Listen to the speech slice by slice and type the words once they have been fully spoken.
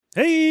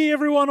Hey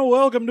everyone,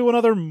 welcome to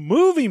another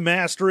Movie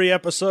Mastery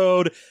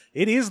episode.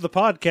 It is the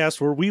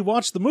podcast where we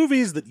watch the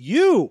movies that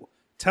you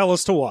tell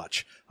us to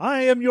watch.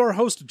 I am your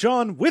host,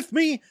 John. With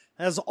me,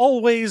 as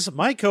always,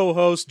 my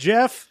co-host,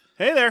 Jeff.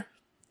 Hey there.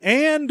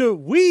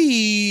 And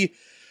we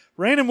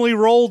randomly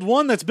rolled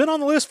one that's been on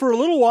the list for a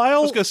little while.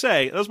 I was going to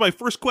say, that was my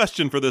first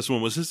question for this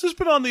one. Has this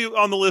been on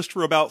the list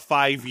for about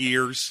 5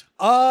 years?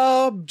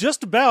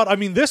 Just about. I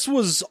mean, this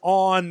was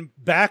on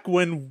back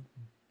when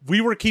we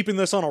were keeping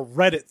this on a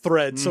Reddit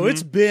thread, so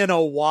it's been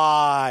a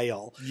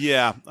while.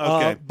 Yeah,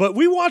 okay. But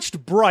we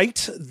watched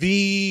Bright,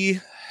 the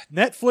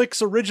Netflix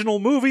original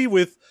movie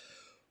with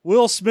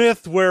Will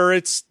Smith, where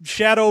it's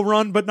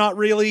Shadowrun, but not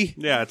really.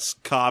 Yeah, it's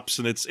cops,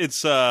 and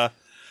it's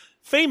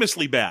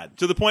famously bad,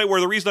 to the point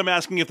where the reason I'm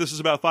asking if this is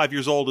about 5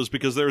 years old is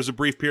because there was a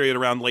brief period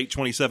around late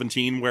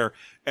 2017 where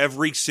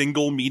every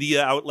single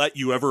media outlet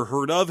you ever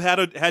heard of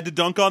had to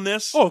dunk on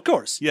this. Oh, of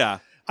course. Yeah.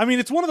 I mean,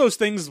 it's one of those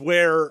things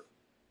where,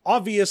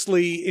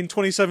 obviously, in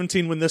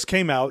 2017 when this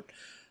came out,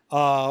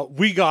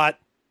 we got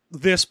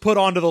this put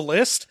onto the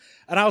list,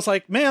 and I was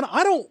like, man,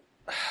 I don't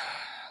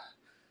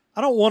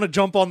want to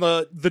jump on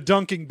the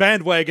dunking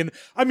bandwagon.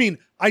 I mean,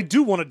 I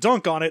do want to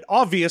dunk on it.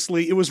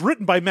 Obviously, it was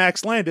written by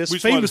Max Landis,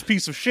 famous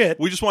piece of shit.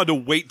 We just wanted to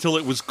wait till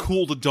it was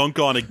cool to dunk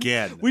on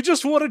again. We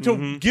just wanted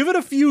to give it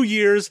a few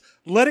years,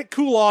 let it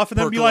cool off,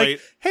 and then be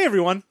like, hey,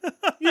 everyone,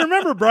 you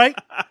remember Bright?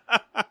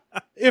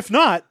 If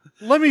not,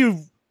 let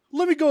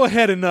me go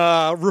ahead and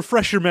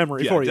refresh your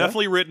memory for you.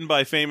 Definitely written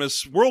by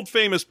world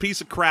famous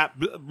piece of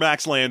crap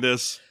Max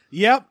Landis.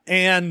 Yep,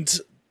 and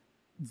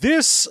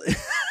this,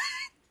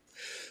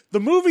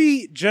 the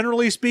movie,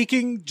 generally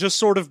speaking, just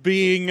sort of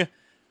being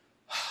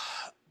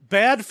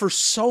bad for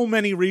so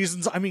many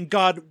reasons. I mean,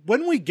 God,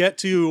 when we get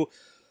to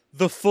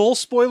the full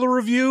spoiler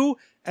review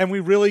and we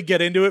really get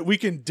into it, we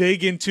can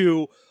dig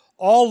into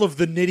all of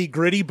the nitty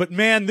gritty. But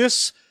man,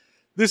 this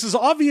is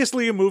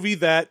obviously a movie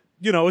that,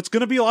 you know, it's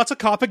going to be lots of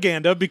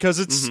propaganda because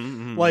it's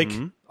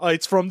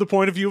it's from the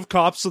point of view of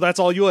cops, so that's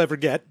all you'll ever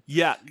get.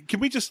 Yeah. Can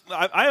we just,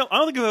 I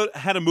don't think I've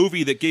had a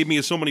movie that gave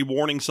me so many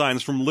warning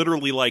signs from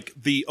literally like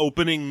the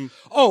opening.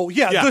 Oh,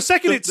 yeah. The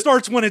second it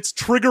starts when it's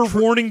trigger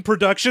warning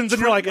productions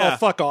and you're like, oh,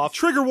 fuck off.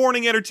 Trigger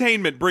warning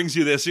entertainment brings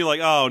you this. You're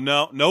like, oh,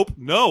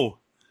 no,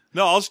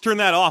 I'll just turn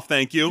that off,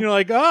 thank you. You're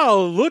like,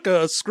 oh, look,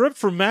 a script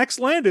from Max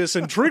Landis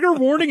and Trigger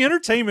Warning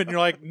Entertainment. And you're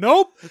like,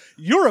 nope,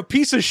 you're a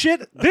piece of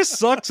shit. This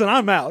sucks and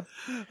I'm out.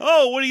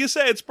 Oh, what do you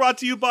say? It's brought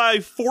to you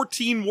by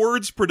 14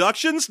 Words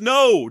Productions?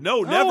 No,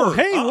 never. Oh,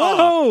 hey,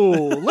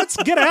 whoa, let's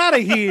get out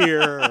of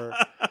here.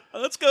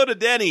 Let's go to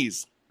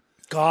Denny's.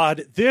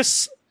 God,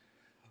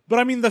 but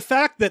I mean, the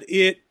fact that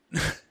it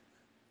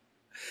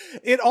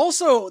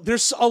also,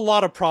 there's a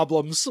lot of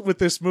problems with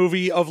this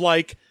movie of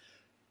like,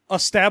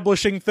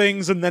 establishing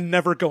things and then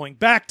never going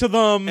back to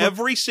them.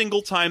 Every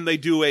single time they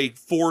do a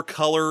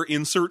 4-color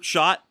insert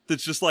shot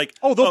that's just like...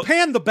 they'll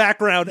pan the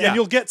background and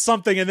you'll get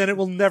something and then it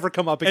will never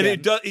come up again.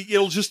 And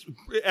it'll just...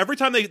 Every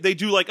time they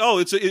do like,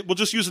 we'll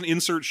just use an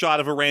insert shot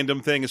of a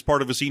random thing as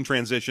part of a scene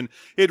transition,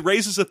 it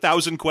raises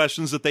 1,000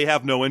 questions that they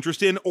have no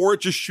interest in, or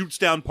it just shoots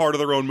down part of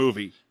their own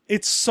movie.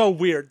 It's so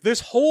weird.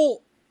 This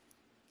whole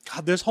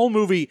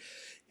movie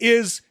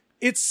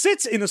it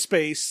sits in a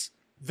space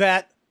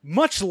that,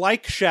 much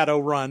like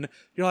Shadowrun,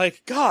 you're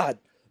like, God,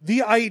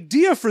 the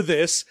idea for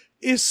this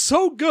is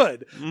so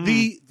good.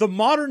 The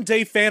modern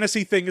day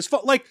fantasy thing is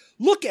fun. Like,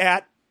 look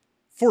at,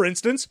 for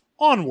instance,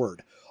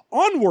 Onward.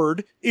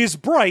 Onward is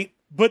Bright,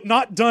 but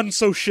not done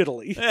so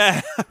shittily.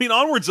 I mean,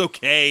 Onward's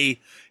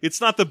okay.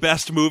 It's not the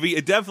best movie.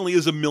 It definitely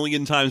is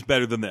 1,000,000 times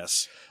better than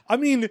this. I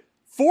mean,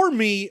 for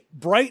me,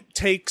 Bright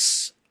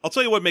takes... I'll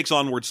tell you what makes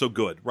Onward so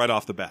good right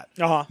off the bat.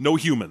 No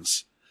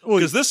humans.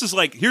 Because this is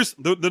like, here's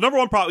the number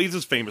one problem. This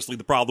is famously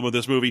the problem with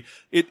this movie.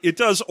 It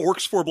does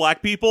orcs for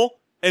black people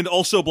and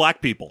also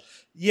black people.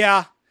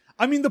 Yeah.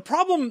 I mean, the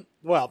problem,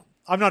 well,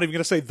 I'm not even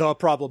going to say the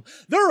problem.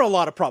 There are a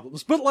lot of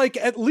problems, but like,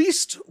 at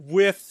least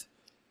with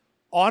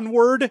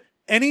Onward,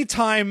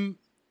 anytime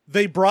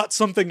they brought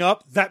something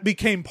up, that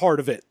became part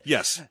of it.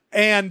 Yes.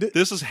 And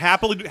this is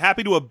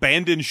happy to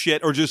abandon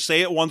shit or just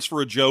say it once for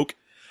a joke.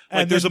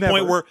 Like there's a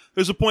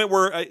point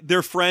where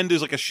their friend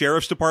is like a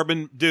sheriff's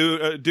department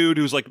dude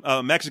who's like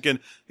Mexican.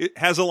 It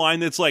has a line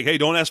that's like, "Hey,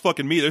 don't ask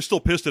fucking me. They're still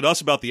pissed at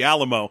us about the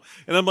Alamo."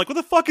 And I'm like, "What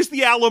the fuck is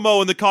the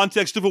Alamo in the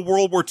context of a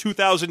world where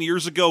 2,000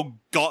 years ago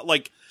got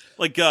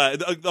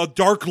a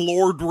dark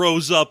lord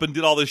rose up and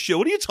did all this shit?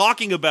 What are you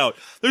talking about?"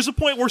 There's a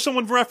point where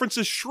someone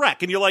references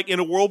Shrek, and you're like, in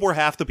a world where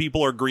half the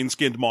people are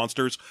green-skinned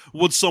monsters,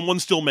 would someone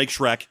still make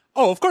Shrek?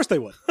 Oh, of course they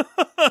would.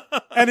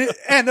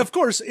 and of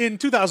course, in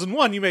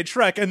 2001, you made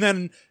Shrek, and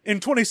then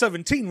in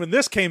 2017, when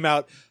this came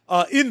out,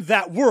 in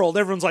that world,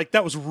 everyone's like,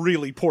 that was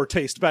really poor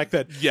taste back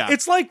then. Yeah.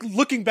 It's like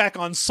looking back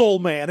on Soul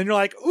Man, and you're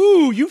like,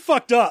 ooh, you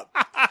fucked up.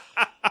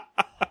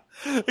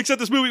 Except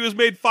this movie was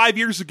made 5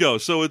 years ago,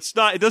 so it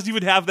doesn't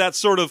even have that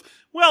sort of,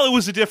 well, it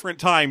was a different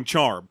time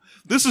charm.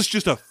 This is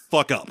just a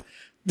fuck up.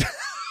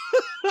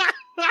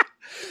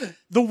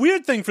 The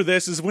weird thing for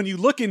this is when you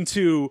look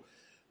into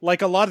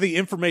like a lot of the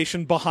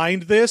information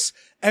behind this,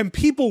 and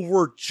people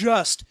were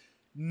just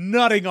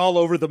nutting all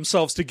over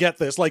themselves to get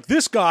this. Like,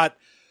 this got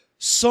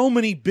so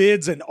many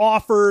bids and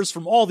offers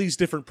from all these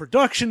different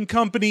production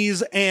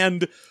companies,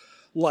 and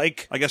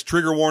like, I guess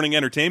Trigger Warning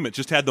Entertainment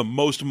just had the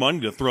most money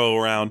to throw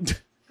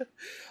around.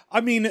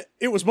 I mean,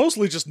 it was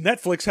mostly just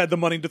Netflix had the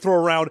money to throw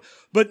around,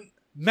 but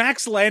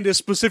Max Landis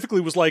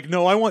specifically was like,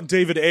 no, I want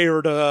David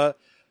Ayer to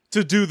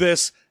do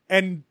this,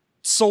 and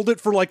sold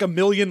it for like $1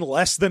 million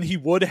less than he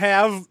would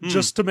have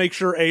just to make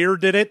sure Ayer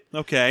did it.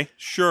 Okay,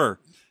 sure.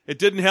 It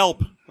didn't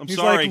help. He's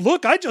sorry. like,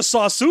 look, I just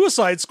saw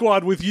Suicide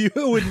Squad with you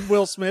and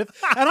Will Smith,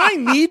 and I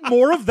need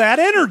more of that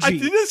energy.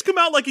 Did this come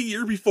out like a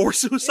year before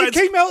Suicide Squad?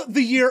 It came out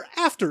the year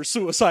after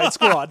Suicide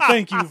Squad.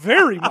 Thank you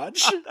very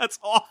much. That's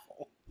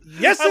awful.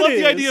 Yes, I love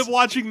the idea of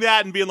watching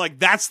that and being like,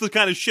 that's the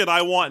kind of shit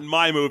I want in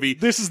my movie.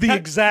 This is the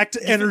exact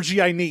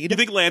energy I need. You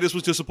think Landis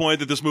was disappointed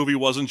that this movie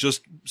wasn't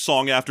just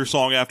song after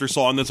song after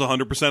song that's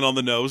 100% on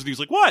the nose? And he's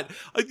like, what?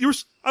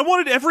 I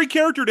wanted every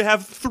character to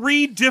have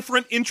 3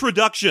 different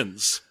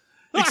introductions.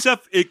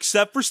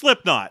 Except for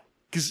Slipknot,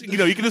 because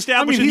you can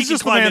establish he's he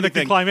just can climb anything. That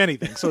can climb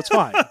anything, so it's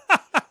fine.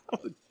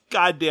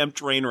 Goddamn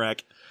train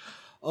wreck.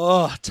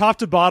 Top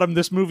to bottom,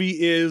 this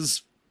movie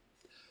is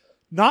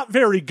not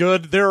very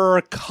good. There are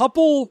a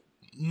couple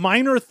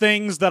minor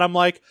things that I'm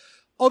like,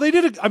 oh, they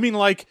did it. I mean,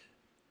 like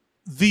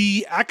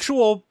the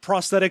actual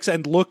prosthetics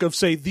and look of,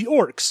 say, the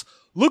orcs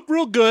look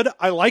real good.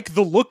 I like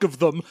the look of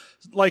them,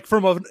 like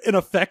from an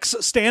effects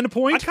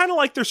standpoint. I kind of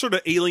like their sort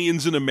of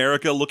aliens in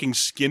America looking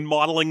skin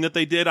modeling that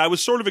they did. I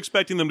was sort of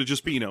expecting them to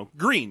just be,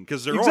 green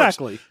because they're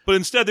exactly. orcs. But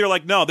instead they're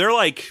like, no, they're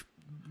like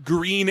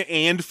green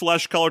and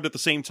flesh colored at the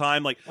same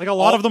time. Like a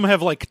lot of them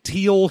have like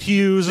teal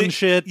hues and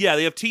shit. Yeah,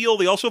 they have teal.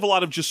 They also have a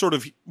lot of just sort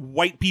of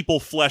white people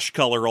flesh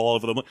color all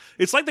over them.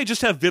 It's like they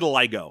just have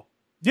vitiligo.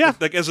 Yeah.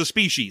 Like as a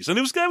species. And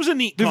that was a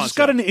neat They've concept. just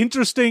got an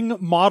interesting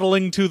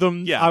modeling to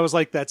them. Yeah. I was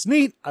like, that's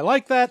neat. I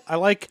like that. I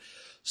like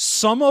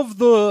some of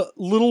the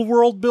little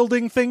world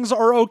building things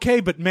are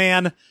okay, but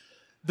man,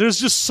 there's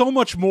just so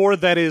much more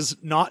that is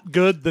not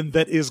good than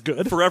that is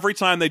good. For every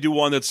time they do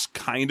one that's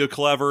kind of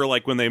clever,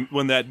 like when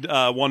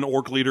that one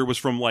orc leader was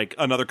from like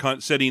another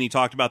city and he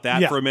talked about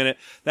that for a minute,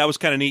 that was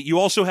kind of neat. You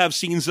also have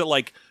scenes that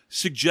like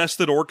suggest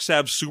that orcs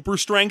have super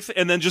strength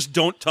and then just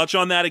don't touch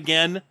on that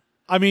again.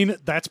 I mean,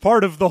 that's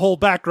part of the whole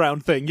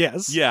background thing,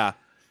 yes. Yeah.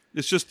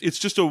 It's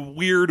just a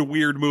weird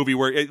movie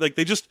where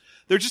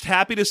they're just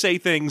happy to say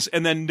things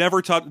and then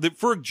never talk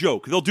for a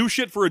joke. They'll do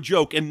shit for a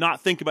joke and not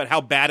think about how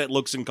bad it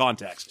looks in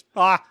context.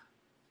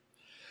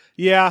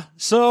 Yeah.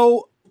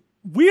 So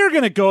we're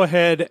going to go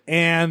ahead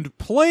and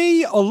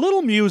play a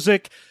little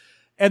music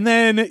and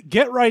then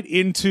get right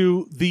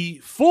into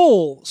the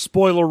full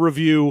spoiler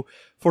review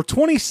for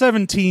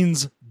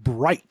 2017's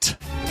Bright.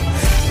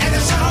 And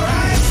it's all right.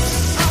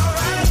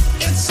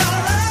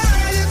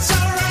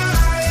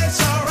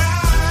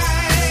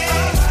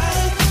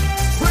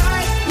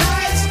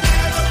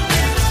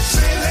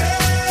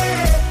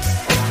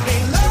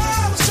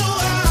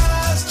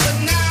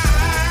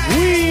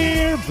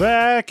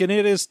 Back, and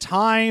it is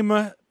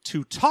time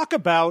to talk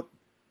about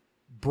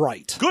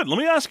Bright. Good. Let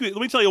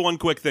me tell you one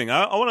quick thing.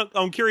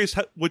 I'm curious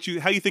how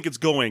you think it's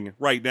going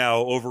right now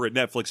over at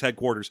Netflix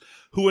headquarters,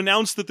 who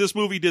announced that this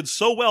movie did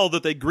so well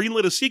that they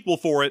greenlit a sequel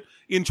for it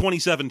in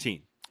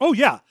 2017. Oh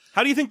yeah.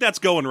 How do you think that's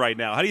going right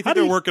now? How do you think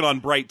they're working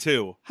on Bright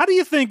 2? How do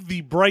you think the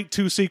Bright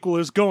 2 sequel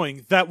is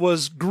going that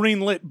was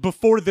greenlit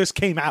before this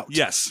came out?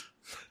 Yes.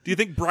 Do you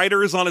think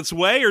Brighter is on its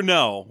way or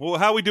no? Well,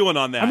 how are we doing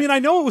on that? I mean, I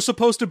know it was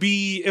supposed to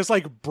be, it's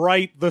like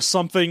Bright the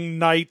something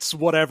nights,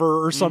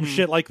 whatever, or some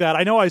shit like that.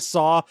 I know I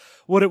saw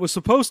what it was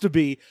supposed to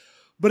be,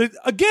 but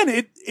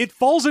it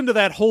falls into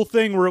that whole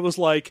thing where it was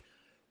like,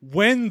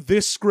 when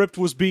this script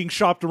was being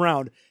shopped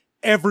around,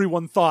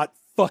 everyone thought,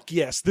 fuck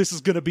yes, this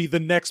is going to be the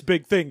next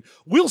big thing.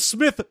 Will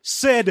Smith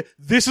said,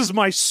 this is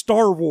my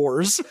Star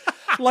Wars.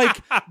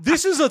 Like,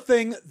 this is a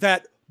thing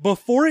that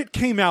before it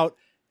came out,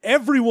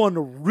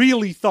 everyone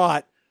really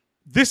thought,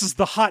 this is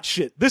the hot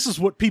shit. This is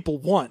what people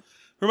want.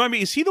 Remind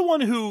me, is he the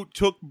one who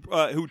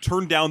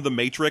turned down The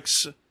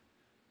Matrix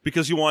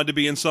because he wanted to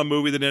be in some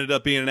movie that ended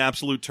up being an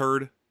absolute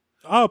turd?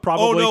 Oh,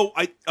 probably. Oh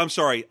no, I'm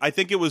sorry. I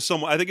think it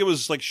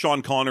was like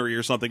Sean Connery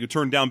or something who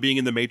turned down being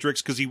in The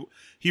Matrix because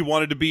he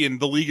wanted to be in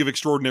The League of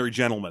Extraordinary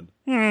Gentlemen.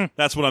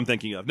 That's what I'm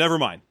thinking of. Never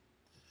mind.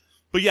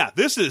 But yeah,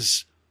 this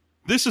is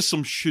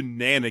some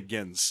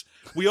shenanigans.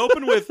 We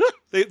open with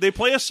they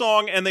play a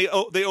song and they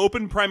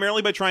open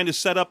primarily by trying to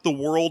set up the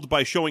world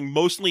by showing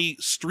mostly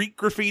street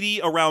graffiti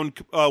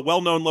around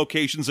well-known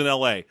locations in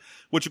LA,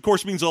 which of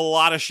course means a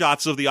lot of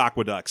shots of the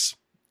aqueducts.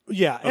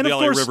 Yeah, and the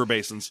LA river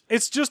basins.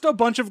 It's just a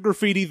bunch of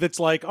graffiti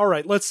that's like, all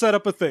right, let's set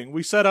up a thing.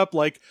 We set up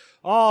like,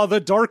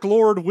 the Dark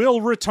Lord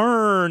will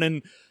return,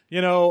 and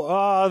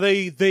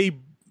they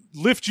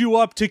lift you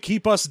up to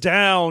keep us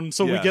down.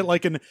 So we get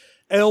like an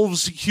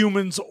elves,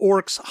 humans,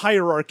 orcs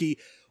hierarchy,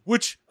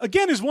 which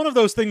again is one of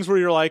those things where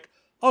you're like,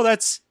 oh,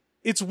 it's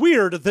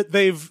weird that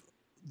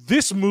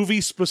this movie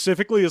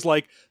specifically is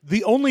like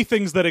the only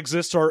things that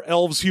exist are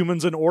elves,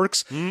 humans, and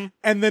orcs.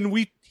 And then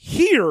we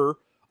hear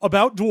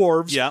about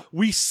dwarves. Yeah.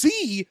 We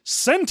see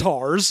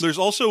centaurs. There's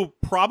also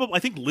I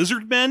think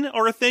lizard men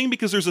are a thing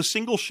because there's a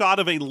single shot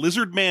of a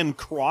lizard man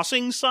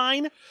crossing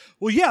sign.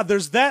 Well, yeah,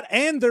 there's that,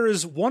 and there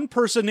is one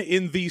person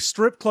in the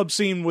strip club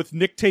scene with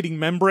nictating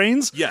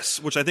membranes.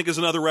 Yes, which I think is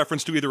another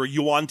reference to either a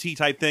Yuan-Ti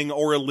type thing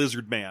or a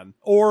lizard man.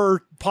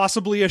 Or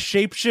possibly a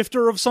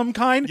shapeshifter of some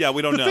kind. Yeah,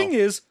 we don't know. The thing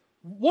is,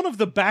 one of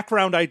the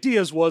background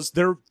ideas was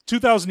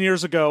 2,000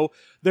 years ago,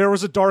 there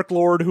was a Dark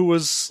Lord who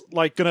was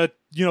like gonna,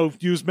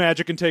 use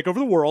magic and take over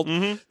the world.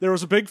 Mm-hmm. There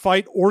was a big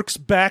fight. Orcs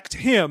backed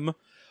him.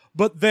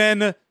 But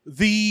then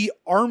the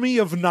army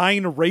of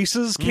 9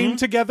 races came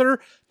together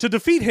to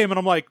defeat him. And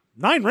I'm like,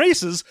 9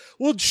 races?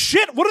 Well,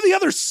 shit, what are the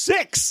other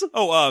 6?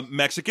 Oh,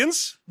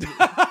 Mexicans?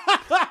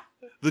 The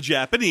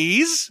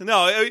Japanese?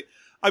 No,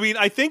 I mean,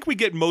 I think we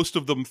get most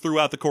of them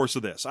throughout the course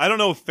of this. I don't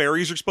know if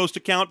fairies are supposed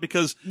to count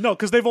because... No,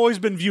 because they've always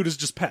been viewed as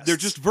just pests. They're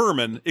just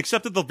vermin,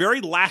 except that the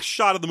very last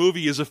shot of the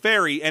movie is a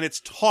fairy and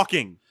it's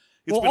talking.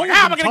 It's Well, been like, all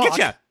of I'm them going to talk.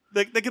 get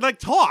you. They can, like,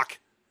 talk.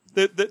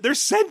 They're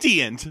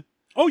sentient.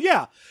 Oh,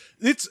 yeah.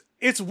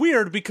 It's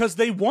weird because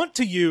they want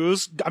to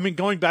use,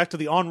 going back to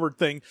the Onward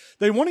thing,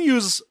 they want to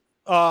use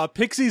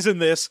pixies in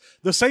this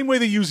the same way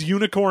they use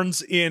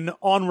unicorns in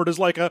Onward as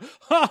like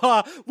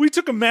we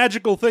took a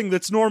magical thing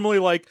that's normally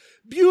like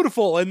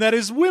beautiful and that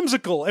is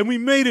whimsical and we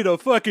made it a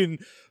fucking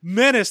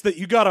menace that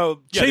you gotta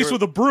chase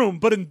with a broom.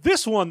 But in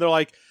this one, they're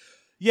like,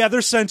 yeah,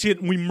 they're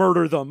sentient and we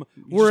murder them.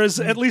 Whereas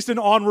at least in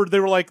Onward, they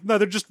were like, no,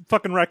 they're just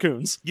fucking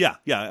raccoons. Yeah.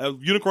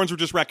 Unicorns were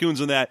just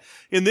raccoons in that.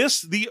 In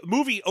this, the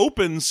movie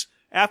opens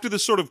after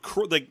this sort of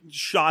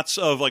shots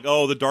of like,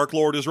 oh, the Dark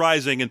Lord is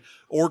rising and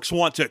orcs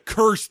want to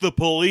curse the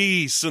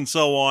police and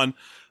so on.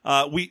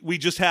 We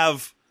just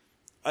have,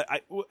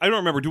 I don't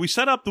remember. Do we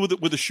set up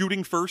with the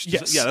shooting first?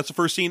 Yes. Yeah, that's the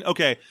first scene.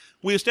 Okay.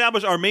 We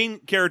establish our main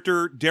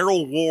character,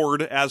 Daryl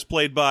Ward, as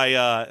played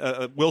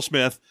by Will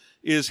Smith,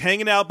 is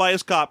hanging out by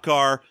his cop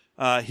car.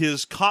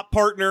 His cop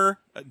partner,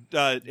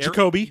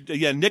 Jacoby.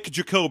 Nick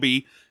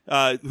Jacoby,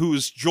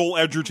 who's Joel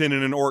Edgerton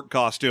in an orc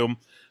costume,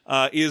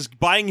 is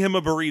buying him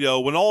a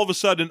burrito when all of a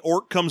sudden an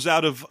orc comes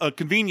out of a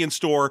convenience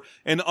store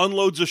and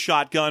unloads a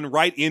shotgun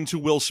right into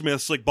Will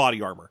Smith's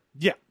body armor.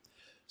 Yeah.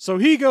 So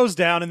he goes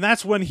down, and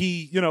that's when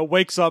he,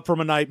 wakes up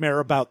from a nightmare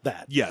about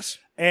that. Yes.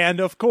 And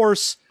of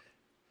course,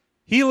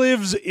 he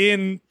lives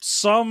in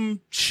some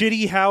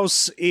shitty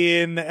house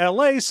in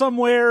LA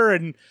somewhere,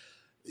 and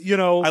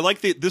I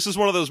like this is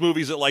one of those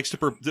movies that likes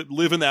to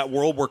live in that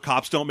world where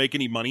cops don't make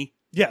any money.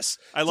 Yes.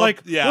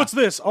 What's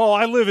this? Oh,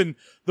 I live in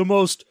the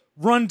most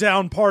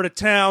rundown part of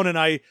town, and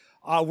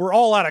we're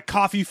all out of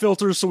coffee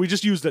filters, so we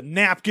just used a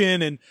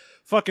napkin and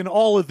fucking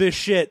all of this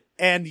shit.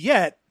 And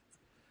yet,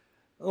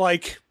 I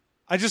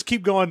just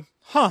keep going,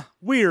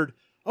 weird.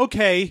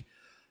 Okay.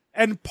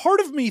 And part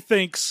of me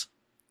thinks,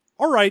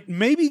 all right,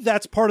 maybe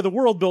that's part of the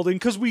world building,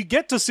 because we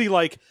get to see,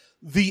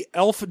 the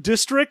elf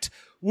district,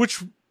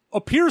 which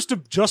appears to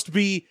just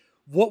be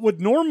what would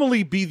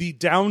normally be the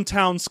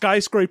downtown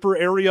skyscraper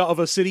area of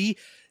a city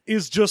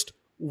is just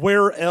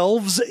where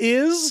elves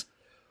is,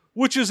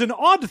 which is an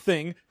odd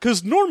thing,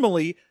 because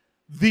normally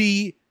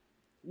the,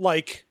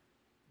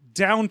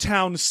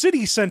 downtown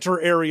city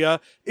center area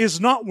is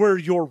not where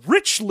your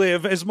rich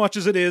live as much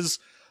as it is,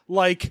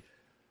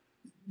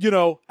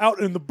 out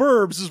in the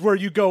burbs is where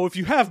you go if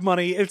you have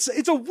money. It's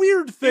a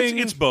weird thing.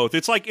 It's both.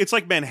 It's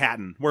like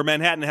Manhattan, where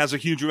Manhattan has a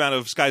huge amount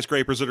of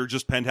skyscrapers that are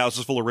just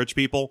penthouses full of rich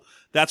people.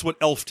 That's what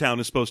Elftown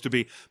is supposed to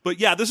be. But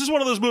yeah, this is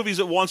one of those movies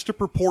that wants to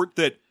purport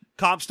that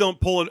cops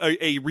don't pull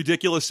a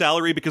ridiculous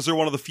salary because they're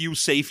one of the few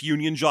safe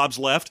union jobs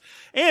left.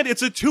 And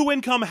it's a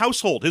 2-income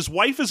household. His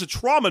wife is a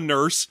trauma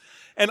nurse.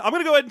 And I'm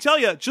going to go ahead and tell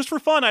you, just for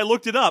fun, I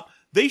looked it up.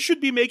 They should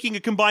be making a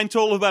combined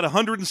total of about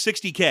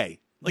 $160K.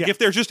 If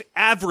they're just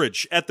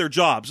average at their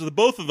jobs, the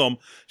both of them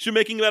should be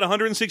making about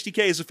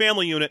 $160K as a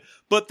family unit.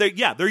 But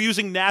they're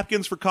using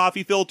napkins for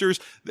coffee filters.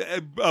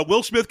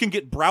 Will Smith can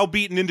get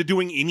browbeaten into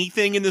doing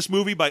anything in this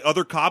movie by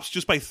other cops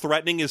just by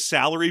threatening his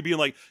salary, being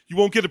like, you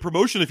won't get a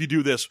promotion if you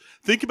do this.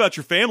 Think about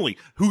your family,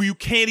 who you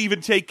can't even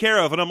take care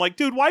of. And I'm like,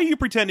 dude, why are you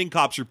pretending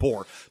cops are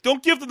poor?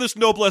 Don't give them this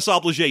noblesse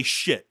oblige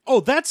shit. Oh,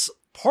 that's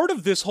part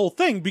of this whole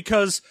thing,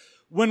 because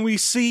when we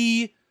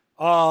see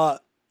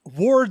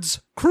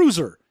Ward's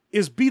cruiser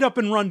is beat up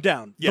and run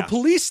down. Yeah. The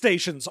police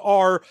stations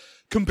are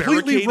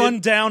completely Barricaded. run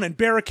down and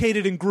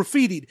barricaded and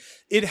graffitied.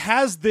 It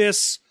has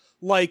this,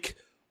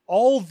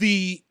 all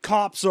the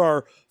cops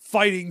are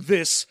fighting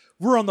this.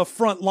 We're on the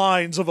front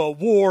lines of a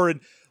war and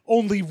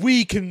only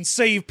we can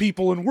save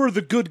people and we're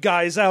the good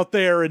guys out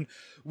there and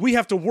we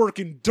have to work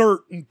in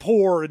dirt and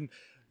poor and,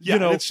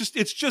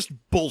 it's just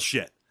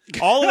bullshit.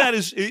 All of that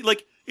is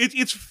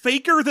it's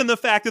faker than the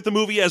fact that the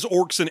movie has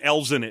orcs and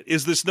elves in it.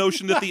 Is this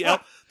notion that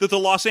that the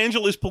Los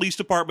Angeles Police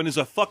Department is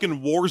a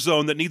fucking war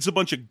zone that needs a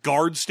bunch of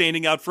guards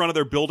standing out front of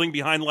their building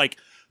behind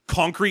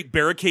concrete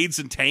barricades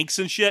and tanks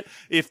and shit?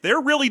 If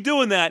they're really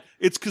doing that,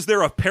 it's because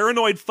they're a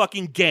paranoid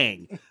fucking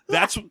gang.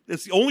 It's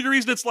the only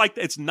reason it's like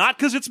that. It's not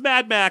because it's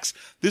Mad Max.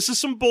 This is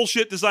some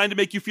bullshit designed to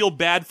make you feel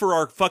bad for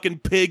our fucking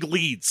pig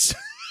leads.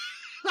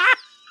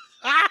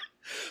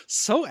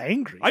 So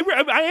angry. I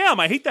am.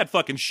 I hate that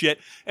fucking shit.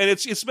 And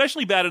it's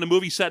especially bad in a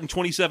movie set in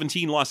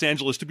 2017 Los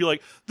Angeles to be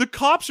like, the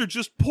cops are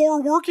just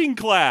poor working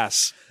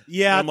class.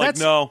 Yeah, and I'm like,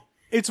 no.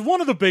 It's one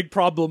of the big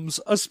problems,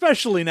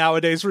 especially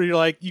nowadays, where you're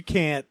like, you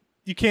can't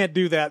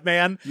do that,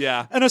 man.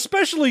 Yeah. And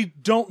especially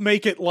don't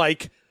make it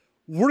like,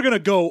 we're going to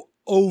go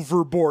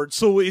overboard.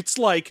 So it's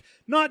like,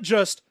 not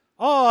just,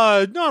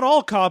 not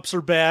all cops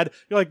are bad.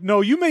 You're like,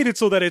 no, you made it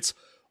so that it's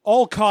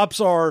all cops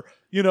are,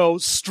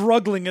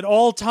 struggling at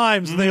all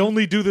times, and they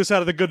only do this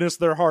out of the goodness of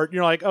their heart. And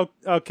you're like, oh,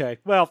 okay,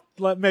 well,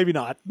 maybe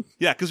not.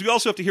 Yeah, because we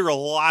also have to hear a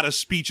lot of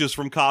speeches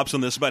from cops on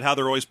this about how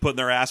they're always putting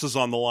their asses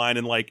on the line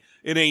and like,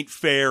 it ain't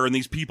fair, and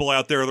these people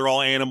out there, they're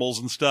all animals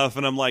and stuff.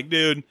 And I'm like,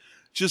 dude,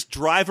 just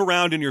drive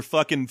around in your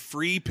fucking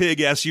free pig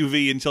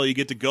SUV until you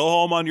get to go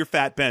home on your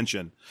fat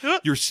pension.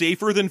 You're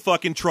safer than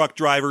fucking truck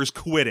drivers.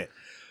 Quit it.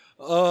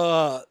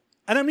 And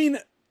I mean,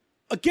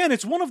 again,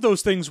 it's one of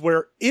those things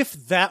where if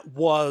that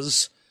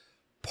was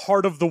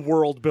part of the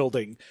world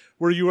building,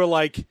 where you were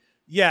like,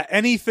 yeah,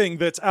 anything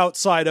that's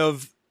outside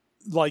of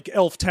like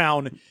Elf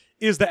Town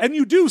is that, and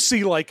you do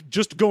see like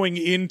just going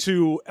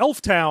into Elf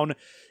Town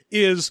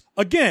is,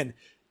 again,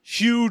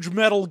 huge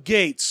metal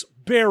gates,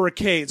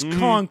 barricades,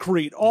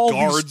 concrete, all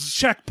guards, these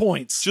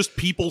checkpoints. Just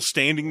people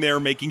standing there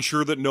making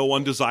sure that no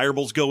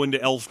undesirables go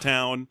into Elf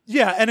Town.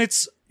 Yeah, and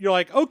you're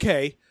like,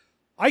 okay,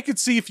 I could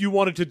see if you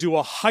wanted to do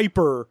a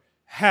hyper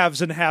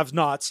haves and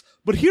have-nots,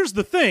 but here's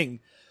the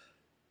thing.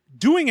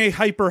 Doing a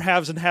hyper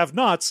haves and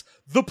have-nots,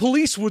 the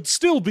police would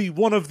still be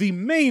one of the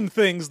main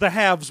things the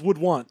haves would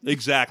want.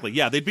 Exactly.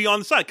 Yeah, they'd be on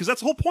the side, because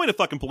that's the whole point of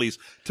fucking police,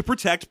 to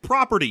protect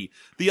property.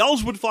 The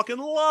elves would fucking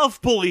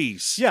love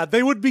police. Yeah,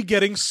 they would be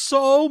getting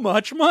so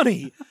much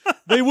money.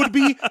 They would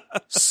be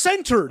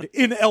centered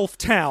in Elf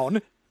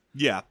Town.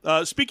 Yeah.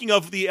 Speaking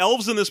of the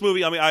elves in this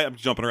movie, I mean, I'm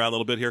jumping around a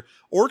little bit here.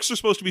 Orcs are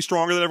supposed to be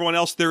stronger than everyone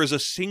else. There is a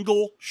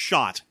single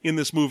shot in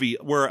this movie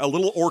where a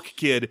little orc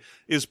kid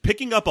is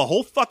picking up a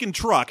whole fucking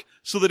truck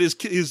so that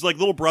his like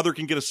little brother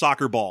can get a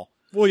soccer ball.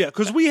 Well, yeah,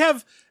 because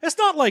it's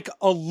not like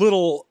a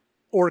little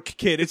orc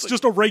kid. It's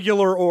just a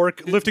regular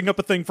orc lifting up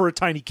a thing for a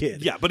tiny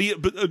kid. Yeah, but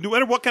no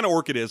matter what kind of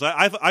orc it is,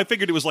 I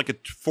figured it was like a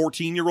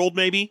 14-year-old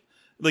maybe.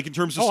 Like in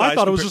terms of size. I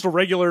thought it was just a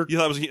regular. You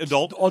thought it was an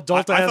adult?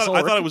 I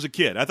thought it was a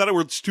kid. I thought it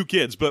was two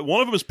kids, but one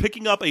of them is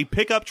picking up a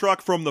pickup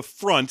truck from the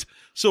front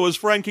so his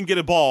friend can get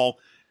a ball.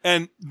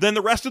 And then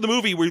the rest of the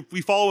movie, we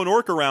follow an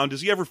orc around.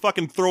 Does he ever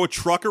fucking throw a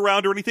truck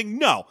around or anything?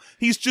 No.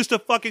 He's just a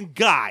fucking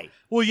guy.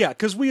 Well, yeah,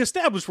 because we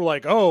established we're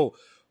like, oh,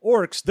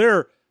 orcs,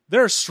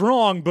 they're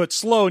strong but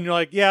slow. And you're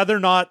like, yeah, they're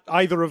not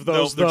either of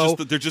those,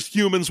 they're just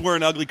humans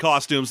wearing ugly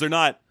costumes. They're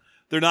not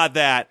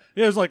that.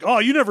 Yeah, it's like, oh,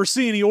 you never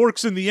see any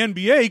orcs in the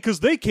NBA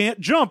because they can't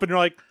jump. And you're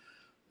like,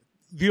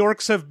 the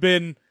orcs have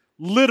been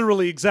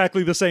literally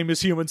exactly the same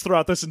as humans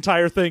throughout this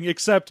entire thing,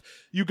 except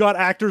you got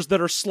actors that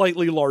are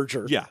slightly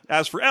larger. Yeah.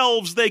 As for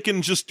elves, they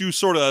can just do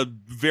sort of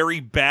very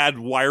bad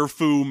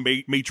wire-fu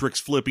Matrix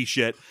flippy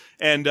shit.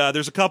 And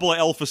there's a couple of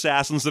elf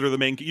assassins that are the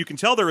main. You can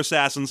tell they're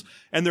assassins,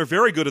 and they're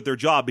very good at their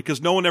job because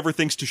no one ever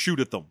thinks to shoot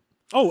at them.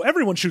 Oh,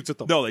 everyone shoots at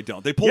them. No, they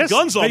don't. They pull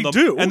guns on them,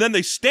 do. And then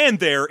they stand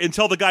there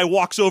until the guy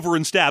walks over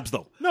and stabs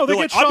them. No, they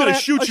They're get like, I'm shot gonna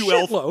at shoot a you,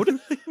 elf. shitload.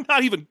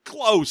 Not even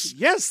close.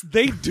 Yes,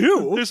 they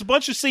do. There's a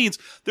bunch of scenes.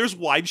 There's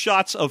wide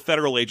shots of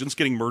federal agents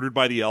getting murdered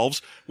by the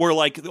elves, where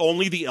like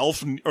only the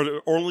elf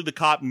or only the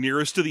cop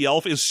nearest to the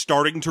elf is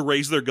starting to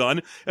raise their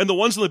gun, and the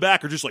ones in the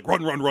back are just like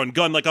run, run, run,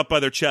 gun like up by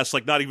their chest,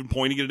 like not even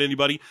pointing it at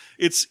anybody.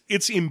 It's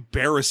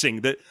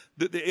embarrassing that.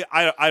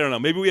 I don't know.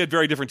 Maybe we had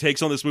very different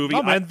takes on this movie.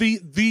 Oh man,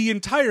 the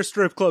entire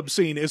strip club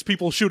scene is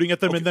people shooting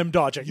at them and them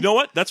dodging. You know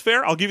what? That's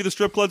fair. I'll give you the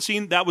strip club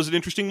scene. That was an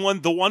interesting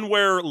one. The one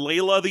where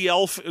Layla the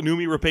elf,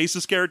 Numi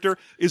Rapace's character,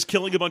 is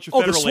killing a bunch of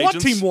federal agents. The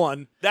SWAT team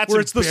one. That's where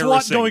it's the SWAT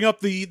embarrassing. going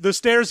up the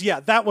stairs. Yeah,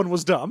 that one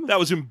was dumb. That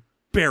was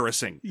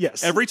embarrassing.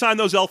 Yes. Every time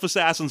those elf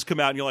assassins come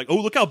out and you're like, oh,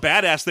 look how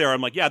badass they are.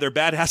 I'm like, yeah, they're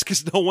badass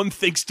because no one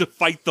thinks to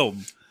fight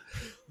them.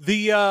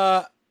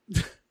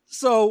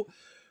 So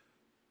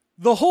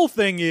the whole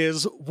thing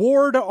is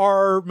Ward,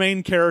 our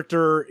main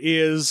character,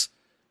 is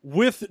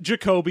with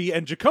Jacoby,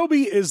 and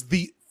Jacoby is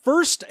the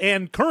first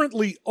and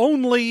currently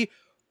only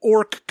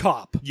orc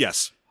cop.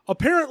 Yes.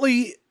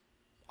 Apparently,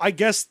 I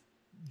guess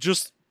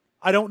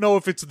I don't know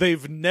if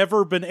they've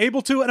never been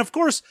able to, and of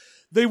course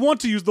they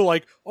want to use the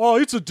like, oh,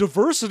 it's a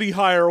diversity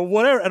hire or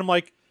whatever, and I'm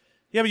like,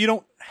 yeah, but you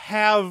don't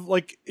have,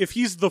 like, if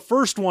he's the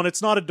first one,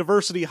 it's not a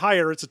diversity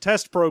hire, it's a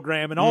test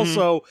program, and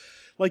also,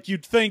 like,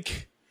 you'd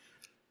think...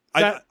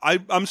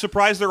 I'm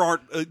surprised they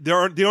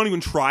don't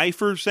even try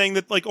for saying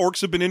that like orcs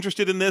have been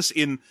interested in this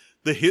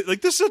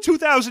like this is a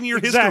 2,000-year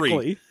exactly.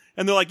 history,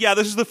 and they're like, yeah,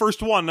 this is the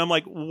first one. And I'm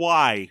like,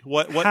 why?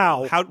 What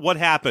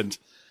happened?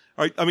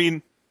 I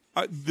mean,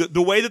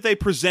 the way that they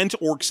present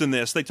orcs in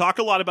this, they talk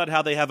a lot about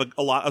how they have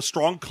a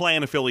strong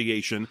clan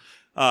affiliation,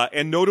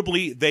 and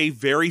notably, they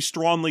very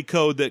strongly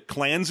code that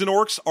clans and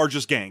orcs are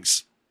just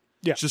gangs.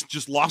 Yeah,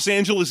 just Los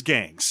Angeles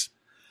gangs.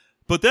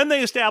 But then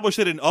they establish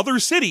that in other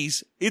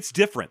cities, it's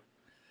different.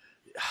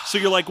 So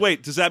you're like,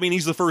 wait, does that mean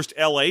he's the first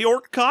LA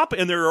orc cop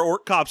and there are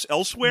orc cops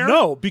elsewhere?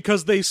 No,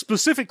 because they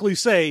specifically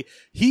say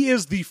he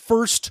is the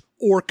first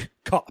orc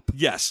cop.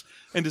 Yes.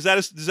 And does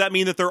that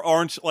mean that there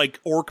aren't like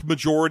orc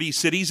majority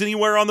cities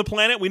anywhere on the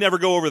planet? We never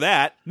go over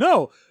that.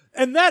 No.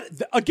 And that,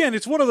 again,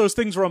 it's one of those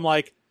things where I'm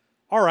like,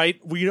 all right,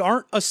 we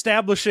aren't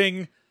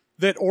establishing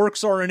that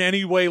orcs are in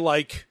any way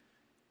like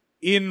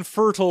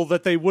infertile,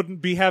 that they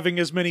wouldn't be having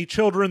as many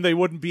children, they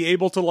wouldn't be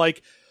able to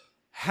like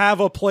have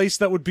a place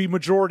that would be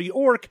majority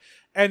orc.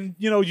 And,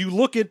 you know, you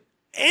look at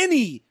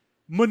any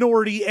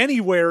minority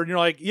anywhere and you're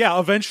like, yeah,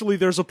 eventually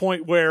there's a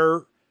point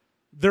where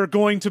they're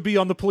going to be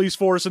on the police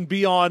force and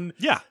be on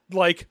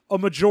like a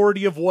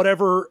majority of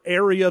whatever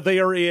area they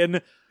are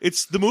in.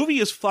 The movie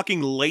is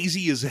fucking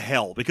lazy as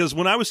hell, because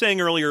when I was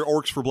saying earlier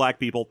orcs for black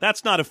people,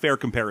 that's not a fair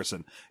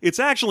comparison. It's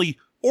actually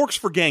orcs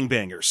for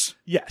gangbangers.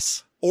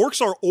 Yes.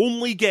 Orcs are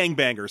only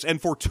gangbangers, and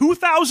for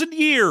 2,000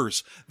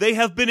 years, they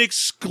have been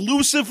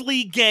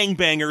exclusively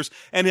gangbangers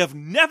and have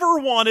never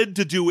wanted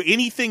to do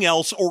anything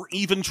else or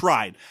even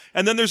tried.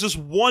 And then there's this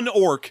one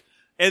orc,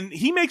 and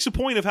he makes a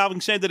point of having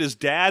said that his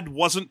dad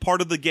wasn't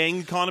part of the gang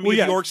economy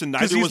of the orcs, and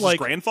neither was his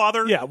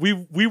grandfather. Yeah,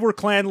 we were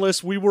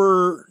clanless,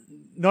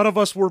 none of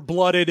us were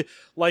blooded,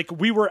 like,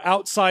 we were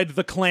outside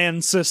the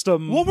clan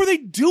system. What were they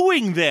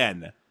doing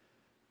then?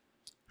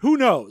 Who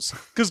knows?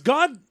 Because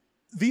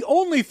the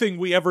only thing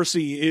we ever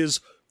see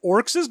is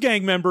orcs as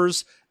gang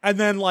members, and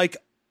then, like,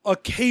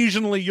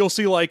 occasionally you'll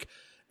see, like,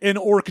 an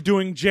orc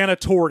doing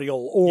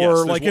janitorial,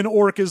 or, an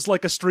orc is,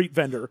 like, a street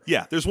vendor.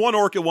 Yeah, there's one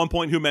orc at one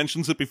point who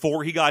mentions that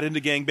before he got into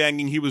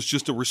gangbanging, he was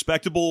just a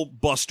respectable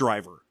bus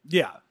driver.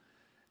 Yeah.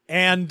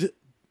 And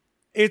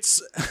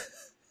it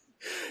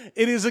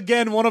is,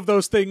 again, one of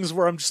those things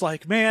where I'm just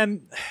like,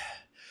 man,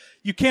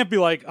 you can't be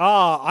like,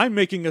 I'm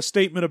making a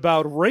statement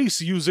about race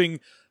using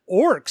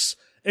orcs.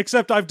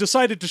 Except I've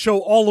decided to show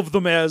all of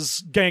them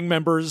as gang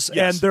members,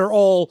 and they're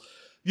all,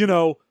 you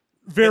know,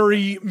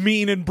 very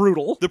mean and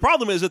brutal. The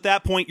problem is, at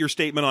that point, your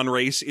statement on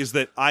race is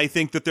that I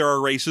think that there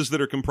are races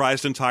that are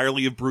comprised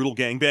entirely of brutal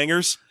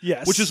gangbangers.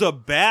 Yes. Which is a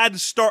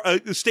bad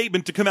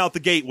statement to come out the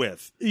gate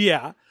with.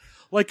 Yeah.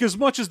 Like, as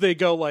much as they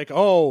go like,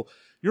 oh,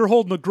 you're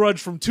holding a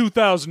grudge from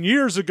 2,000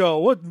 years ago.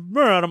 What? And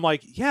I'm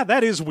like, yeah,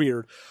 that is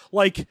weird.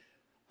 Like,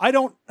 I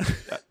don't...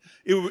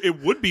 It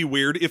would be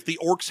weird if the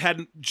orcs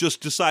hadn't just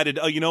decided,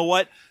 oh, you know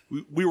what?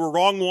 We were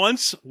wrong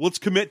once. Let's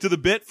commit to the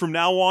bit. From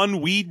now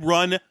on, we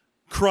run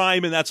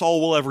crime, and that's all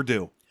we'll ever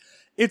do.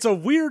 It's a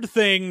weird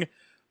thing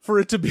for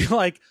it to be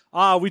like,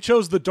 we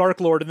chose the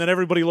Dark Lord, and then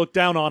everybody looked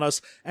down on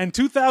us. And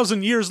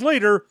 2,000 years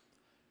later,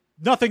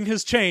 nothing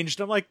has changed.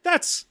 I'm like,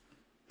 that's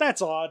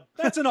odd.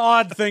 That's an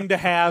odd thing to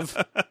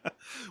have.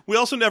 We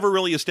also never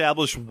really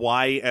established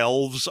why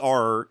elves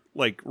are,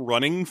 like,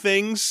 running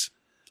things.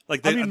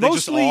 Like, they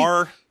just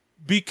are...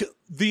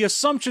 the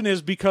assumption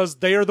is because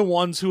they are the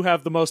ones who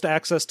have the most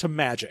access to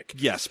magic.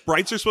 Yes,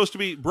 Bright is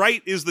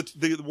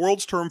the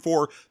world's term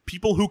for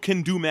people who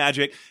can do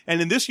magic.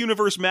 And in this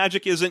universe,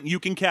 magic isn't you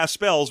can cast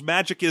spells.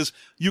 Magic is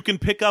you can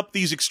pick up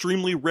these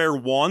extremely rare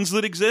wands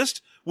that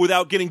exist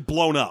without getting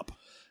blown up.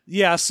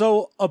 Yeah,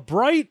 so a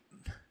Bright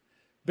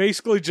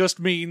basically just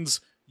means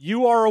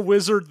you are a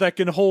wizard that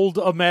can hold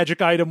a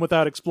magic item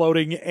without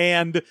exploding.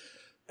 And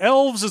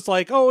elves, it's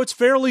like, oh, it's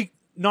fairly...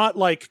 not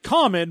like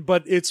common,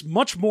 but it's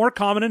much more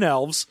common in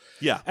elves.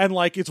 Yeah. And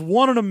like it's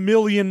 1 in a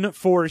million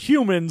for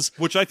humans.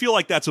 Which I feel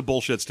like that's a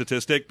bullshit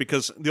statistic,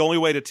 because the only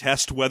way to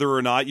test whether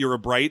or not you're a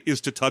Bright is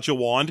to touch a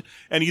wand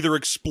and either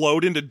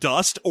explode into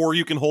dust, or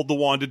you can hold the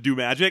wand to do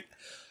magic.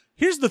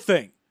 Here's the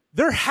thing.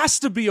 There has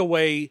to be a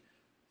way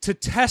to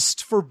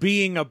test for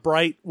being a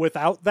Bright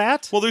without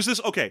that. Well, there's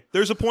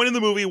a point in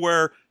the movie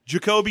where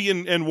Jacoby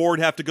and Ward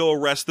have to go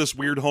arrest this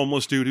weird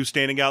homeless dude who's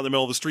standing out in the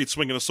middle of the street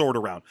swinging a sword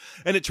around.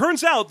 And it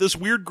turns out this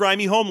weird,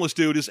 grimy homeless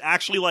dude is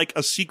actually like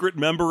a secret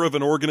member of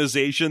an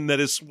organization that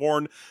is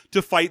sworn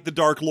to fight the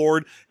Dark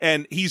Lord.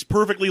 And he's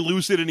perfectly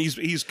lucid and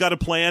he's got a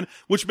plan,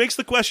 which makes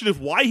the question of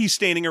why he's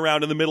standing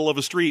around in the middle of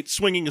a street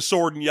swinging a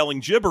sword and yelling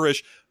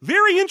gibberish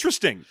very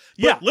interesting.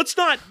 But let's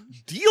not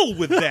deal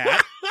with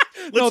that.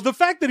 No, the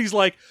fact that he's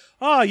like,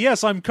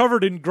 yes, I'm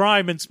covered in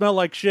grime and smell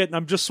like shit, and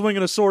I'm just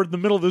swinging a sword in the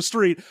middle of the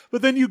street.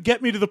 But then you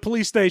get me to the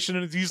police station,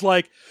 and he's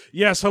like,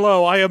 yes,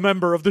 hello, I am a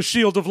member of the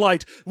Shield of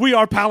Light. We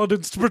are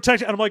paladins to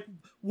protect... And I'm like,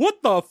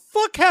 what the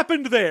fuck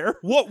happened there?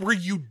 What were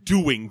you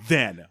doing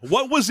then?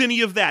 What was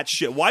any of that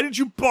shit? Why did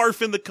you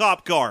barf in the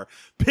cop car?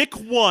 Pick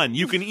one.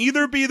 You can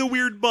either be the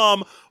weird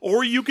bum,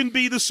 or you can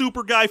be the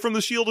super guy from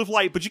the Shield of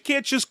Light, but you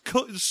can't just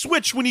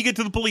switch when you get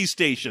to the police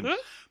station. Huh?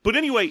 But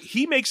anyway,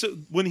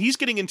 when he's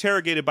getting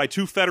interrogated by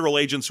 2 federal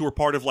agents who are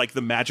part of like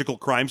the Magical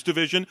Crimes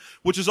Division,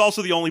 which is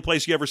also the only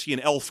place you ever see an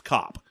elf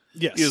cop.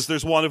 Yes.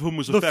 There's one of whom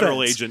was a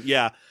federal agent.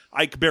 Yeah.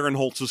 Ike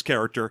Barinholtz's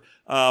character.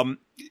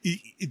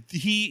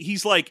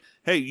 He's like,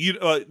 hey,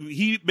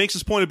 he makes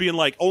his point of being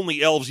like,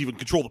 only elves even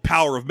control the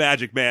power of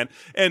magic, man.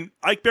 And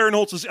Ike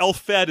Barinholtz's elf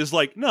fed is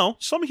like, no,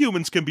 some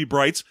humans can be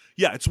brights.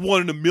 Yeah, it's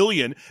 1 in a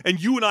million.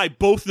 And you and I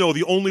both know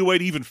the only way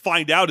to even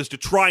find out is to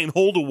try and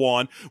hold a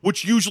wand,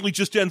 which usually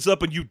just ends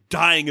up in you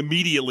dying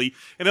immediately.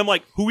 And I'm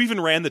like, who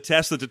even ran the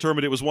test that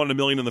determined it was 1 in a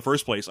million in the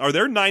first place? Are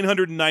there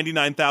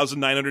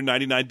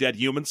 999,999 dead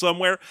humans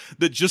somewhere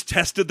that just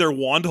tested their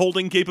wand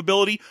holding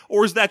capability?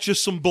 Or is that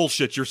just some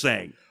bullshit you're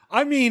saying?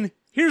 I mean,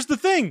 here's the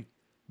thing.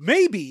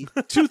 Maybe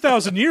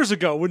 2,000 years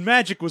ago, when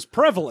magic was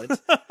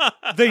prevalent,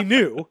 they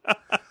knew.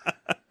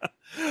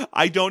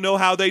 I don't know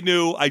how they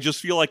knew. I just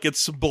feel like it's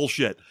some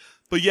bullshit.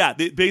 But yeah,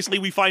 basically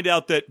we find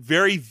out that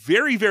very,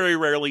 very, very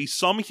rarely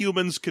some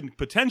humans can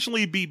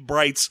potentially be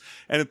brights.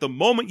 And at the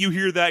moment you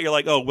hear that, you're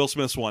like, oh, Will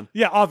Smith's one.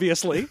 Yeah,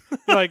 obviously.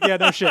 You're like, yeah,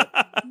 no shit.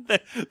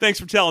 Thanks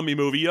for telling me,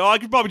 movie. I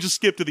could probably just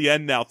skip to the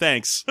end now.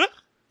 Thanks.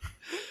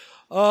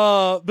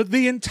 But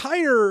the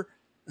entire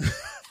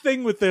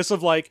thing with this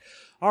of like,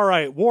 all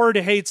right, Ward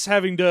hates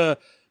having to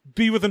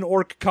be with an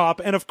orc cop.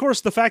 And of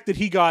course, the fact that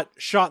he got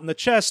shot in the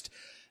chest.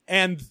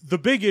 And the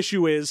big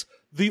issue is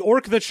the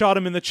orc that shot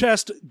him in the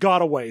chest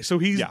got away. So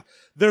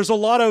there's a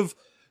lot of,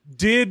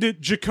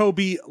 did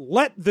Jacoby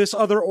let this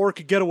other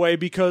orc get away?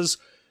 Because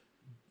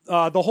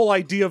the whole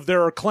idea of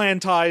there are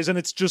clan ties and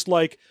it's just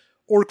like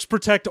orcs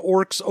protect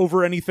orcs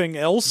over anything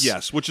else.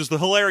 Yes, which is the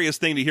hilarious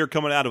thing to hear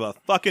coming out of a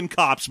fucking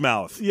cop's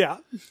mouth. Yeah.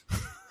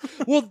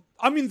 Well,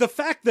 I mean, the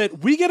fact that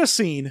we get a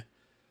scene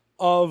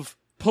of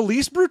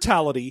police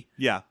brutality.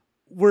 Yeah.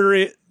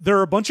 Where there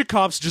are a bunch of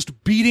cops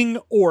just beating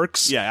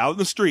orcs. Yeah, out in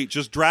the street,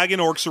 just dragging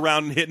orcs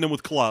around and hitting them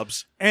with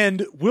clubs.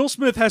 And Will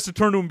Smith has to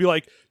turn to him and be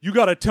like, you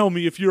gotta tell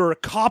me if you're a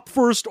cop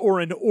first or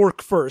an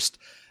orc first.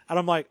 And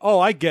I'm like, oh,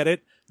 I get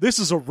it. This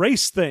is a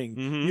race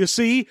thing, you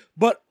see?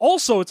 But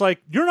also, it's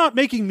like, you're not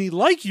making me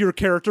like your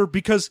character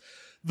because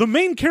the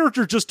main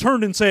character just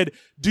turned and said,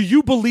 do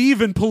you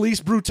believe in police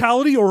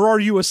brutality or are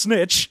you a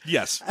snitch?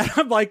 Yes. And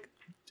I'm like,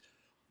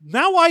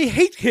 now I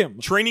hate him.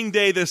 Training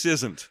Day, this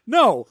isn't.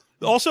 No.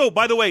 Also,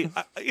 by the way,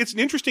 it's an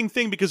interesting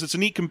thing because it's a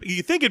neat.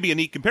 You think it'd be a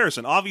neat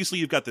comparison. Obviously,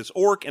 you've got this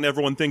orc, and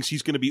everyone thinks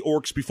he's going to be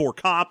orcs before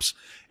cops.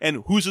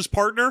 And who's his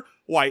partner?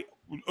 Why,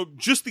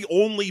 just the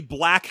only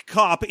black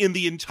cop in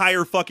the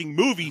entire fucking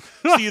movie.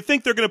 So you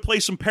think they're going to play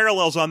some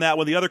parallels on that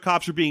when the other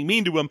cops are being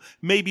mean to him.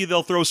 Maybe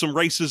they'll throw some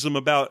racism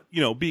about,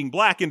 being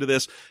black into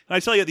this. And I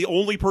tell you, the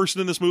only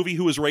person in this movie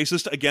who is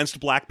racist against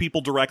black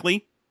people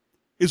directly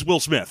is Will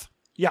Smith.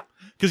 Yeah.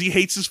 Because he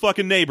hates his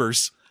fucking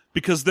neighbors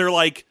because they're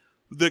like,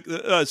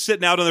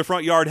 sitting out in their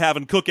front yard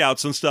having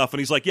cookouts and stuff, and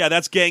he's like, yeah,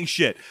 that's gang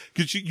shit.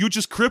 Because you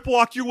just crip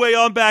walk your way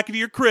on back into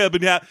your crib,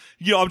 and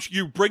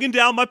you're bringing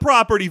down my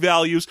property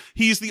values.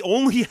 He's the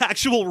only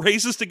actual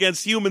racist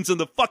against humans in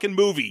the fucking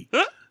movie.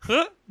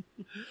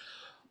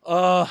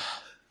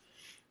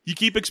 You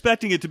keep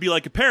expecting it to be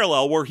like a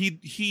parallel where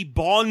he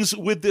bonds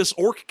with this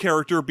orc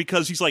character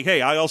because he's like,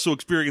 hey, I also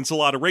experience a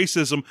lot of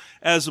racism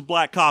as a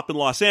black cop in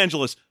Los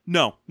Angeles.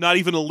 No, not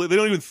even they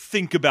don't even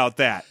think about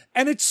that.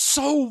 And it's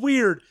so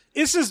weird.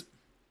 This is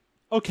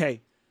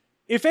okay.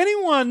 If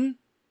anyone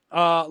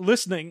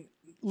listening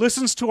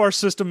listens to our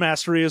system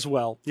mastery as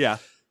well, yeah,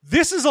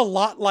 this is a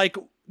lot like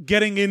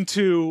getting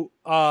into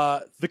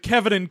the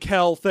Kevin and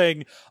Kel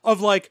thing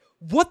of like,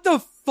 what the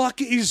fuck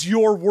is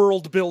your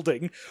world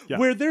building? Yeah.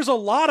 Where there's a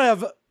lot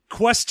of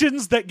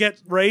questions that get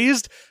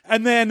raised,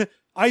 and then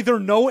either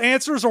no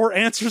answers or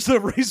answers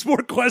that raise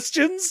more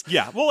questions.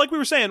 Yeah, well, like we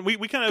were saying, we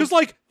kind of... Because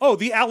like, oh,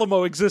 the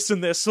Alamo exists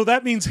in this, so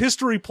that means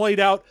history played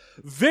out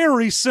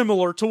very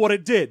similar to what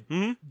it did.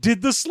 Mm-hmm.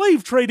 Did the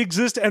slave trade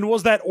exist, and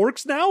was that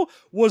orcs now?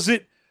 Was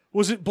it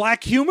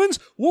black humans?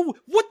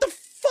 What the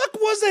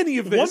fuck was any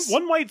of this?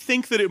 One might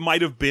think that it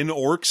might have been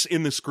orcs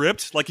in the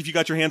script. Like, if you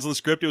got your hands on the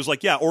script, it was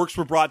like, yeah, orcs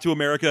were brought to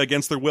America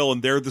against their will,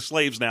 and they're the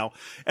slaves now.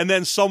 And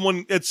then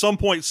someone, at some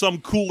point,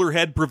 some cooler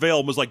head prevailed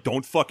and was like,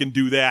 don't fucking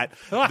do that.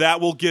 That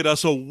will get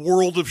us a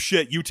world of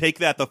shit. You take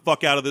that the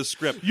fuck out of this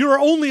script. You're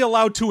only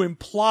allowed to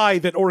imply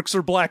that orcs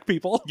are black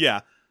people.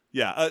 Yeah.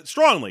 Yeah,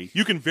 strongly.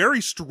 You can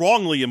very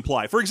strongly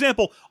imply. For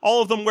example,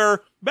 all of them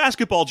wear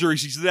basketball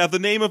jerseys that have the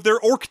name of their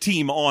orc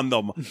team on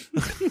them.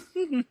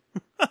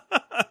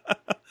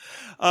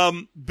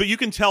 But you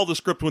can tell the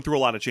script went through a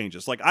lot of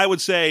changes. Like, I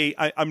would say,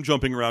 I'm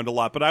jumping around a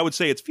lot, but I would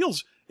say it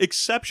feels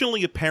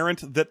exceptionally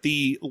apparent that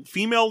the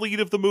female lead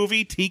of the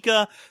movie,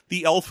 Tika,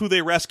 the elf who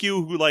they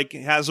rescue, who like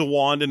has a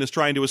wand and is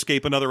trying to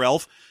escape another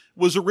elf,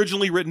 was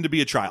originally written to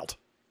be a child.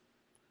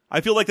 I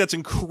feel like that's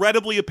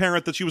incredibly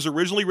apparent that she was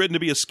originally written to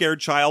be a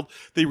scared child.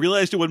 They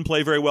realized it wouldn't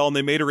play very well, and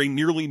they made her a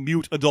nearly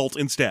mute adult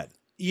instead.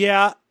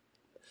 Yeah.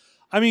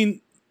 I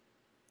mean,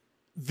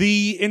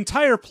 the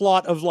entire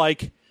plot of,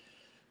 like,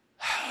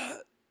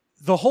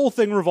 the whole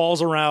thing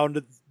revolves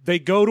around, they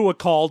go to a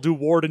call to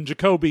Ward and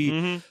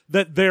Jacoby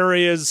that there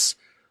is,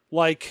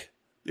 like...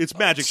 It's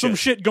magic some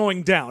shit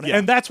going down. Yeah.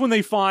 And that's when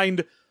they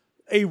find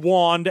a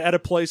wand at a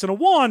place. And a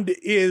wand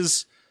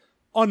is...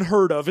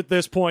 unheard of at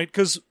this point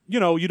because,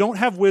 you don't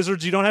have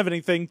wizards, you don't have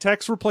anything.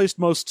 Tech's replaced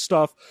most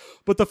stuff.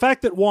 But the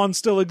fact that wands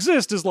still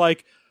exist is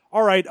like,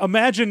 all right,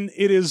 imagine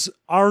it is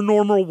our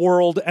normal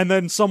world and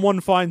then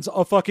someone finds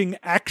a fucking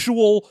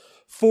actual,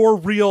 for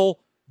real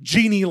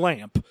genie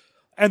lamp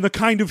and the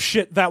kind of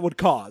shit that would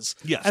cause.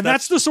 Yes, and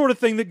that's the sort of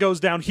thing that goes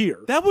down here.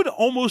 That would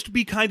almost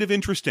be kind of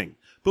interesting.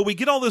 But we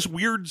get all this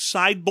weird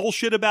side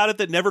bullshit about it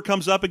that never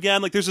comes up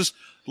again. Like, there's this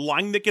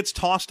line that gets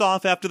tossed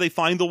off after they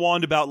find the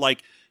wand about,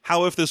 like,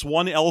 how if this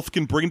one elf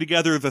can bring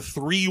together the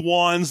 3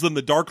 wands, then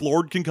the Dark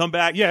Lord can come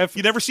back. Yeah,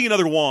 you never see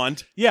another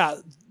wand. Yeah,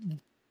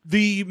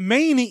 the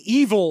main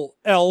evil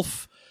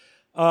elf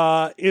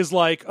is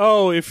like,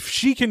 oh, if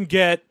she can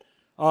get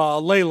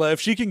Layla,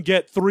 if she can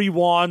get 3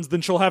 wands,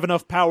 then she'll have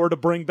enough power to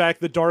bring back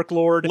the Dark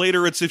Lord.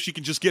 Later, it's if she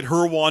can just get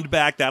her wand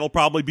back, that'll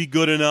probably be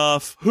good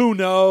enough. Who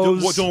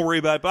knows? Don't worry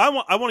about it. But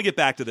I want to get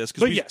back to this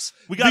because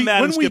we got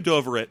mad and skipped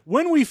over it.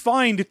 When we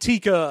find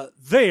Tika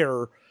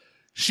there,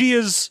 she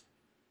is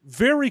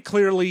very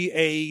clearly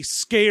a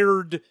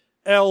scared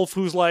elf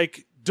who's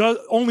like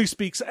only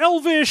speaks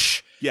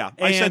Elvish. Yeah,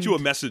 I sent you a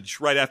message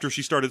right after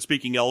she started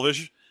speaking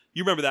Elvish.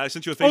 You remember that? I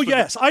sent you a Facebook. Oh,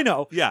 yes, I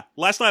know. Yeah.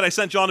 Last night I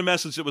sent John a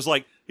message that was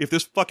like, if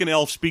this fucking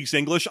elf speaks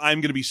English,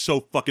 I'm going to be so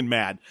fucking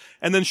mad.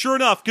 And then sure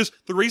enough, because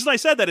the reason I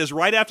said that is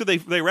right after they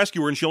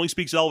rescue her and she only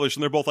speaks Elvish,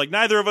 and they're both like,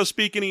 neither of us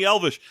speak any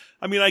Elvish.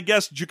 I mean, I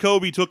guess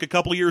Jacoby took a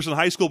couple of years in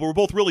high school, but we're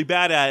both really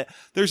bad at it.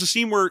 There's a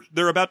scene where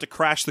they're about to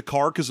crash the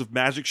car because of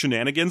magic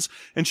shenanigans,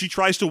 and she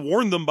tries to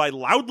warn them by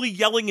loudly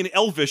yelling in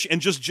Elvish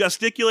and just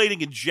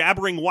gesticulating and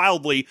jabbering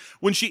wildly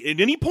when she, at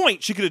any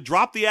point, she could have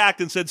dropped the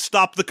act and said,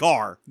 stop the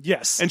car.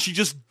 Yes. And she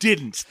just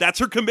didn't. That's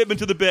her commitment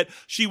to the bit.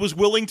 She was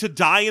willing to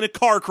die in a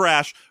car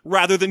crash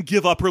rather than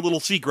give up her little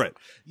secret.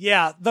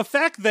 Yeah, the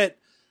fact that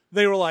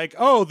they were like,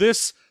 oh,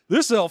 this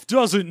elf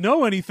doesn't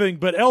know anything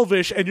but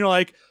Elvish, and you're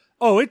like,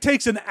 oh, it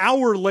takes an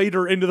hour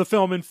later into the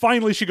film, and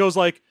finally she goes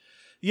like,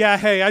 yeah,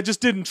 hey, I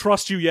just didn't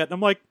trust you yet. And I'm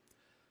like,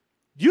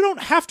 you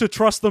don't have to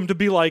trust them to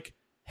be like,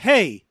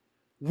 hey,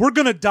 we're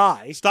gonna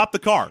die. Stop the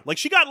car. Like,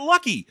 she got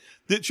lucky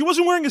that she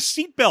wasn't wearing a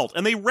seatbelt,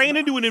 and they ran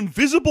into an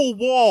invisible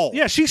wall.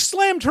 Yeah, she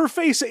slammed her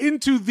face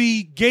into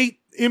the gate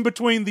in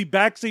between the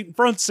back seat and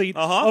front seat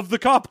of the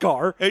cop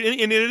car. And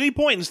at any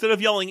point, instead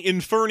of yelling,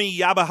 Inferni,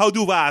 Yabba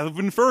Howduva,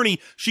 Inferni,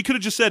 she could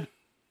have just said,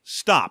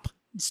 stop.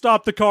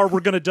 Stop the car,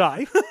 we're gonna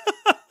die.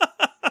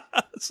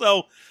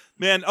 So,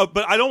 man,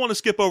 but I don't want to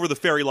skip over the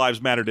Fairy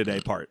Lives Matter Today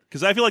part,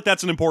 because I feel like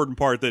that's an important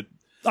part that...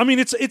 I mean,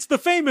 it's the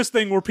famous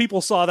thing where people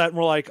saw that and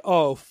were like,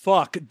 oh,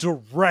 fuck,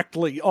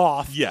 directly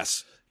off.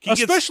 Yes.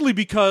 Especially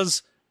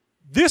because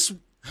this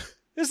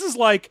is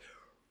like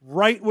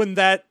right when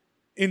that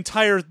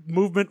entire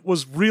movement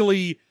was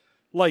really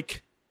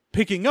like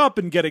picking up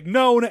and getting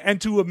known, and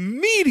to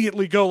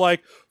immediately go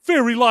like,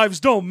 fairy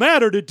lives don't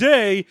matter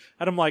today.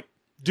 And I'm like,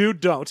 dude,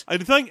 don't. I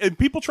think, and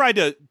people tried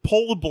to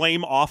pull the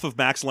blame off of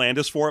Max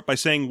Landis for it by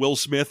saying Will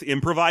Smith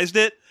improvised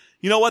it.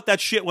 You know what? That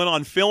shit went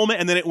on film,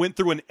 and then it went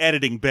through an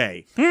editing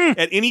bay.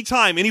 At any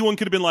time, anyone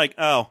could have been like,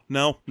 oh,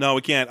 no,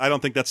 we can't. I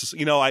don't think that's,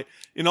 in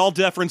all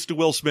deference to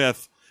Will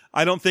Smith,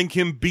 I don't think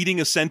him beating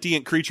a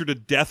sentient creature to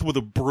death with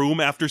a broom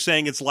after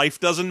saying its life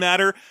doesn't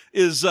matter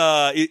is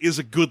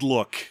a good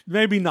look.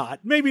 Maybe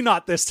not. Maybe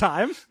not this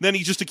time. Then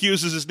he just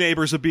accuses his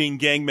neighbors of being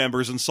gang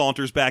members and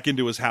saunters back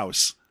into his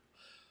house.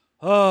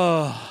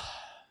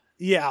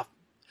 Yeah.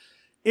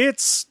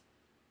 It's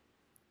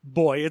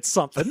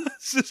something.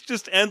 It's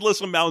just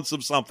endless amounts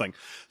of something.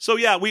 So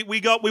yeah, we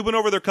went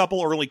over their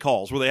couple early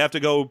calls where they have to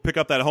go pick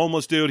up that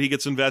homeless dude. He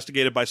gets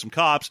investigated by some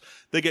cops.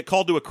 They get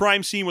called to a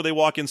crime scene where they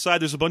walk inside.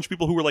 There's a bunch of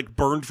people who were like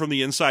burned from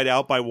the inside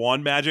out by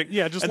wand magic.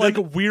 Yeah, just and like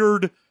a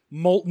weird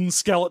molten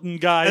skeleton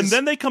guys. And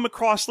then they come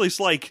across this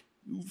like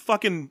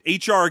fucking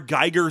H.R.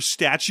 Geiger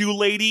statue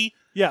lady.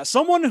 Yeah,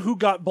 someone who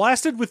got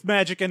blasted with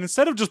magic, and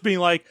instead of just being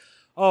like,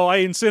 oh, I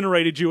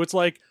incinerated you, it's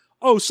like,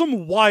 oh,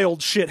 some wild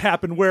shit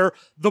happened where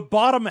the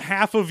bottom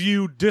half of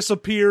you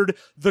disappeared,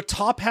 the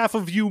top half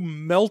of you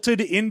melted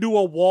into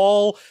a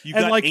wall, you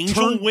and got like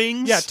angel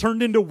wings. Yeah,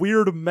 turned into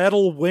weird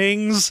metal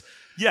wings.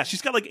 Yeah,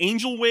 she's got like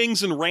angel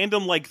wings and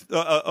random like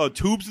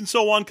tubes and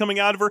so on coming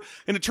out of her.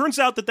 And it turns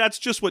out that that's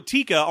just what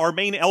Tika, our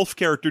main elf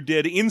character,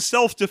 did in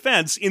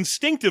self-defense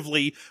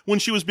instinctively when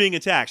she was being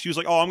attacked. She was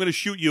like, oh, I'm going to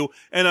shoot you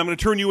and I'm going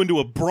to turn you into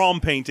a Brahm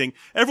painting.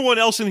 Everyone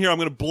else in here I'm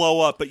going to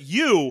blow up, but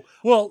you...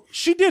 Well,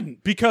 she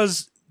didn't,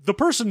 because the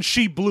person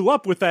she blew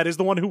up with that is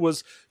the one who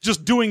was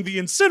just doing the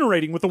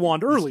incinerating with the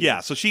wand earlier. Yeah,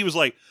 so she was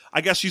like,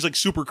 I guess she's like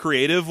super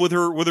creative with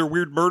her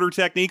weird murder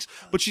techniques,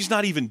 but she's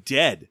not even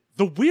dead.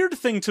 The weird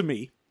thing to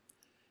me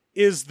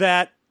is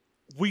that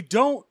we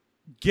don't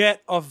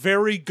get a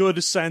very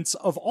good sense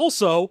of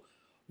also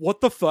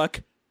what the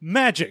fuck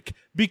magic,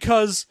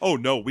 because oh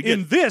no, we get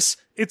in this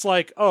it's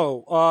like,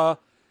 one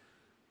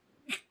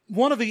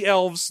of the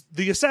elves,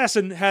 the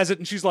assassin, has it,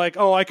 and she's like,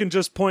 oh, I can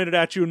just point it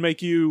at you and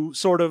make you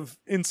sort of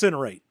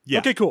incinerate. Yeah.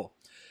 Okay, cool.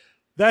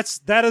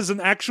 That is an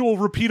actual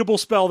repeatable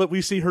spell that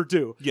we see her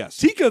do. Yes.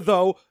 Tika,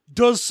 though,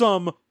 does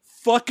some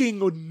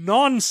fucking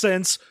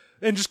nonsense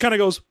and just kind of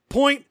goes,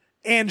 point,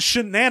 and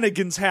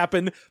shenanigans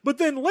happen. But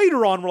then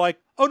later on, we're like,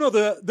 oh no,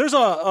 there's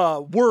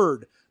a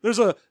word There's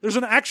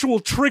an actual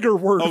trigger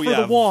word for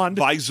the wand.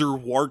 Visor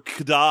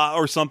Warkda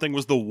or something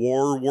was the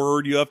war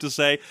word you have to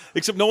say.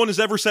 Except no one has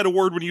ever said a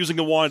word when using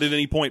a wand at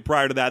any point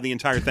prior to that in the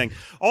entire thing.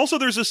 Also,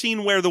 there's a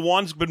scene where the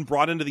wand's been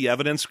brought into the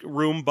evidence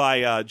room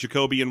by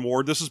Jacoby and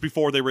Ward. This is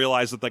before they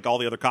realize that like all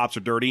the other cops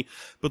are dirty.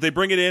 But they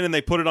bring it in and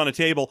they put it on a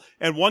table.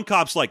 And one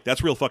cop's like,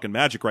 "That's real fucking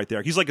magic right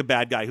there." He's like a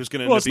bad guy who's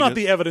going to. Well, it's not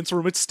the evidence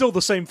room. It's still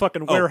the same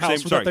fucking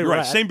warehouse that they were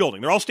at. Same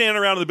building. They're all standing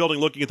around in the building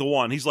looking at the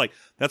wand. He's like,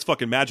 "That's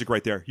fucking magic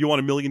right there. You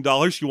want $1 million?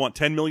 You want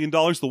 $10 million?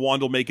 The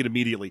wand will make it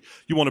immediately.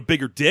 You want a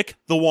bigger dick?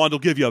 The wand will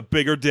give you a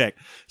bigger dick."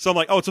 So I'm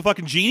like, oh, it's a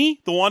fucking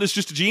genie? The wand is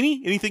just a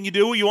genie? Anything you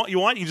do, you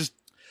just...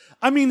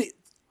 I mean,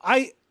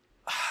 I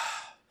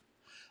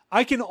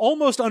can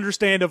almost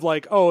understand of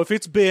like, oh, if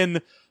it's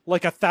been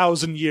like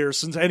 1,000 years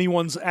since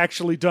anyone's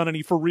actually done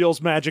any for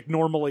reals magic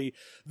normally,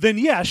 then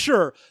yeah,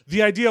 sure.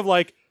 The idea of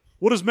like,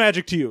 what is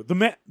magic to you?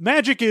 The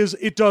magic is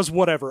it does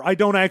whatever. I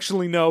don't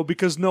actually know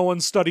because no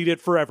one studied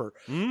it forever.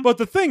 But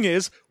the thing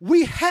is,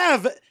 we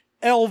have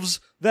elves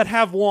that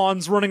have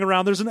wands running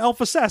around. There's an elf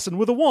assassin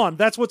with a wand.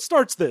 That's what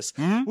starts this.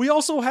 We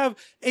also have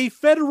a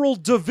federal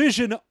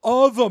division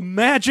of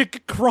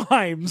magic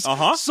crimes.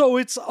 So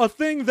it's a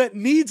thing that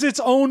needs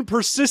its own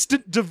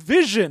persistent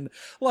division.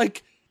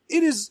 Like,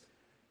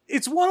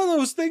 it's one of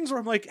those things where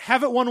I'm like,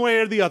 have it one way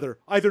or the other.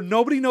 Either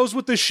nobody knows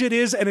what this shit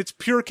is and it's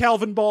pure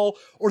Calvin Ball,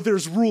 or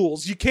there's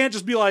rules. You can't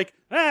just be like,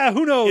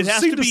 who knows? It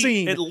has Scene to be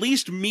scene. at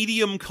least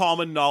medium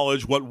common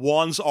knowledge what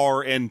wands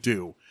are and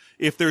do.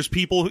 If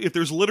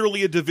there's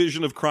literally a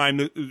division of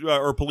crime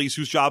or police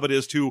whose job it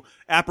is to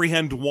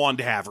apprehend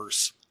wand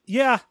havers.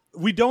 Yeah,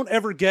 we don't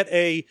ever get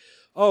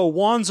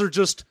wands are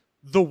just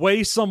the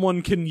way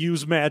someone can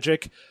use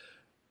magic,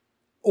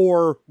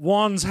 or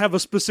wands have a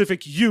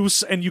specific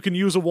use and you can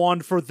use a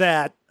wand for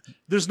that.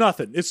 There's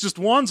nothing. It's just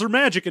wands are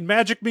magic, and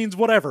magic means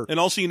whatever. And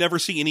also you never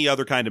see any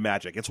other kind of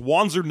magic. It's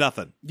wands or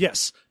nothing.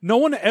 Yes. No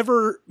one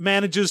ever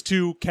manages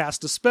to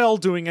cast a spell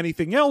doing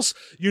anything else.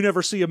 You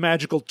never see a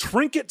magical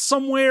trinket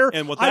somewhere.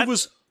 And I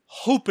was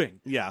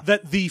hoping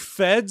that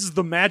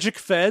the magic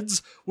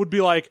feds would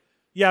be like,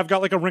 yeah, I've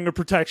got like a ring of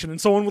protection, and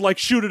someone would like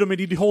shoot at him and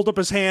he'd hold up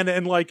his hand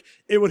and like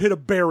it would hit a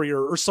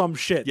barrier or some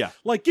shit. Yeah.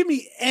 Like, give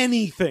me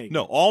anything.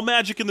 No, all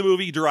magic in the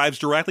movie derives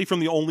directly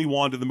from the only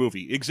wand in the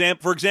movie.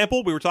 For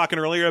example, we were talking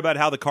earlier about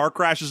how the car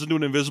crashes into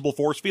an invisible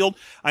force field.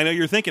 I know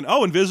you're thinking,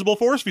 oh, invisible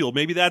force field.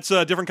 Maybe that's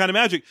a different kind of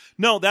magic.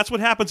 No, that's what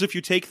happens if you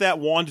take that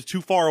wand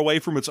too far away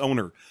from its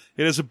owner.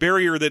 It has a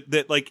barrier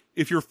that like,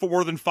 if you're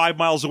more than 5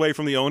 miles away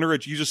from the owner,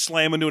 you just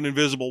slam into an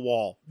invisible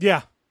wall.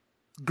 Yeah.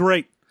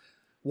 Great.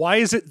 Why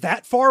is it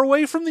that far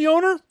away from the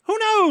owner? Who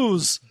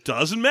knows?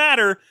 Doesn't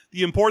matter.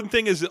 The important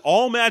thing is that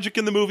all magic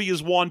in the movie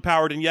is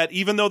wand-powered, and yet,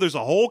 even though there's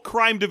a whole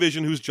crime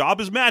division whose job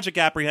is magic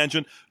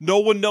apprehension, no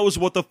one knows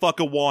what the fuck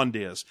a wand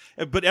is.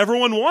 But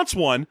everyone wants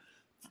one.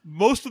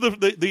 Most of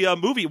the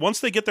movie,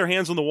 once they get their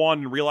hands on the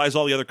wand and realize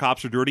all the other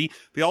cops are dirty,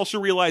 they also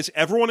realize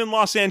everyone in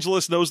Los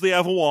Angeles knows they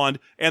have a wand,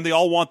 and they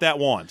all want that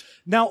wand.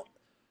 Now,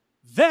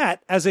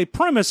 that as a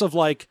premise of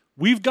like,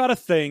 we've got a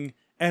thing,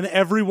 and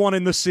everyone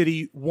in the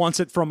city wants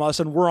it from us,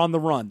 and we're on the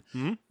run.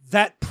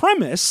 That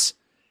premise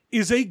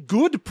is a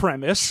good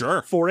premise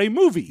for a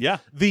movie. Yeah.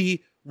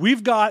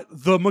 We've got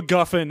the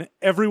MacGuffin,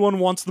 everyone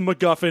wants the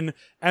MacGuffin,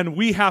 and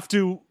we have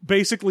to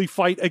basically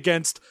fight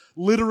against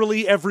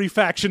literally every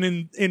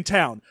faction in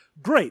town.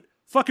 Great.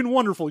 Fucking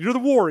wonderful. You're the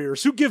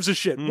Warriors. Who gives a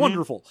shit?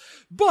 Wonderful.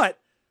 But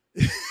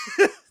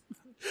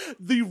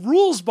the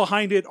rules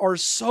behind it are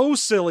so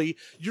silly.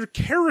 Your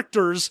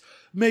characters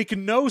make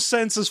no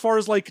sense as far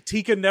as like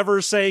Tika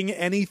never saying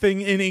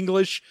anything in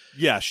English.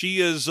 Yeah, she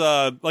is,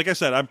 like I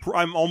said,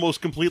 I'm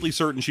almost completely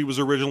certain she was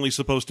originally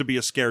supposed to be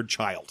a scared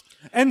child.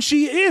 And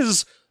she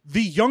is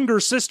the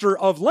younger sister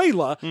of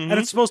Layla, and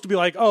it's supposed to be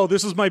like, oh,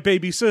 this is my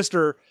baby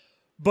sister,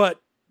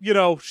 but, you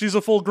know, she's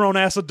a full-grown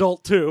ass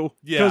adult too.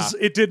 Yeah. Because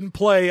it didn't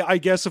play, I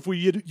guess, if we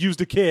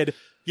used a kid.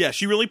 Yeah,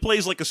 she really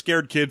plays like a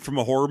scared kid from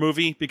a horror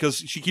movie because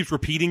she keeps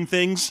repeating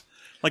things.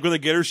 Like when they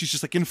get her, she's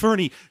just like,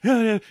 Inferni,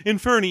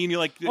 Inferni, and you're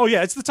like... Oh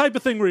yeah, it's the type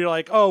of thing where you're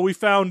like, oh, we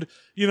found,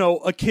 you know,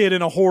 a kid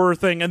in a horror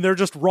thing, and they're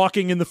just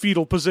rocking in the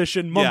fetal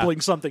position, mumbling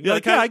something. You're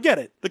like, I get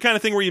it. The kind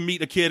of thing where you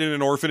meet a kid in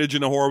an orphanage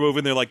in a horror movie,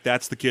 and they're like,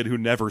 that's the kid who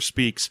never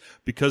speaks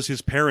because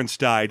his parents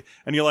died.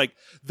 And you're like,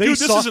 dude,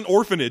 this is an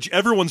orphanage.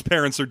 Everyone's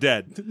parents are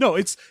dead. No,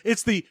 it's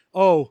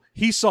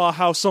he saw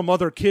how some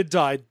other kid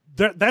died.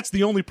 That's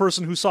the only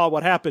person who saw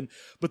what happened,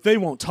 but they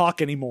won't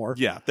talk anymore.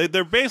 Yeah,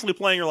 they're basically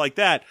playing her like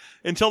that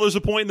until there's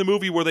a point in the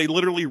movie where they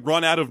literally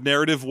run out of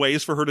narrative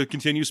ways for her to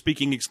continue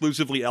speaking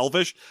exclusively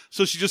Elvish.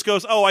 So she just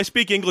goes, oh, I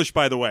speak English,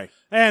 by the way.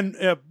 And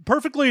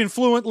perfectly and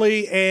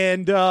fluently,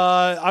 and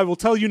I will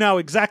tell you now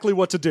exactly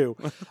what to do.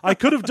 I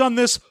could have done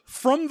this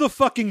from the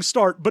fucking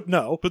start, but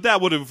no. But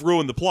that would have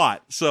ruined the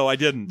plot, so I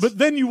didn't. But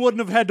then you wouldn't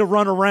have had to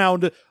run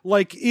around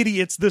like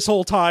idiots this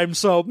whole time,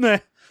 so meh.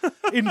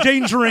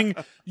 Endangering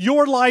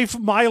your life,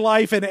 my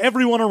life, and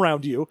everyone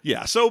around you.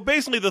 Yeah, so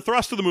basically the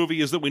thrust of the movie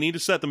is that we need to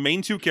set the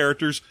main two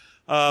characters.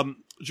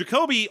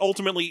 Jacoby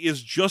ultimately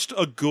is just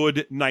a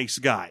good, nice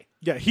guy.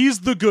 Yeah,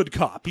 he's the good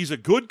cop. He's a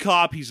good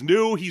cop. He's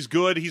new. He's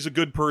good. He's a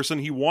good person.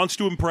 He wants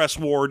to impress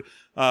Ward.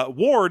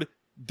 Ward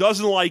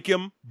doesn't like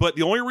him, but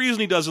the only reason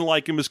he doesn't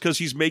like him is because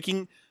he's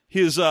making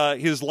his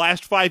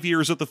last 5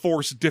 years at the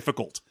Force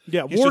difficult.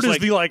 Yeah, He's Ward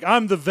just is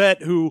I'm the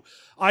vet who,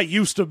 I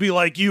used to be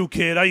like you,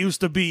 kid. I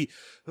used to be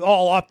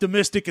all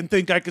optimistic and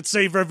think I could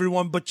save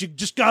everyone, but you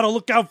just gotta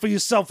look out for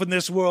yourself in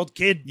this world,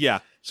 kid. Yeah.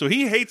 So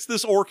he hates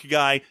this orc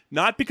guy,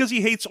 not because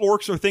he hates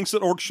orcs or thinks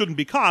that orcs shouldn't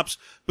be cops,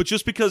 but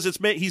just because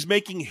he's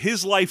making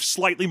his life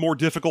slightly more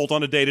difficult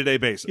on a day-to-day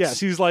basis. Yes,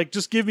 he's like,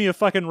 just give me a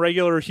fucking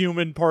regular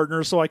human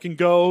partner so I can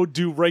go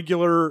do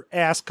regular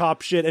ass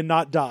cop shit and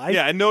not die.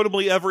 Yeah, and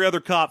notably every other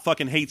cop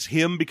fucking hates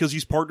him because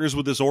he's partners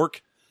with this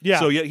orc. Yeah.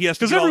 So yeah, he has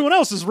to because everyone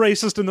else is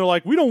racist and they're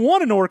like, we don't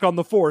want an orc on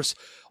the Force.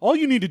 All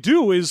you need to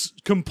do is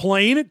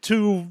complain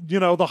to,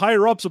 the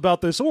higher ups about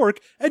this orc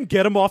and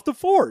get him off the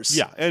Force.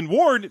 Yeah, and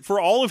Ward,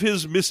 for all of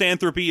his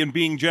misanthropy and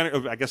being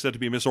I guess that to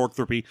be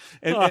misorthropy,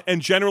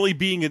 and generally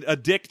being a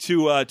dick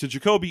to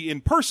Jacoby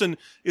in person,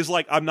 is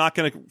like, I'm not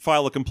going to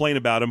file a complaint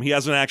about him. He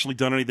hasn't actually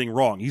done anything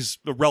wrong. He's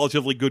a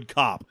relatively good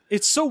cop.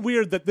 It's so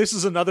weird that this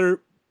is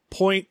another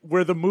point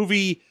where the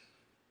movie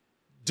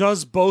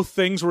does both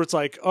things, where it's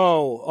like,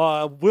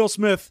 Will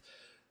Smith,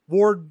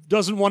 Ward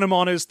doesn't want him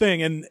on his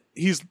thing, and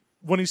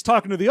when he's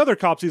talking to the other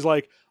cops, he's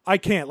like, I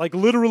can't. Like,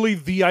 literally,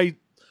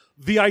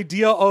 the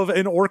idea of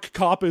an orc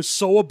cop is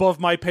so above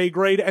my pay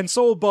grade and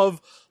so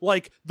above,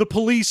 like, the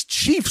police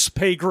chief's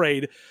pay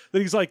grade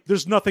that he's like,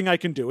 there's nothing I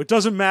can do. It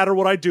doesn't matter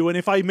what I do, and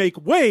if I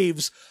make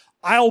waves,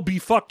 I'll be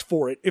fucked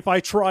for it if I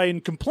try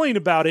and complain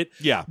about it.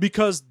 Yeah.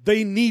 Because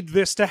they need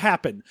this to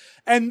happen.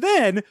 And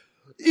then,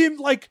 in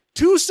like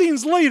 2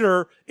 scenes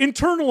later,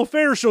 Internal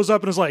Affairs shows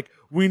up and is like,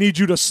 we need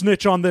you to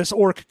snitch on this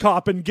orc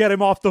cop and get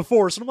him off the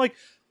Force. And I'm like,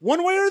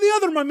 one way or the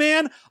other, my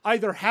man.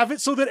 Either have it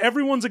so that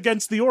everyone's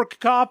against the orc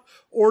cop,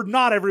 or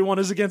not everyone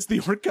is against the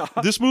orc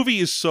cop. This movie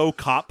is so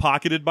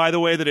cop-pocketed, by the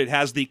way, that it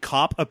has the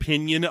cop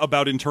opinion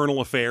about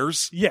internal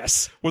affairs.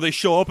 Yes. Where they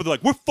show up and they're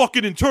like, we're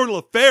fucking internal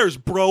affairs,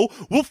 bro.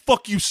 We'll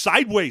fuck you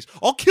sideways.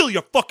 I'll kill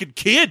your fucking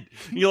kid.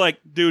 And you're like,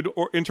 dude,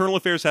 internal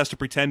affairs has to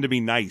pretend to be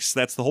nice.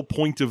 That's the whole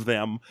point of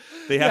them.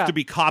 They have to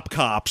be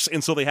cops,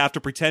 and so they have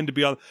to pretend to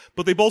be on.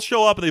 But they both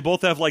show up and they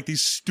both have like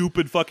these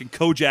stupid fucking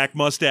Kojak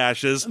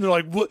mustaches. And they're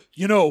like, what?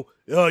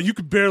 You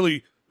could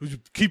barely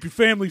keep your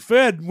family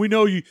fed. We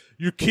know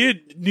your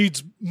kid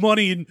needs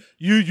money and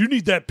you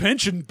need that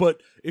pension,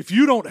 but if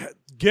you don't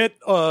get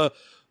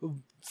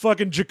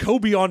fucking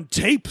Jacoby on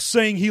tape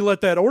saying he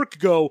let that orc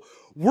go,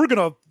 we're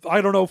gonna,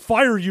 I don't know,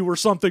 fire you or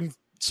something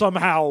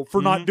somehow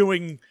for not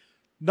doing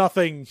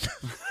nothing.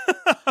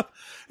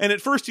 And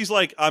at first he's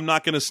like, I'm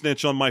not going to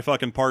snitch on my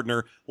fucking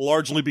partner,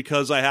 largely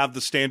because I have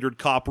the standard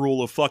cop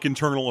rule of fuck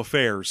internal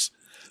affairs.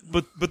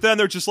 But then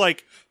they're just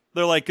like,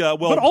 well...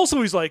 But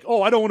also he's like,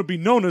 I don't want to be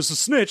known as a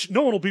snitch.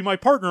 No one will be my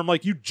partner. I'm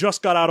like, you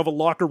just got out of a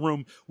locker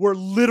room where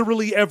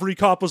literally every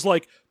cop was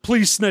like,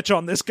 please snitch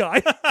on this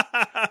guy.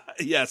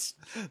 Yes.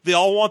 They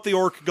all want the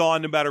orc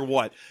gone no matter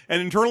what.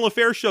 And Internal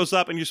Affairs shows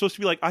up and you're supposed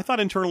to be like, I thought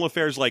Internal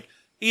Affairs, like,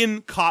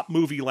 in cop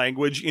movie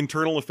language,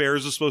 Internal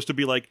Affairs is supposed to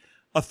be like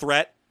a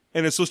threat,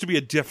 and it's supposed to be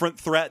a different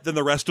threat than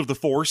the rest of the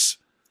Force.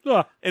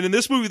 And in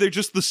this movie, they're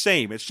just the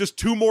same. It's just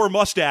 2 more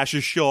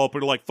mustaches show up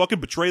and are like, fucking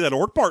betray that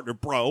orc partner,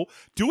 bro.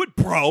 Do it,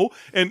 bro.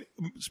 And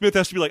Smith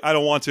has to be like, I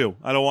don't want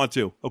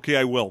to. Okay,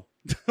 I will.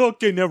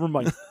 Okay, never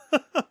mind.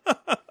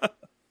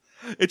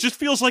 It just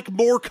feels like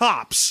more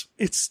cops.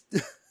 It's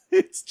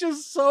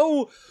just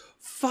so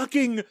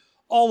fucking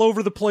all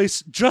over the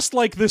place, just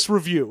like this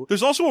review.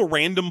 There's also a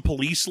random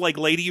police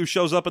lady who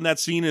shows up in that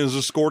scene and is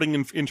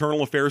escorting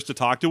internal affairs to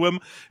talk to him,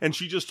 and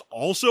she just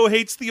also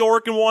hates the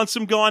orc and wants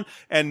him gone,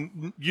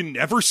 and you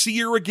never see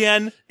her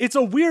again. It's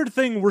a weird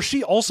thing where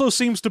she also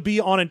seems to be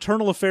on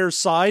internal affairs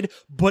side,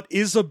 but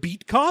is a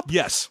beat cop.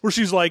 Yes. Where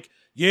she's like,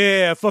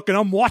 yeah, fucking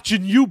I'm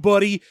watching you,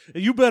 buddy.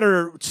 You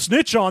better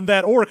snitch on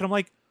that orc. And I'm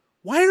like,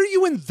 why are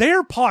you in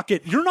their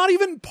pocket? You're not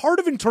even part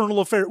of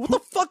internal affairs. What the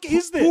fuck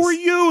is this? Who are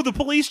you? The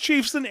police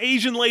chief's an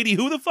Asian lady.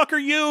 Who the fuck are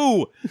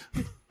you?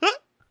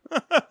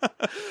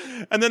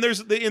 And then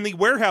in the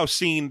warehouse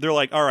scene, they're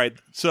like, all right,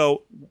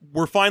 so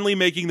we're finally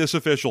making this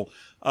official.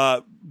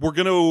 We're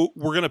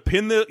gonna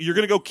pin you're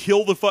gonna go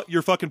kill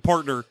your fucking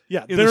partner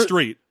in the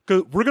street.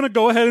 We're gonna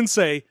go ahead and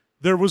say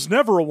there was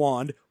never a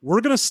wand.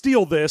 We're gonna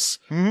steal this,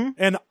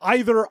 and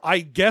either, I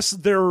guess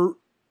their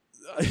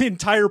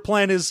entire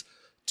plan is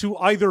to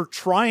either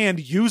try and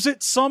use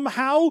it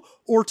somehow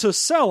or to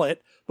sell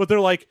it. But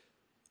they're like,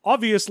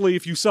 obviously,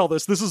 if you sell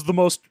this is the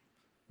most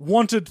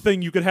wanted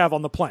thing you could have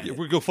on the planet.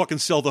 We're go fucking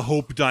sell the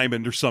Hope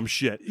Diamond or some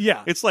shit.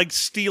 Yeah. It's like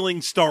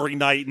stealing Starry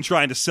Night and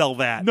trying to sell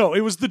that. No,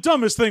 it was the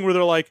dumbest thing where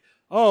they're like,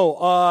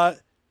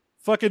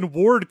 fucking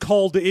Ward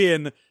called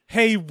in,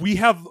 hey, we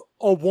have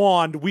a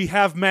wand, we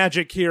have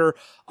magic here,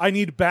 I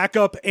need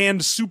backup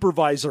and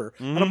supervisor.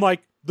 And I'm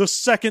like, the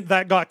second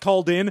that got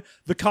called in,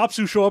 the cops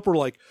who show up were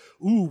like,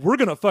 ooh, we're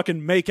gonna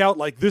fucking make out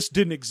like this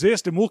didn't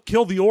exist and we'll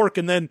kill the orc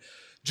and then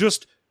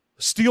just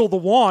steal the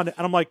wand.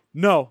 And I'm like,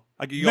 no.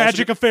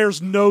 Magic Affairs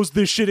knows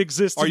this shit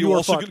exists. Are you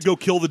also going to go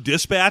kill the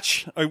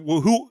dispatch?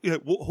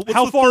 What's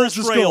How the far full is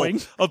this trail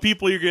going? of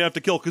people you're going to have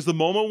to kill? Because the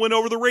moment it went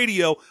over the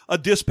radio, a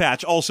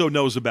dispatch also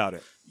knows about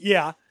it.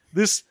 Yeah,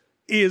 this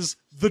is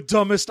the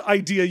dumbest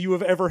idea you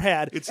have ever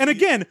had. And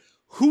again,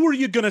 who are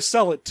you going to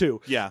sell it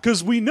to? Yeah.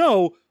 Because we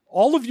know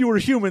all of you are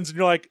humans, and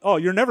you're like, oh,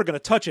 you're never going to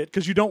touch it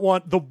because you don't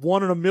want the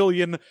 1 in a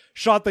million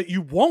shot that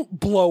you won't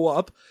blow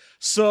up.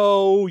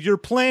 So your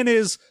plan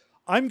is,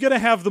 I'm going to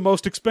have the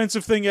most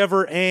expensive thing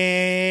ever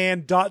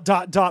and ...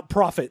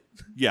 profit.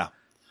 Yeah.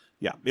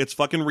 Yeah. It's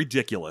fucking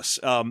ridiculous.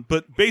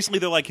 But basically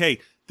they're like, hey,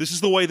 this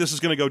is the way this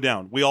is going to go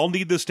down. We all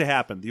need this to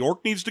happen. The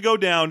orc needs to go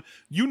down.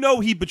 You know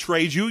he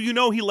betrayed you. You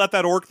know he let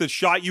that orc that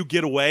shot you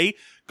get away.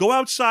 Go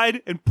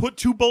outside and put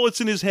 2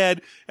 bullets in his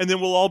head, and then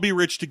we'll all be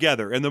rich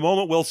together. And the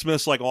moment Will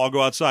Smith's like, oh, I'll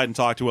go outside and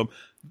talk to him,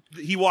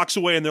 he walks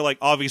away, and they're like,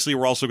 obviously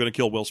we're also going to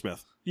kill Will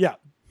Smith. Yeah.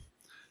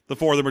 The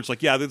 4 of them are just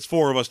like, yeah, it's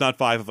 4 of us, not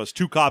 5 of us.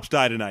 2 cops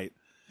die tonight.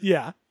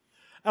 Yeah.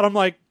 And I'm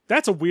like,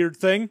 that's a weird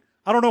thing.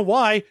 I don't know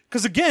why.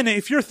 Because again,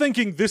 if you're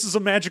thinking this is a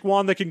magic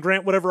wand that can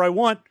grant whatever I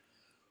want,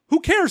 who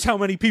cares how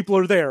many people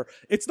are there?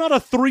 It's not a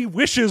 3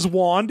 wishes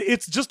wand.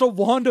 It's just a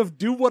wand of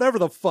do whatever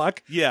the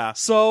fuck. Yeah.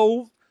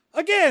 So,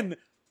 again,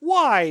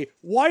 why?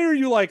 Why are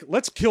you like,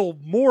 let's kill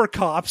more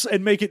cops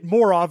and make it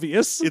more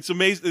obvious? It's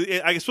amazing.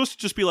 It's supposed to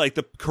just be like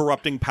the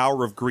corrupting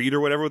power of greed or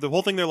whatever. The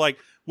whole thing, they're like,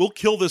 we'll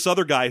kill this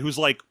other guy who's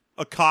like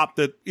a cop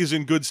that is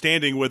in good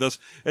standing with us,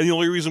 and the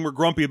only reason we're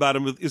grumpy about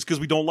him is because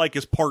we don't like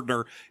his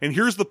partner. And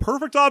here's the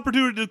perfect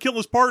opportunity to kill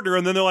his partner,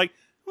 and then they're like,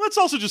 let's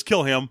also just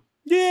kill him.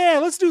 Yeah,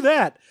 let's do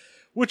that.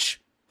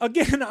 Which,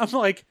 again, I'm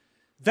like,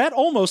 that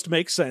almost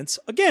makes sense.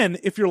 Again,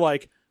 if you're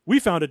like, we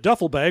found a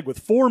duffel bag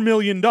with $4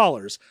 million.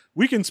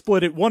 We can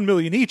split it $1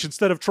 million each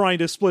instead of trying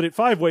to split it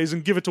 5 ways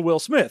and give it to Will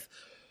Smith.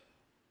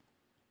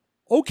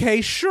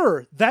 Okay,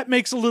 sure. That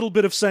makes a little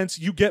bit of sense.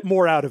 You get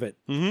more out of it.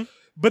 Mm-hmm.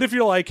 But if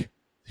you're like,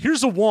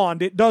 here's a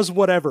wand, it does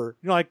whatever.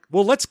 You're like,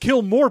 well, let's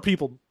kill more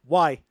people.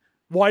 Why?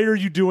 Why are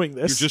you doing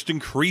this? You're just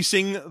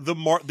increasing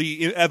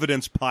the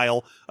evidence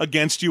pile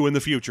against you in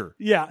the future.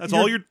 Yeah. That's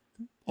all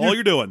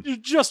you're doing. You're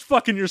just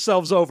fucking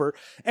yourselves over.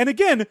 And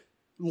again,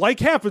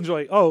 like happens, you're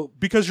like, oh,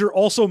 because you're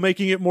also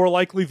making it more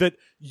likely that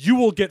you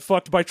will get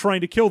fucked by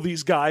trying to kill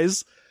these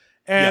guys.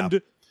 And yeah.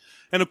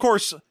 And of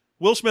course,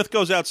 Will Smith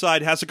goes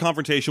outside, has a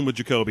confrontation with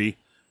Jacoby,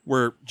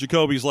 where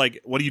Jacoby's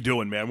like, what are you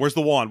doing, man? Where's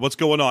the wand? What's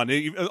going on?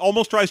 He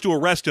almost tries to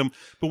arrest him,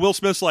 but Will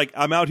Smith's like,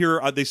 I'm out here.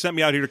 They sent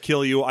me out here to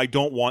kill you. I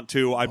don't want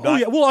to. I'm not.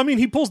 Yeah. Well, I mean,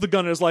 he pulls the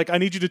gun and is like, I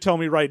need you to tell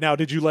me right now,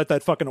 did you let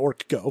that fucking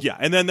orc go? Yeah,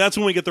 and then that's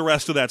when we get the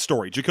rest of that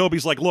story.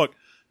 Jacoby's like, look,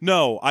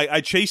 no,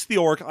 I chased the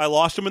orc. I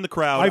lost him in the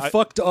crowd. I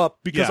fucked up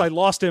because Yeah. I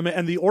lost him,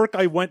 and the orc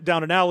I went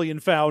down an alley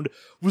and found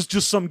was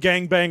just some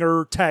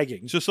gangbanger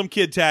tagging. Just some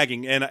kid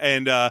tagging,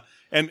 and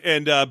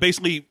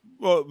basically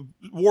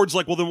Ward's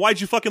like, well, then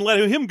why'd you fucking let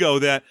him go?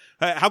 That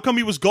how come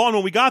he was gone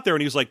when we got there?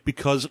 And he's like,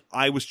 because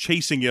I was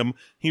chasing him.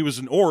 He was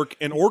an orc.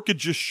 An orc had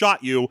just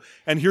shot you,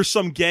 and here's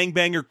some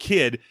gangbanger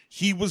kid.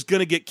 He was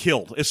gonna get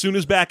killed as soon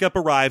as backup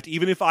arrived.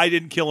 Even if I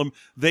didn't kill him,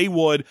 they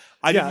would.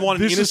 I didn't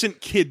want an innocent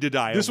kid to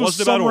die. This it was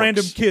wasn't some about orcs.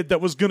 random kid that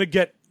was gonna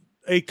get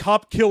a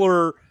cop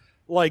killer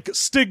like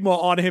stigma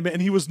on him,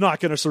 and he was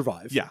not gonna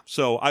survive. Yeah.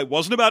 So I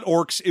wasn't about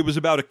orcs. It was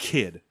about a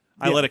kid.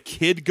 I Yeah. let a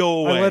kid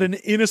go away. I let an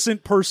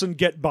innocent person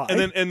get by.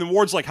 And then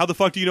Ward's like, how the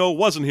fuck do you know it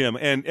wasn't him?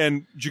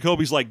 And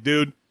Jacoby's like,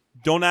 dude,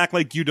 don't act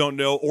like you don't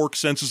know. Orc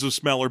senses of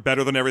smell are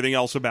better than everything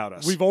else about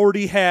us. We've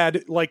already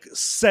had like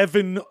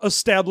 7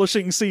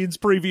 establishing scenes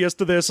previous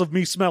to this of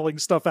me smelling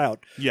stuff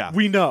out. Yeah.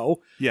 We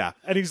know. Yeah.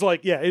 And he's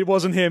like, yeah, it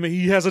wasn't him.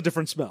 He has a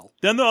different smell.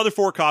 Then the other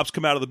 4 cops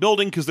come out of the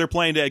building because they're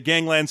planning to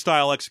gangland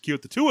style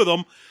execute the 2 of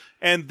them.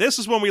 And this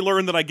is when we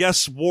learn that I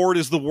guess Ward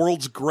is the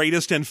world's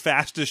greatest and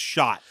fastest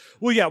shot.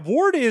 Well, yeah,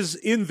 Ward is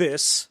in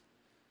this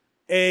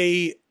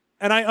and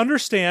I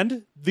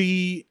understand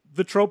the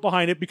trope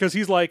behind it because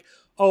he's like,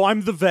 oh,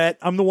 I'm the vet.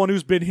 I'm the one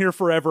who's been here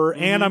forever,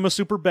 and I'm a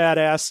super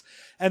badass.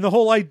 And the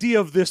whole idea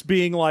of this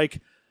being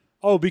like,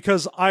 oh,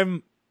 because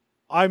I'm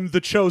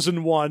the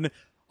chosen one.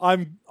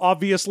 I'm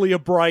obviously a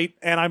bright,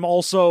 and I'm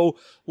also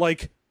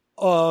like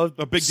a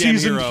big damn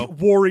seasoned hero.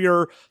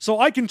 warrior, so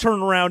I can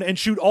turn around and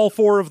shoot all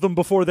 4 of them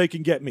before they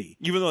can get me.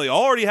 Even though they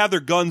already have their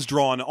guns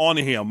drawn on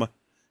him,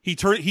 he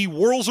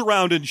whirls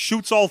around and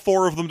shoots all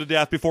 4 of them to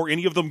death before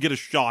any of them get a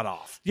shot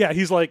off. Yeah,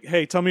 he's like,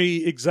 hey, tell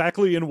me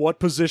exactly in what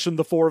position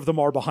the 4 of them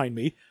are behind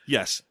me.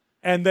 Yes.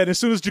 And then as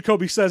soon as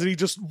Jacoby says it, he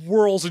just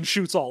whirls and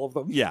shoots all of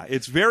them. Yeah,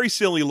 it's very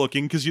silly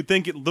looking because you'd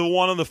think the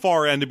one on the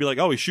far end would be like,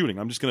 oh, he's shooting.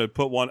 I'm just going to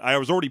put one. I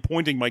was already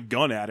pointing my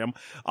gun at him.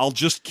 I'll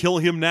just kill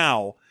him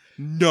now.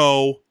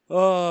 No.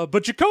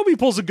 But Jacoby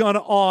pulls a gun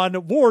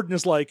on Ward and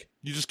is like,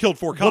 You just killed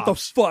 4 cops. what the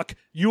fuck?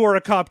 You are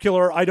a cop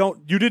killer.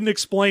 You didn't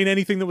explain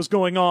anything that was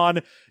going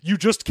on. You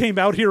just came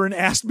out here and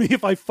asked me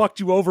if I fucked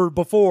you over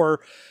before.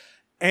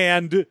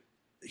 And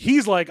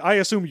he's like, I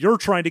assume you're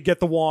trying to get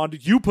the wand.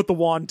 You put the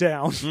wand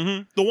down.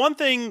 Mm-hmm. The one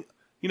thing,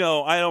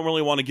 I don't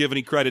really want to give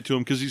any credit to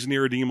him because he's an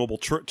irredeemable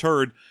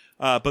turd.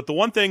 But the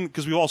one thing,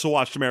 because we've also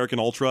watched American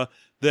Ultra,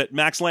 that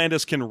Max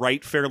Landis can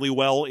write fairly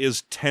well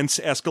is tense,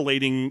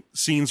 escalating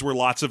scenes where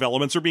lots of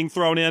elements are being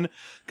thrown in.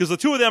 Because the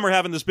two of them are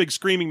having this big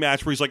screaming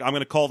match where he's like, I'm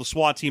going to call the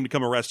SWAT team to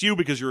come arrest you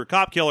because you're a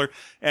cop killer.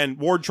 And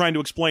Ward trying to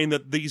explain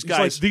that these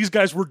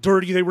guys were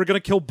dirty. They were going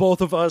to kill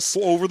both of us.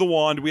 Over the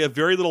wand. We have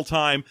very little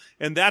time.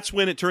 And that's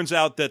when it turns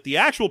out that the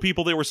actual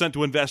people they were sent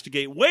to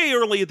investigate way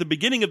early at the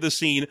beginning of the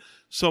scene,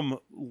 some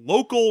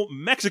local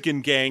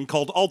Mexican gang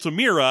called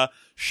Altamira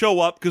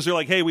show up because they're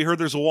like, hey, we heard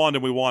there's a wand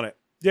and we want it.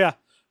 Yeah.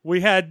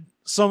 We had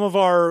some of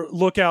our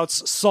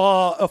lookouts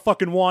saw a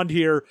fucking wand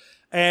here,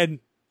 and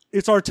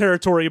it's our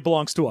territory. It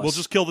belongs to us. We'll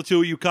just kill the two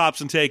of you cops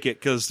and take it,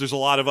 because there's a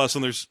lot of us,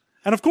 and there's...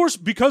 And of course,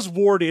 because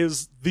Ward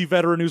is the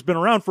veteran who's been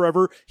around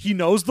forever, he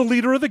knows the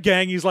leader of the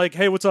gang. He's like,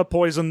 hey, what's up,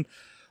 Poison?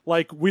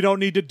 Like, we don't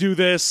need to do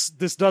this.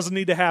 This doesn't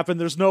need to happen.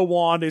 There's no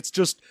wand. It's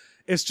just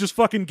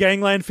fucking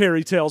gangland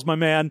fairy tales, my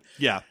man.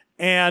 Yeah.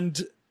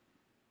 And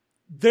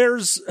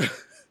there's...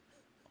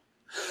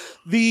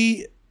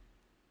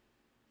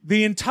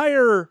 the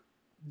entire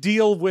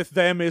deal with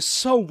them is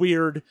so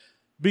weird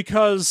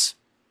because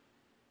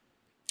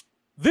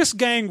this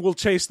gang will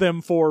chase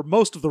them for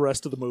most of the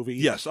rest of the movie.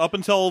 Yes, up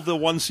until the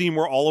one scene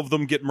where all of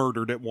them get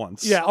murdered at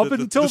once. Yeah,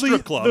 until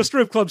the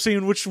strip club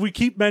scene, which we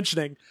keep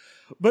mentioning.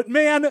 But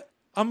man,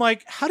 I'm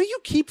like, how do you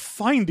keep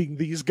finding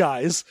these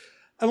guys?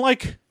 And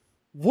like,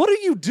 what do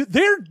you do?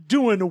 They're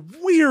doing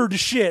weird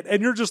shit.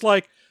 And you're just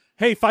like,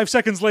 hey, 5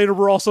 seconds later,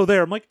 we're also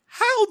there. I'm like,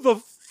 how the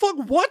fuck?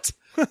 What?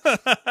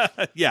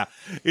 Yeah,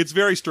 it's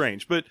very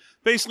strange. But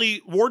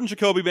basically, Ward and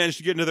Jacoby managed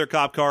to get into their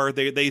cop car.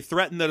 They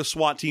threaten that a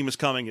SWAT team is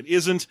coming. It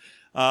isn't.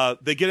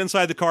 They get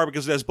inside the car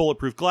because it has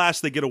bulletproof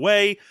glass. They get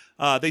away.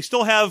 They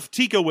still have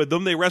Tika with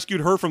them. They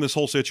rescued her from this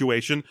whole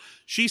situation.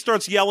 She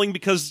starts yelling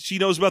because she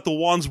knows about the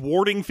wand's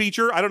warding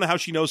feature. I don't know how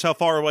she knows how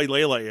far away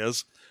Layla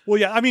is. Well,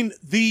 yeah, I mean,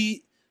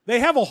 they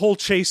have a whole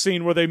chase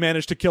scene where they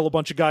manage to kill a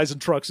bunch of guys in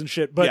trucks and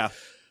shit, but... Yeah.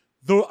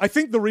 I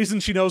think the reason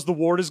she knows the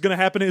ward is going to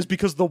happen is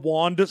because the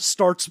wand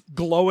starts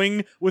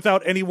glowing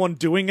without anyone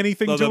doing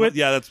anything to it.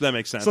 Yeah, that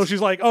makes sense. So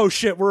she's like, oh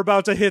shit, we're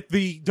about to hit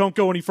the don't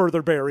go any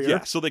further barrier.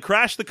 Yeah, so they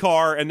crash the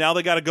car, and now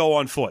they got to go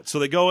on foot. So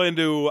they go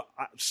into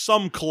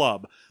some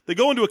club. They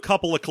go into a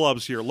couple of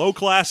clubs here, low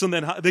class, and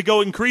then they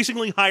go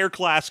increasingly higher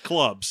class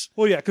clubs.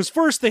 Well, yeah, because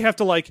first they have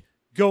to like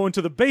go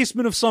into the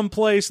basement of some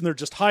place, and they're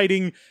just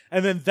hiding,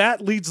 and then that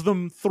leads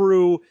them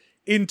through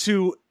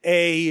into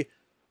a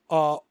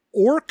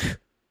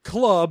orc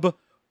club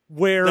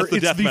where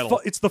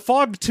it's the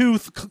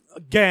Fogtooth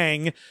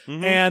gang,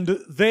 and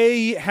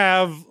they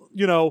have,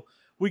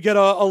 we get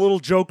a little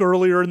joke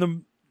earlier in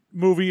the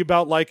movie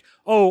about like,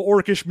 oh,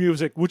 orcish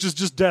music, which is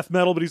just death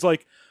metal, but he's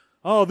like,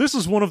 oh, this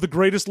is one of the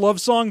greatest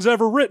love songs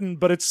ever written,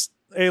 but it's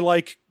a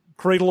like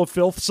Cradle of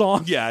Filth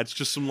song. Yeah, it's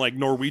just some like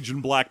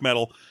Norwegian black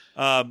metal.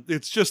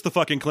 It's just the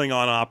fucking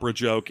Klingon opera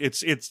joke.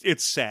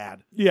 It's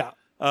sad. Yeah.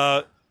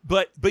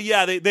 But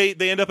yeah, they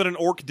end up at an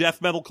orc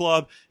death metal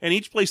club, and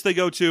each place they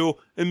go to,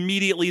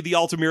 immediately the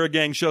Altamira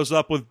gang shows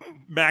up with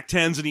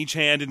MAC-10s in each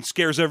hand and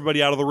scares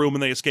everybody out of the room,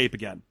 and they escape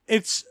again.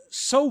 It's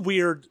so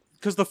weird,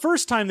 because the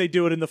first time they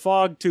do it in the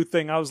Fogtooth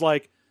thing, I was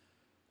like,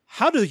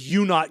 how do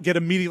you not get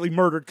immediately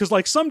murdered? Because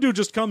like some dude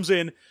just comes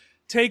in,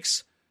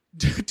 takes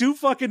two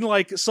fucking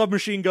like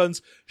submachine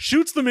guns,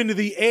 shoots them into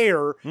the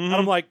air, and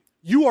I'm like,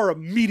 you are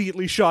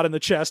immediately shot in the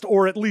chest,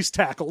 or at least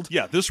tackled.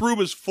 Yeah, this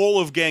room is full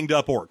of ganged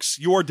up orcs.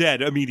 You are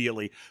dead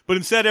immediately. But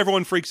instead,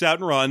 everyone freaks out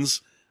and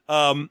runs.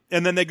 And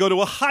then they go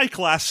to a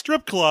high-class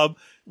strip club,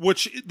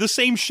 which the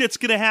same shit's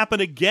gonna happen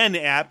again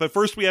at, but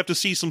first we have to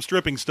see some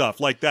stripping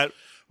stuff, like that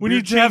we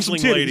need to have some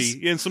titties.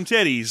 Lady and some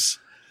titties.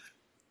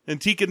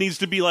 And Tika needs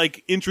to be,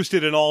 like,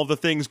 interested in all of the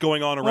things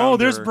going on around her. Oh,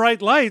 there's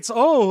bright lights.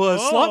 Oh, a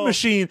slot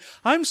machine.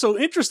 I'm so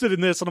interested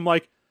in this. And I'm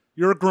like,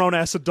 you're a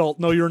grown-ass adult.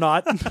 No, you're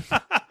not.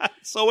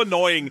 So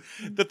annoying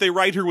that they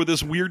write her with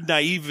this weird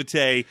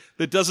naivete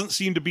that doesn't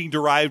seem to be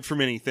derived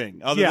from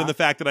anything other than the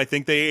fact that I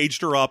think they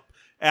aged her up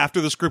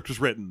after the script was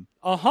written.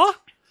 Uh-huh.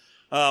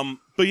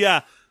 But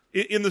yeah,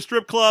 in the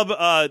strip club,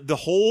 the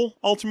whole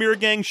Altamira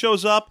gang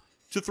shows up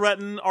to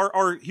threaten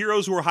our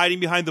heroes who are hiding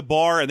behind the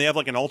bar, and they have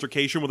like an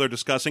altercation where they're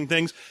discussing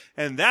things.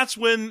 And that's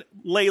when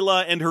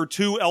Layla and her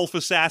two elf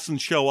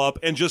assassins show up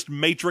and just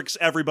matrix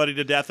everybody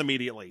to death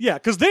immediately. Yeah,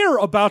 because they're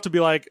about to be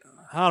like,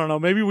 I don't know,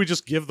 maybe we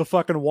just give the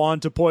fucking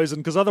wand to Poison,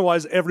 because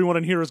otherwise everyone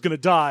in here is going to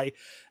die.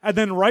 And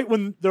then right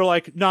when they're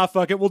like, nah,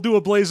 fuck it, we'll do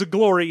a blaze of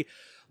glory,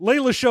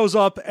 Layla shows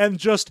up and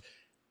just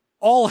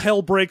all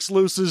hell breaks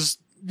loose. As,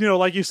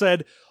 like you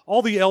said,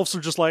 all the elves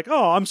are just like,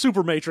 oh, I'm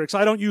Super Matrix.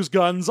 I don't use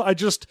guns. I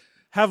just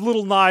have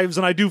little knives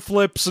and I do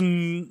flips,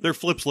 and their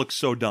flips look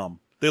so dumb.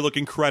 They look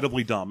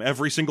incredibly dumb.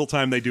 Every single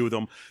time they do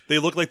them, they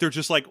look like they're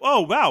just like,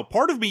 oh, wow,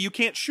 part of me you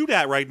can't shoot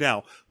at right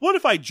now. What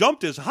if I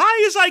jumped as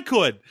high as I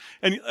could?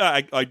 And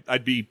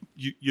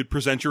you'd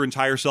present your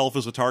entire self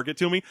as a target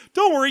to me.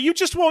 Don't worry, you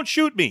just won't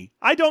shoot me.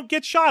 I don't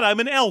get shot. I'm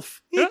an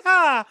elf.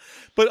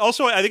 But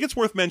also, I think it's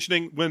worth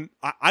mentioning when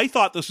I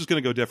thought this was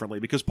going to go differently,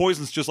 because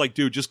Poison's just like,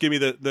 dude, just give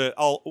me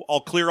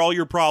I'll clear all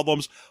your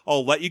problems.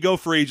 I'll let you go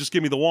free. Just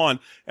give me the wand.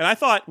 And I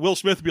thought Will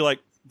Smith would be like,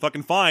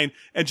 fucking fine,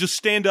 and just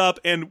stand up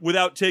and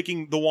without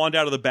taking the wand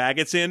out of the bag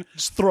it's in,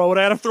 Just throw it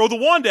at him. throw the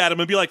wand at him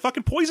and be like,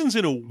 fucking Poison's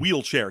in a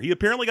wheelchair. He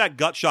apparently got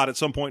gut shot at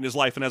some point in his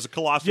life and has a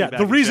colostomy Yeah, bag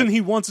the and reason shit.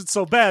 he wants it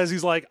so bad is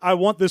he's like, I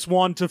want this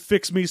wand to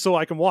fix me so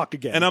I can walk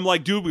again. And I'm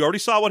like, dude, we already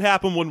saw what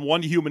happened when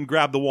one human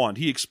grabbed the wand.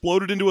 He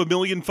exploded into a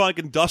million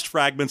fucking dust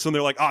fragments, and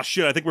they're like, oh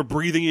shit, I think we're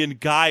breathing in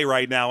Guy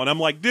right now. And I'm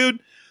like, dude,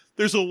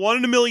 there's a 1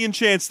 in a million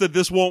chance that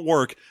this won't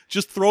work.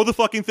 Just throw the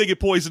fucking thing at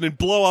Poison and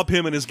blow up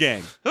him and his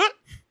gang.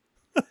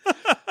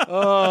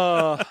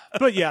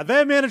 But yeah,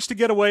 they managed to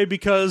get away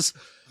because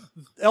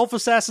elf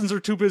assassins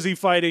are too busy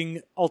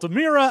fighting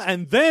Altamira,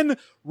 and then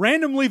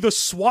randomly the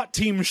SWAT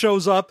team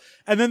shows up,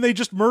 and then they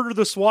just murder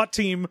the SWAT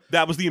team.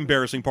 That was the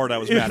embarrassing part I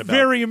was mad about.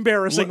 Very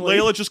embarrassingly.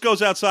 Layla just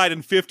goes outside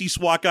and 50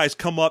 SWAT guys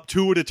come up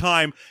 2 at a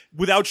time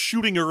without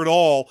shooting her at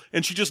all,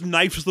 and she just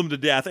knifes them to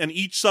death, and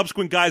each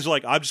subsequent guys are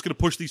like, I'm just going to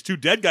push these 2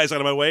 dead guys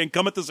out of my way and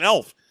come at this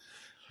elf.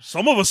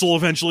 Some of us will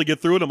eventually get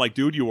through it. I'm like,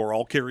 dude, you are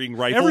all carrying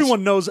rifles.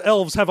 Everyone knows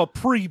elves have a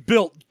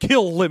pre-built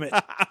kill limit.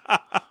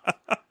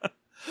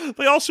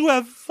 They also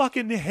have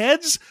fucking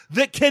heads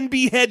that can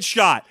be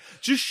headshot.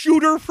 Just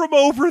shoot her from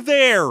over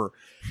there.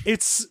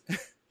 It's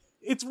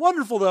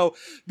wonderful though,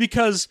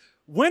 because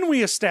when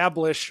we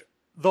establish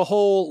the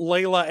whole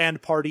Layla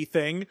and party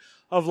thing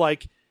of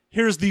like,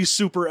 here's these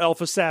super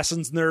elf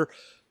assassins and they're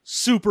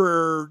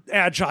super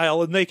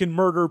agile and they can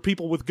murder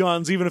people with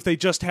guns even if they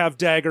just have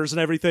daggers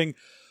and everything.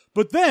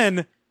 But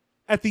then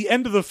at the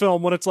end of the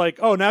film, when it's like,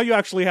 oh, now you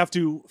actually have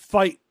to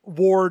fight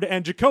Ward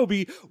and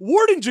Jacoby,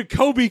 Ward and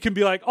Jacoby can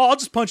be like, oh, I'll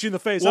just punch you in the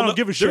face. I don't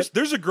give a shit.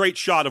 There's a great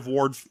shot of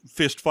Ward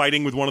fist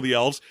fighting with one of the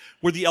elves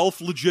where the elf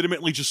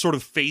legitimately just sort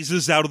of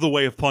phases out of the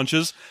way of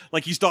punches.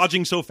 Like he's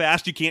dodging so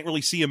fast you can't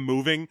really see him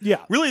moving.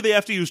 Yeah. Really, they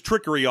have to use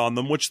trickery on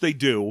them, which they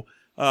do.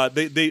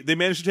 They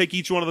manage to take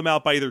each one of them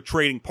out by either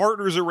trading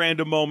partners at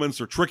random moments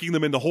or tricking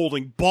them into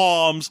holding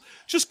bombs.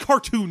 Just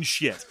cartoon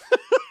shit.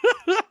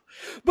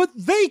 But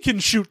they can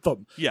shoot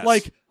them. Yes.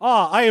 Like,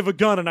 I have a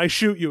gun and I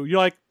shoot you. You're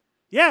like,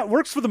 yeah, it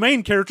works for the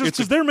main characters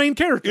because they're main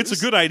characters. It's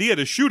a good idea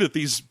to shoot at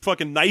these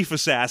fucking knife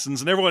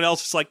assassins, and everyone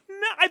else is like,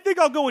 nah, I think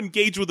I'll go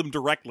engage with them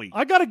directly.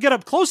 I gotta get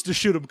up close to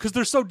shoot them because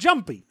they're so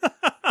jumpy.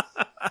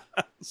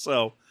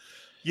 So,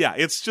 yeah,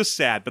 it's just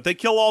sad. But they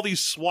kill all these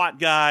SWAT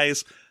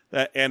guys,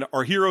 and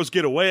our heroes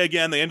get away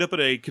again. They end up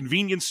at a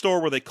convenience store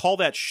where they call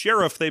that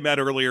sheriff they met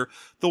earlier,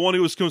 the one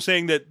who was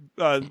saying that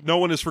no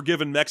one has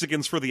forgiven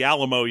Mexicans for the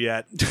Alamo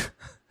yet.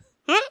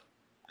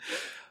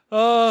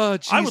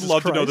 Jesus I would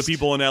love to know the Christ.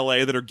 people in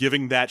LA that are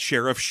giving that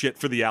sheriff shit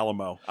for the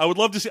Alamo. I would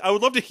love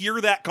to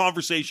hear that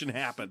conversation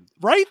happen.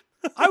 Right?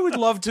 I would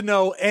love to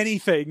know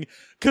anything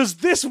because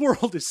this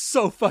world is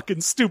so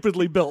fucking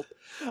stupidly built.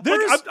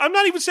 I'm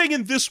not even saying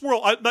in this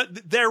world,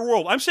 not their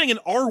world. I'm saying in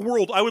our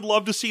world, I would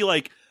love to see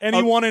like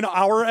anyone in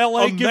our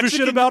LA give a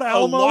shit about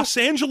Alamo? A Los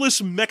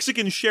Angeles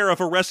Mexican sheriff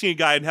arresting a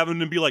guy and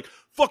having him be like,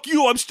 "Fuck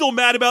you! I'm still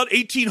mad about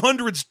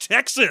 1800s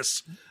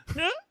Texas."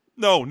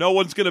 No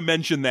one's gonna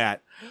mention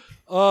that.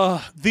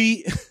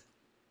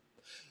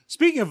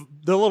 Speaking of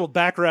the little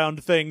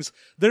background things,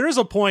 there is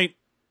a point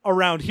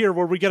around here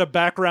where we get a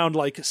background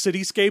like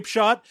cityscape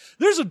shot.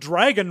 There's a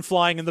dragon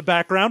flying in the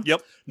background.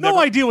 Yep. No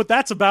idea what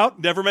that's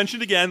about. Never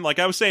mentioned again. Like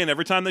I was saying,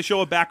 every time they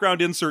show a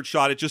background insert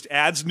shot, it just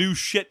adds new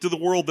shit to the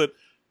world that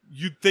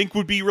you'd think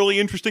would be really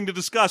interesting to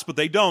discuss, but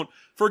they don't.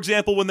 For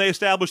example, when they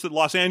established that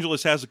Los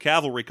Angeles has a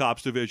cavalry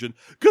cops division,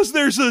 because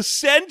there's a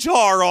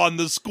centaur on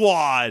the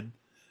squad.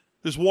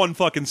 There's one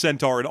fucking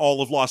centaur in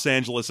all of Los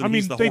Angeles, and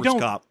he's the horse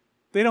cop.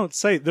 They don't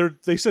say.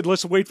 They said,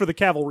 let's wait for the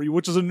cavalry,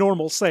 which is a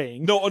normal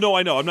saying. No,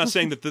 I know. I'm not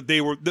saying that they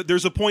were.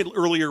 There's a point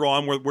earlier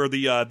on where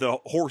the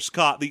horse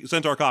cop, the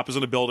centaur cop, is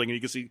in a building, and you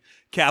can see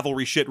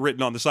cavalry shit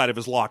written on the side of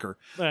his locker.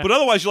 But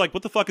otherwise, you're like,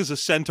 what the fuck is a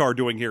centaur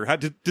doing here?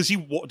 Does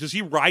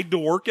he ride to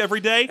work every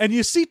day? And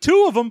you see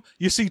 2 of them.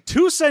 You see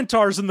 2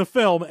 centaurs in the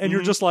film, and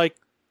you're just like,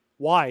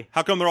 why?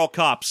 How come they're all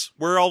cops?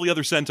 Where are all the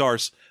other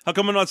centaurs? How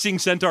come I'm not seeing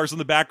centaurs in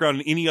the background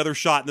in any other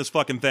shot in this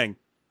fucking thing?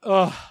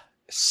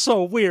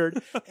 So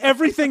weird.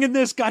 Everything in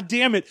this,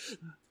 goddammit.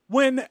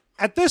 When,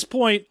 at this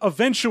point,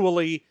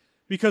 eventually,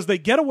 because they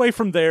get away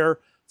from there,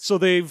 so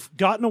they've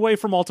gotten away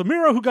from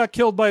Altamira, who got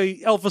killed by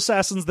elf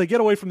assassins. They get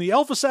away from the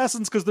elf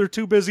assassins because they're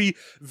too busy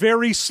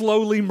very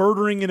slowly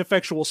murdering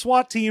ineffectual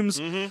SWAT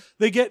teams.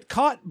 They get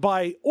caught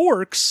by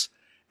orcs,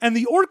 and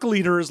the orc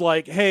leader is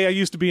like, hey, I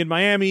used to be in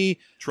Miami.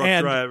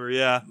 Truck driver,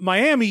 yeah.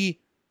 Miami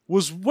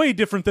was way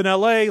different than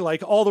LA.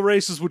 Like, all the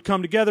races would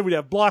come together. We'd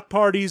have block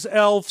parties,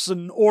 elves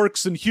and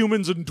orcs and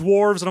humans and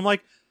dwarves. And I'm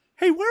like,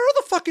 hey, where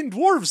are the fucking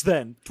dwarves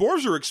then?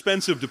 Dwarves are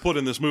expensive to put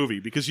in this movie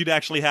because you'd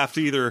actually have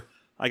to either,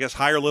 I guess,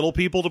 hire little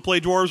people to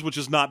play dwarves, which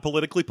is not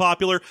politically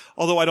popular,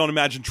 although I don't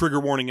imagine Trigger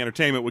Warning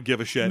Entertainment would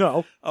give a shit.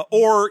 No.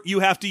 Or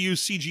you have to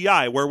use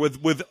CGI, where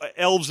with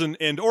elves and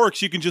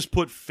orcs, you can just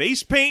put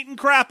face paint and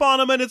crap on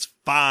them and it's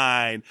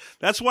fine.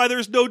 That's why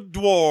there's no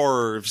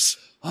dwarves.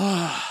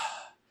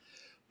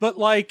 But,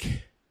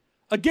 like,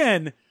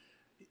 again,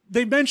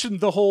 they mentioned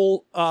the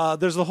whole,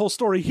 there's the whole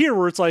story here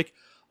where it's like,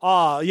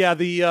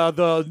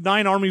 the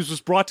 9 armies was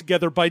brought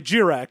together by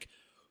Jirak,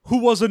 who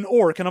was an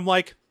orc. And I'm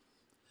like,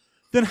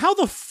 then how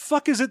the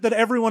fuck is it that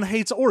everyone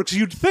hates orcs?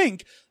 You'd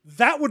think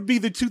that would be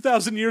the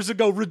 2,000 years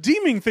ago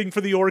redeeming thing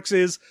for the orcs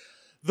is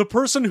the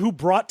person who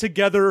brought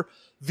together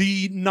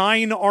the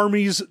 9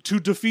 armies to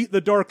defeat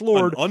the Dark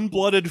Lord. An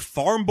unblooded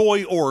farm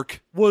boy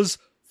orc. Was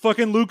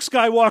fucking Luke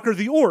Skywalker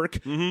the orc.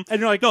 And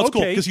you're like, No, it's okay.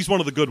 cool, because he's one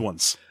of the good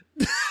ones.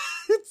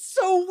 It's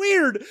so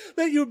weird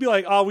that you would be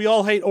like, oh, we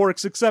all hate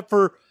orcs except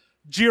for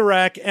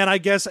Jirak and I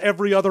guess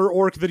every other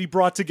orc that he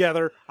brought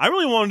together. I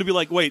really wanted to be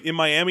like, wait, in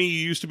Miami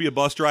you used to be a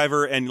bus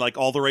driver and like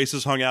all the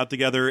races hung out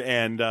together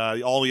and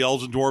all the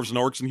elves and dwarves and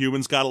orcs and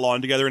humans got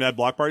along together and had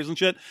block parties and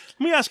shit.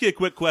 Let me ask you a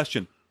quick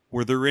question.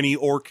 Were there any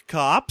orc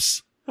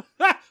cops?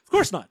 Of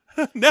course not.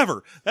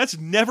 Never. That's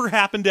never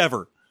happened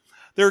ever.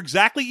 They're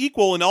exactly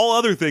equal in all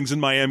other things in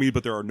Miami,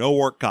 but there are no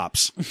orc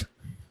cops.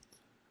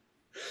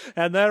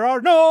 And there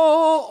are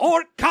no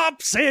orc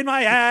cops in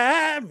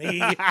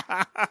Miami.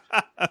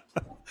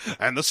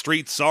 And the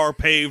streets are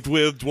paved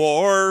with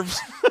dwarves.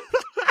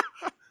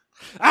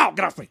 Ow,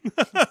 get off me.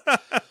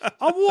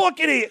 I'm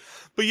walking it.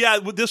 But yeah,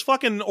 this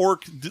fucking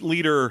orc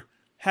leader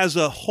has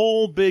a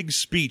whole big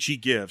speech he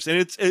gives, and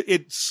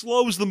it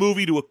slows the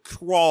movie to a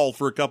crawl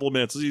for a couple of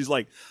minutes. He's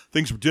like,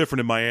 things were different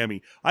in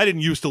Miami. I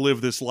didn't used to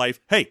live this life.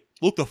 Hey,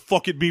 look the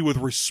fuck at me with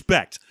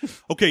respect.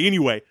 Okay,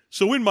 anyway,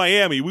 so in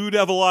Miami, we would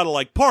have a lot of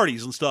like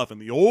parties and stuff,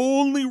 and the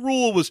only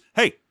rule was,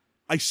 hey,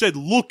 I said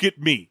look at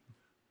me.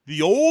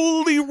 The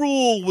only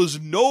rule was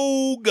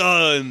no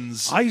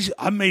guns.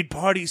 I made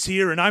parties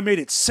here, and I made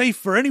it safe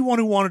for anyone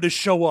who wanted to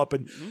show up,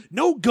 and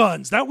no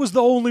guns. That was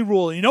the only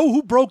rule. And you know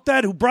who broke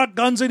that? Who brought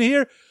guns in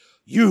here?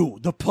 You,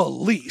 the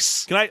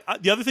police. Can I?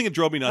 The other thing that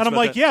drove me nuts. And I'm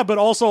like, yeah, but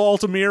also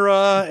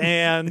Altamira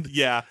and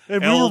yeah,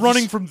 and we were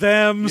running from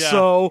them, Yeah.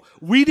 so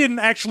we didn't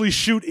actually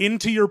shoot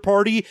into your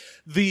party.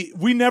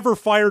 We never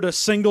fired a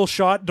single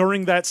shot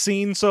during that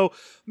scene, so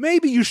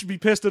maybe you should be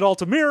pissed at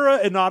Altamira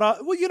and not.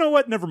 Well, you know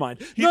what? Never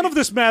mind. None of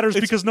this matters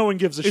because no one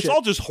gives a shit. It's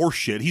all just horse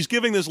shit. He's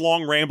giving this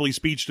long, rambly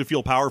speech to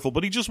feel powerful,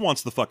 but he just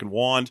wants the fucking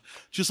wand,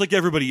 just like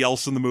everybody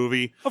else in the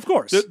movie. Of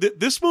course.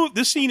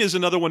 This scene is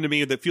another one to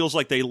me that feels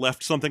like they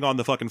left something on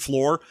the fucking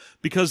floor,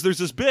 because there's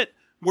this bit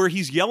where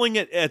he's yelling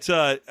at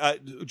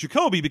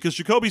Jacoby because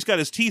Jacoby's got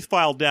his teeth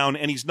filed down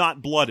and he's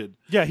not blooded.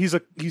 Yeah, he's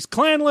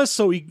clanless,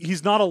 so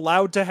he's not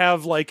allowed to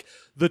have like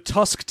the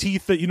tusk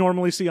teeth that you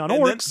normally see on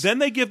orcs. Then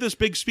they give this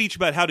big speech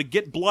about how to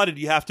get blooded.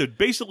 You have to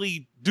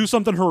basically do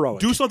something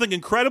heroic. Do something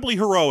incredibly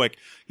heroic.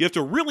 You have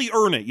to really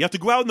earn it. You have to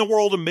go out in the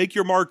world and make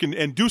your mark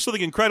and do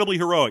something incredibly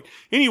heroic.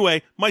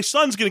 Anyway, my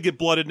son's going to get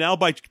blooded now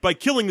by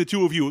killing the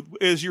two of you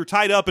as you're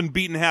tied up and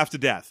beaten half to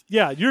death.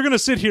 Yeah, you're going to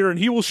sit here and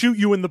he will shoot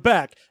you in the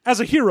back, as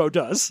a hero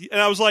does. And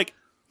I was like,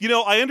 you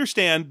know, I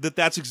understand that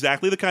that's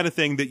exactly the kind of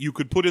thing that you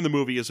could put in the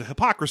movie as a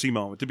hypocrisy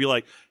moment, to be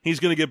like, he's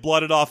going to get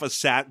blooded off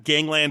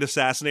gangland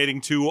assassinating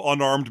 2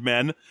 unarmed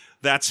men.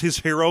 That's his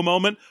hero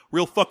moment.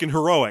 Real fucking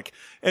heroic.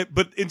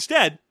 But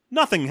instead,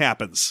 nothing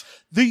happens.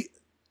 The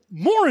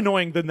more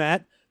annoying than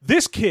that,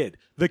 this kid,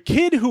 the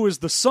kid who is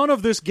the son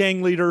of this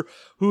gang leader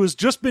who has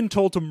just been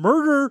told to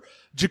murder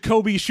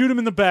Jacoby, shoot him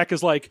in the back,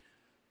 is like,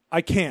 I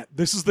can't.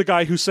 This is the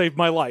guy who saved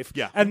my life.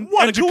 Yeah. And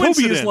What a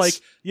Jacoby is like,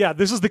 yeah,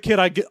 this is the kid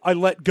I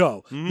let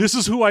go. Mm-hmm. This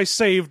is who I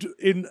saved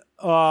in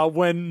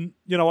when,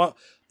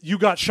 you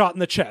got shot in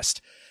the chest.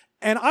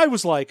 And I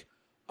was like,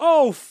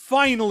 oh,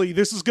 finally,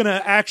 this is going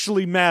to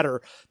actually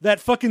matter. That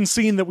fucking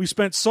scene that we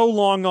spent so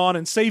long on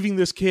and saving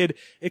this kid,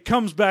 it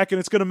comes back and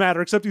it's going to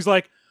matter. Except he's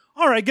like,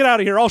 all right, get out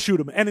of here. I'll shoot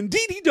him. And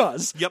indeed he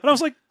does. Yep. And I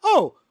was like,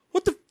 oh,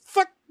 what the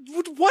fuck?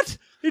 What?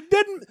 It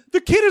didn't.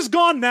 The kid is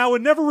gone now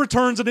and never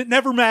returns, and it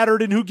never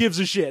mattered. And who gives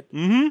a shit?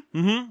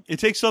 It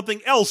takes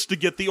something else to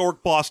get the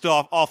orc boss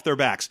off their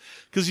backs,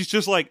 because he's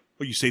just like,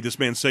 oh, you say this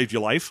man saved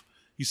your life.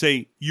 You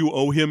say you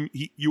owe him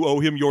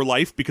your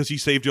life because he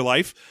saved your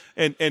life.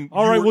 And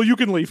all right, well, you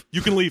can leave.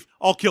 You can leave.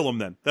 I'll kill him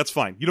then. That's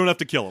fine. You don't have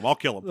to kill him. I'll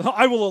kill him.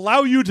 I will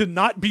allow you to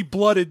not be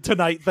blooded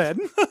tonight. Then.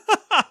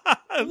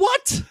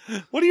 What?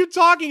 What are you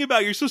talking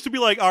about? You're supposed to be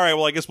like, all right,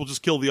 well, I guess we'll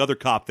just kill the other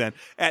cop then.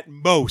 At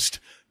most.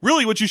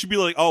 Really, what you should be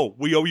like, oh,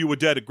 we owe you a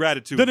debt of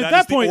gratitude. Then at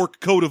that point, the orc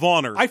code of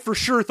honor. I for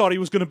sure thought he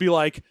was going to be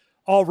like,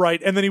 all right,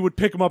 and then he would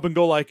pick him up and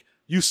go like,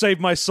 you saved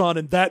my son,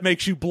 and that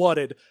makes you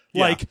blooded.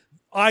 Yeah. Like,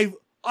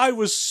 I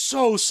was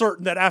so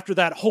certain that after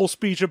that whole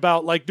speech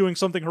about like doing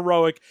something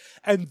heroic,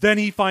 and then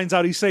he finds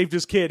out he saved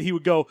his kid, he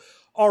would go,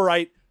 all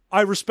right,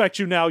 I respect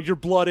you now. You're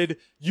blooded.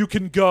 You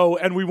can go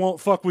and we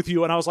won't fuck with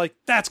you. And I was like,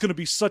 that's going to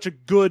be such a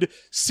good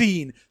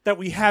scene that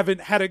we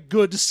haven't had a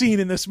good scene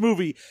in this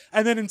movie.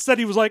 And then instead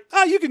he was like,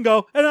 you can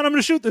go. And then I'm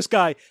going to shoot this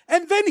guy.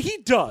 And then he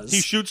does.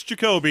 He shoots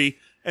Jacoby.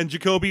 And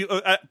Jacoby,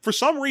 for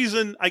some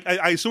reason,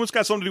 I assume it's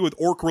got something to do with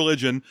orc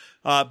religion.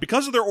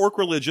 Because of their orc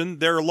religion,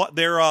 their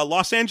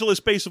Los Angeles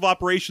base of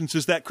operations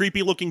is that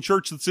creepy looking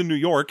church that's in New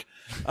York.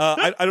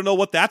 I don't know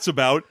what that's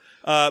about.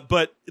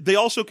 But they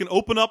also can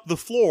open up the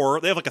floor.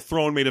 They have like a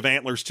throne made of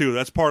antlers too.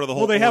 That's part of the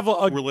whole they have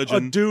a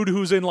religion. A dude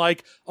who's in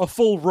like a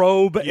full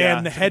robe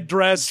and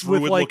headdress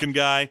with like looking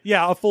guy.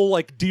 Yeah, a full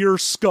like deer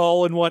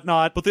skull and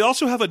whatnot. But they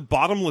also have a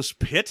bottomless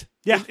pit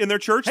in their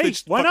church. Hey,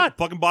 why not?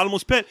 Fucking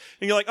bottomless pit.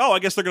 And you're like, oh, I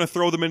guess they're going to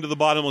throw them into the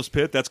bottomless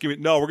pit.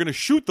 No, we're going to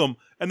shoot them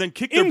and then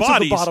kick their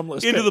bodies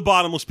into the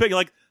bottomless pit. You're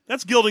like,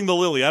 that's gilding the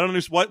lily. I don't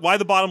understand why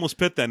the bottomless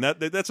pit then.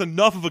 That's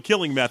enough of a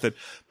killing method.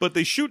 But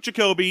they shoot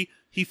Jacoby.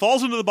 He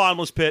falls into the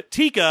bottomless pit.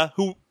 Tika,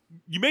 who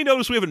you may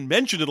notice we haven't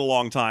mentioned in a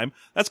long time.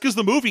 That's because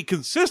the movie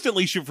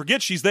consistently should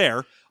forget she's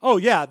there. Oh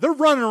yeah, they're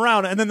running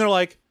around and then they're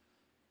like,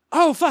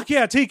 oh fuck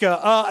yeah, Tika.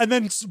 And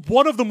then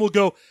one of them will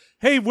go,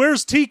 hey,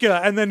 where's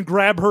Tika? And then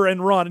grab her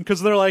and run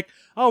because they're like,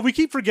 oh, we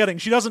keep forgetting.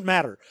 She doesn't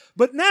matter.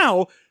 But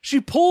now she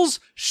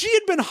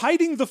had been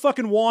hiding the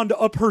fucking wand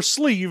up her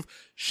sleeve.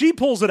 She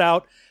pulls it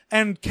out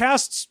and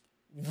casts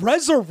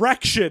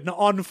resurrection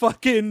on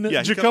fucking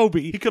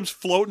Jacoby. He comes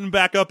floating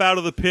back up out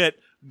of the pit,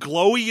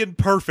 glowy and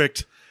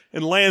perfect,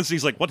 and lands.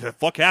 He's like, what the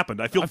fuck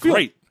happened? I feel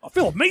great. I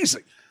feel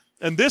amazing.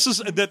 And this is,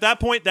 at that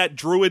point, that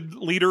druid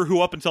leader who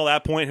up until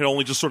that point had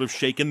only just sort of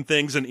shaken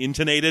things and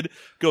intonated,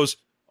 goes,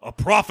 a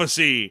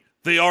prophecy.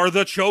 They are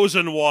the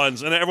chosen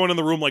ones. And everyone in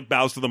the room like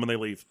bows to them and they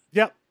leave.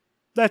 Yep.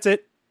 That's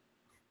it.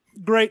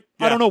 Great.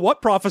 Yeah. I don't know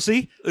what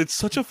prophecy. It's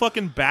such a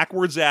fucking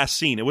backwards ass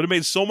scene. It would have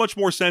made so much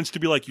more sense to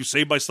be like, you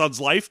saved my son's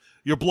life.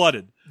 You're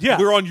blooded. Yeah.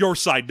 We're on your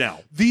side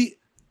now. The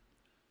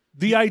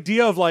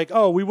idea of like,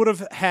 oh, we would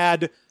have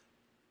had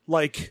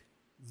like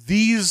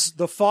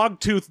the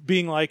Fogtooth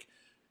being like,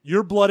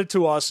 you're blooded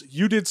to us.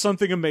 You did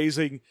something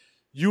amazing.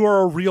 You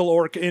are a real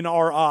orc in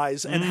our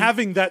eyes. And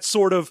having that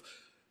sort of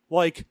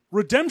like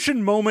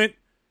redemption moment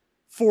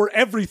for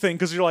everything.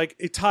 Cause you're like,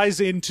 it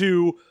ties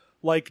into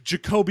like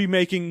Jacoby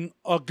making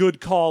a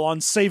good call on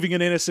saving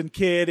an innocent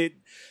kid.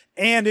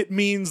 It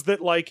means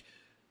that like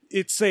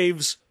it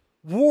saves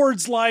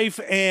Ward's life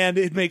and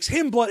it makes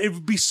him blood. It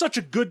would be such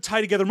a good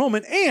tie together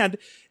moment. And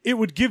it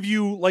would give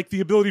you like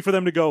the ability for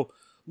them to go,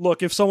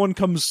 look, if someone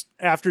comes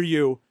after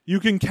you, you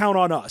can count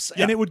on us.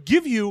 Yeah. And it would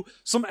give you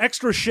some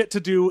extra shit to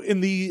do in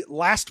the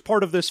last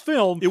part of this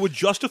film. It would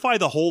justify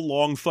the whole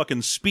long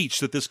fucking speech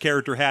that this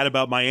character had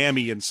about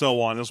Miami and so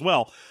on as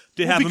well.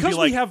 To have because him be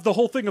like, we have the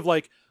whole thing of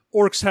like,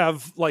 orcs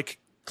have like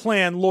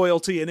clan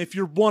loyalty, and if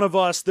you're one of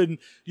us, then,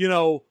 you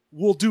know,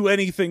 we'll do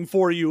anything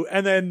for you.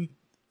 And then,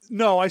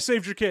 no, I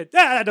saved your kid.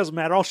 That doesn't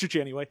matter. I'll shoot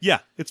you anyway. Yeah,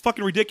 it's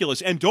fucking ridiculous.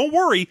 And don't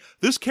worry,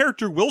 this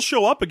character will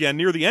show up again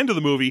near the end of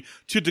the movie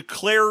to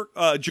declare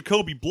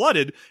Jacoby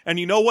blooded. And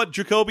you know what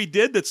Jacoby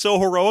did that's so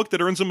heroic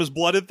that earns him his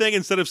blooded thing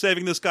instead of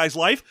saving this guy's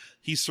life?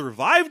 He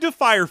survived a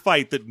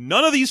firefight that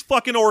none of these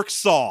fucking orcs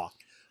saw.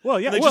 Well,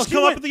 yeah. And they just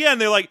come up at the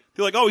end. They're like,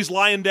 oh, he's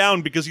lying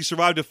down because he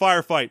survived a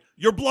firefight.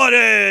 You're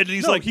blooded. And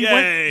he's like,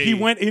 yay. He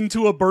went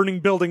into a burning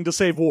building to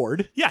save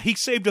Ward. Yeah, he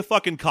saved a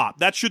fucking cop.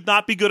 That should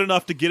not be good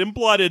enough to get him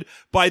blooded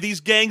by these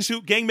gang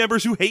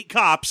members who hate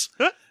cops.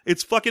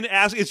 It's fucking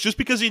ass. It's just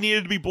because he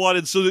needed to be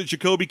blooded so that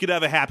Jacoby could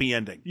have a happy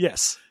ending.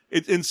 Yes.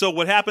 And so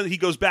what happened, he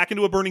goes back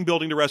into a burning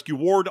building to rescue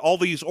Ward. All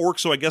these orcs,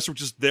 so I guess were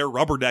just there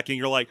rubbernecking.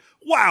 You're like,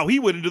 wow, he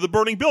went into the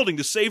burning building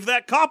to save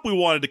that cop we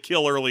wanted to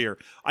kill earlier.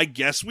 I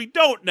guess we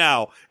don't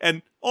now.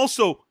 And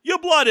also, you're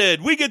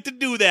blooded. We get to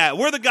do that.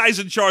 We're the guys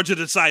in charge of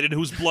deciding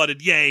who's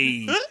blooded.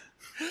 Yay.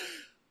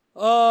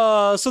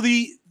 So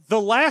the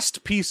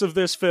last piece of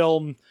this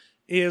film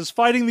is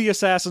fighting the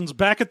assassins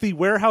back at the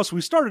warehouse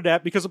we started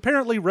at, because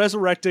apparently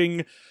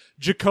resurrecting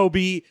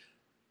Jacoby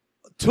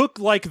took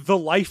like the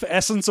life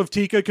essence of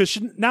Tika, because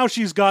now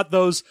she's got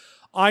those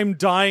I'm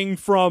dying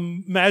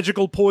from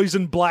magical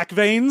poison black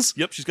veins.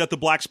 Yep, she's got the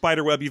black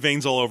spiderwebby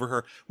veins all over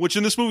her, which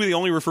in this movie they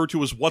only refer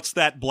to as what's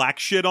that black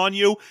shit on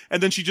you,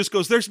 and then she just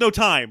goes, there's no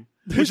time.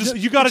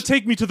 You gotta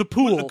take me to the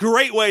pool. A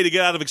great way to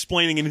get out of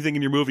explaining anything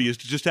in your movie is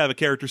to just have a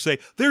character say,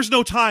 there's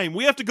no time,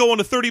 we have to go on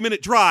a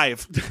 30-minute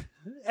drive.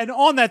 And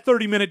on that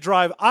 30-minute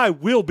drive, I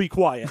will be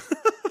quiet.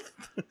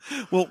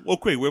 Well,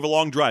 okay, we have a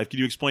long drive. Can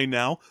you explain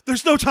now?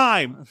 There's no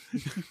time.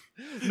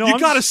 No, you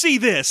gotta see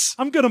this.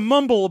 I'm gonna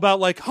mumble about,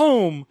 like,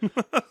 home.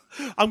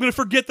 I'm gonna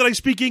forget that I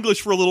speak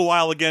English for a little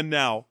while again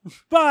now.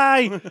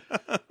 Bye!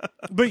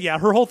 But yeah,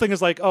 her whole thing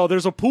is like, oh,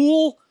 there's a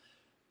pool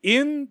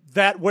in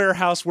that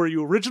warehouse where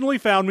you originally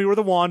found me, where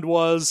the wand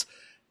was,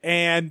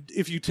 and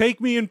if you take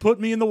me and put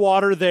me in the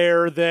water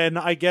there, then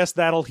I guess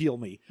that'll heal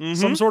me. Mm-hmm.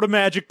 Some sort of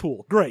magic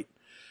pool. Great.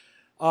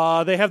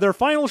 They have their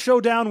final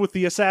showdown with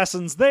the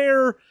assassins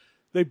there.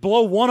 They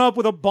blow one up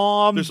with a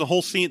bomb. There's a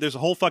whole scene, there's a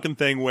whole fucking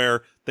thing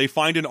where they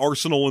find an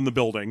arsenal in the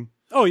building.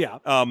 Oh, yeah.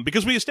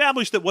 Because we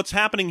established that what's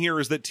happening here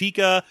is that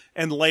Tika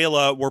and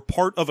Layla were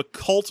part of a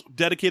cult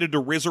dedicated to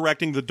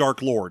resurrecting the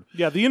Dark Lord.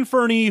 Yeah, the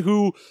Inferni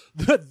who,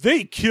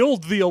 they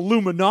killed the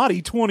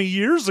Illuminati 20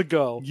 years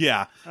ago.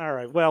 Yeah. All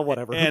right, well,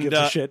 whatever. Who gives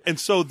a shit? And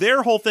so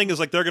their whole thing is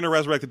like they're going to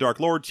resurrect the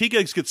Dark Lord.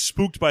 Tika gets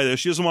spooked by this.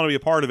 She doesn't want to be a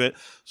part of it.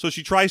 So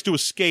she tries to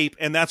escape,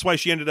 and that's why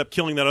she ended up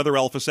killing that other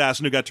elf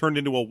assassin who got turned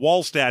into a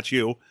wall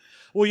statue.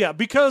 Well, yeah,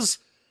 because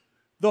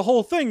the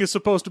whole thing is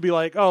supposed to be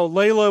like, oh,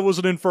 Layla was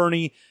an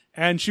Inferni,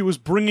 and she was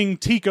bringing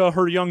Tika,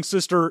 her young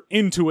sister,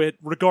 into it,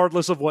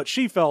 regardless of what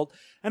she felt.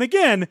 And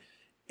again,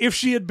 if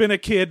she had been a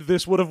kid,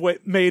 this would have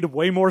made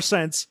way more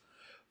sense.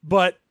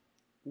 But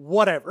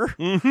whatever.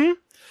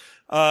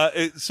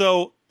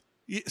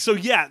 So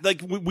yeah,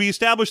 like we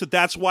established that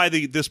that's why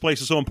this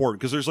place is so important,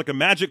 because there's like a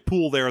magic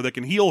pool there that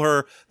can heal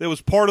her. That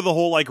was part of the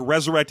whole like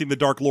resurrecting the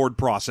Dark Lord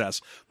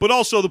process. But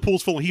also the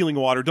pool's full of healing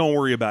water. Don't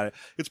worry about it.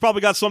 It's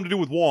probably got something to do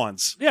with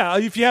wands. Yeah,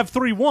 if you have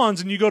 3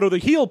 wands and you go to the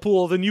heal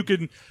pool, then you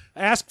can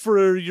ask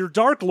for your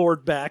Dark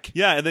Lord back.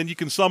 Yeah, and then you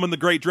can summon the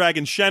great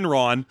dragon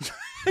Shenron.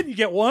 And you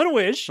get 1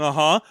 wish.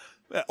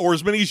 Or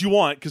as many as you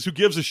want, because who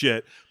gives a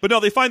shit? But no,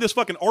 they find this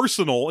fucking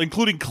arsenal,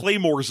 including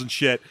claymores and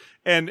shit.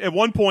 And at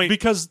one point,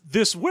 because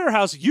this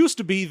warehouse used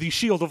to be the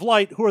Shield of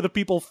Light, who are the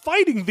people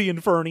fighting the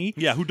Inferni.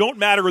 Yeah, who don't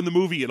matter in the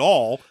movie at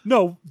all.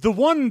 No, the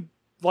one,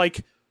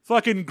 like,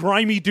 fucking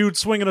grimy dude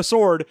swinging a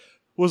sword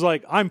was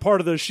like, I'm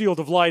part of the Shield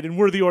of Light, and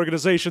we're the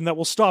organization that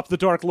will stop the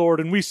Dark Lord,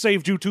 and we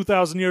saved you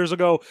 2,000 years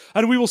ago,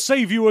 and we will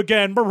save you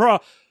again.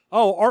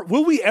 Oh,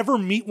 will we ever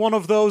meet one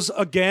of those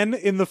again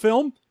in the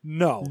film?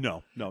 No.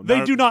 No.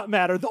 They do not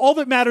matter. All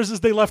that matters is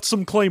they left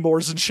some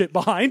claymores and shit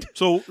behind.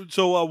 So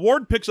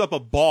Ward picks up a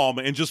bomb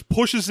and just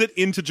pushes it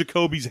into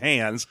Jacoby's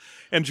hands,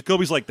 and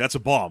Jacoby's like, that's a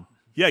bomb.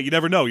 Yeah, you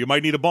never know. You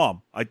might need a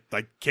bomb. I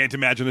can't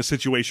imagine a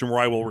situation where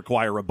I will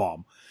require a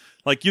bomb.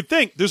 Like, you'd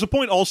think. There's a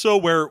point also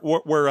where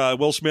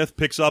Will Smith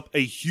picks up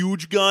a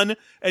huge gun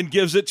and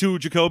gives it to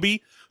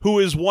Jacoby, who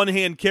is one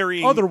hand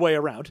carrying... Other way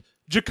around.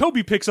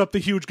 Jacoby picks up the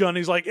huge gun. And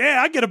he's like,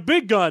 "Yeah, I get a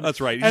big gun." That's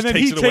right. And then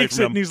he takes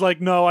it and he's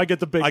like, "No, I get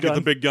the big gun. I get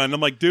the big gun."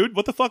 I'm like, dude,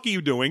 what the fuck are you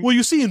doing? Well,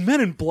 you see in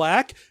Men in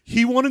Black,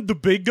 he wanted the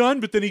big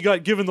gun, but then he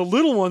got given the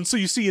little one. So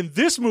you see in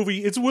this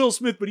movie, it's Will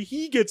Smith, but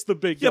he gets the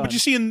big gun. Yeah, but you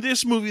see in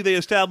this movie, they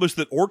established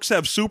that orcs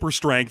have super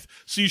strength,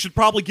 so you should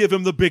probably give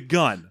him the big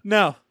gun.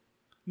 No,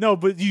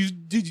 but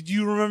did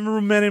you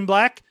remember Men in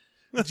Black?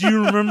 Do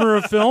you remember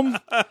a film?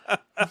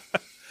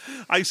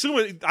 I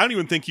don't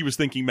even think he was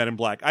thinking Men in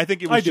Black. I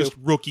think it was just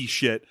rookie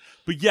shit.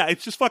 But yeah,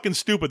 it's just fucking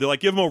stupid. They're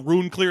like, give him a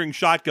rune-clearing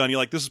shotgun. You're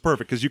like, this is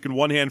perfect, because you can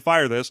one-hand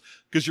fire this,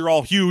 because you're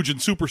all huge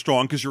and super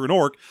strong, because you're an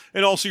orc,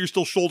 and also you're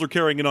still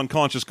shoulder-carrying an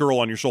unconscious girl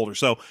on your shoulder.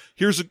 So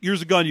here's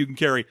a gun you can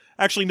carry.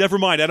 Actually, never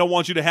mind. I don't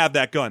want you to have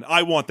that gun.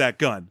 I want that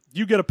gun.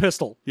 You get a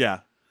pistol. Yeah.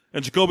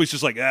 And Jacoby's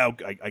just like,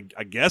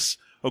 I guess.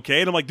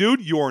 Okay. And I'm like,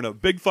 dude, you are in a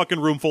big fucking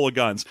room full of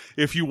guns.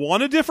 If you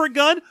want a different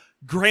gun,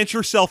 grant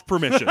yourself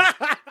permission.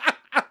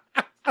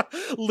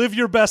 Live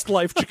your best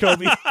life,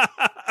 Jacoby.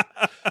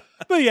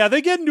 But yeah,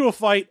 they get into a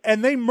fight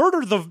and they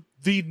murder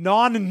the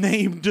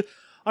non-named.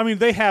 I mean,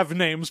 they have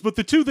names, but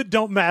the 2 that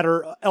don't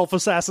matter, elf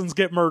assassins,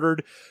 get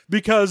murdered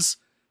because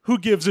who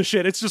gives a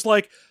shit? It's just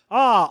like,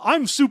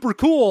 I'm super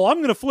cool.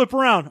 I'm gonna flip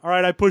around. All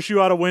right, I push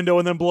you out a window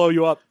and then blow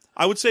you up.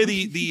 I would say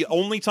the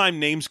only time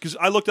names, because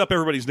I looked up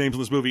everybody's names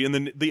in this movie, and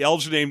then the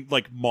elves are named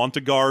like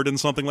Montegard and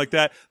something like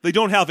that. They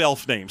don't have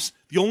elf names.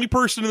 The only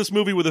person in this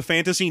movie with a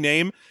fantasy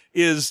name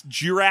is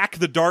Jirak,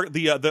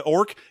 the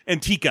orc,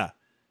 and Tika.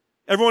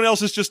 Everyone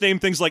else is just named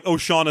things like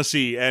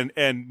O'Shaughnessy and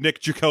Nick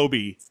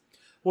Jacoby.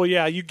 Well,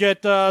 yeah, you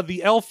get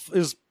the elf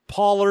is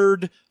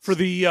Pollard for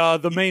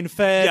the main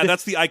fed. Yeah,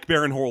 that's the Ike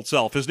Barinholtz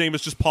self. His name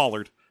is just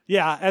Pollard.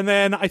 Yeah, and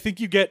then I think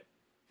you get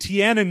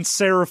Tien and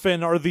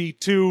Seraphin are the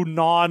 2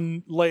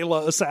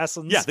 non-Layla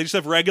assassins. Yeah, they just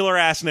have regular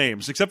ass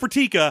names, except for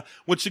Tika,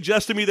 which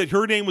suggests to me that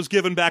her name was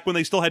given back when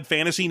they still had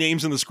fantasy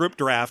names in the script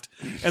draft,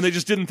 and they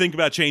just didn't think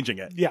about changing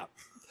it. Yeah.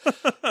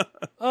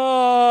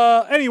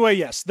 Anyway,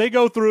 yes, they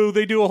go through,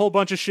 they do a whole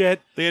bunch of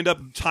shit. They end up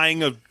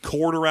tying a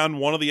cord around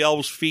one of the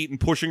elves' feet and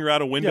pushing her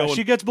out a window. Yeah,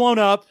 she gets blown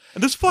up.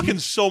 And there's fucking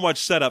so much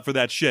setup for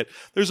that shit.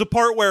 There's a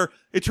part where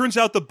it turns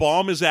out the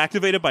bomb is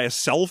activated by a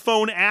cell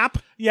phone app.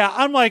 Yeah,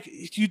 I'm like,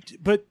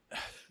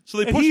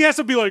 so he has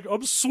to be like,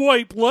 I'm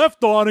swipe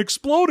left on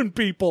exploding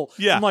people.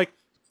 Yeah. I'm like,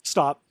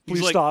 stop.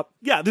 Please stop.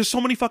 Yeah, there's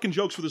so many fucking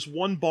jokes for this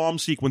one bomb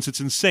sequence.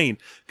 It's insane.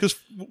 Because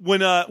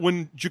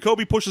when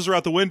Jacoby pushes her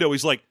out the window,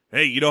 he's like,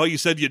 hey, you know how you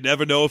said you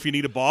never know if you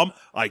need a bomb?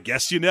 I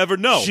guess you never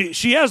know.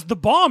 She has the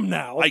bomb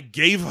now. I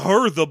gave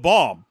her the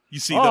bomb. You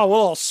see well,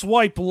 I'll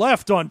swipe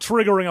left on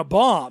triggering a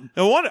bomb.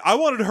 I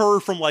wanted her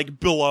from like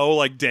below,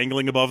 like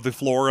dangling above the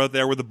floor out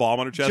there with the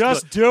bomb on her chest.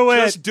 Just do it.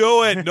 Just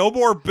do it. No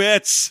more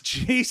bits.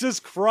 Jesus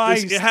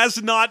Christ. It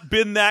has not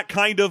been that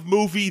kind of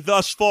movie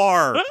thus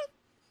far.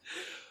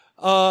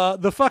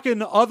 The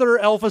fucking other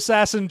elf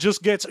assassin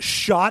just gets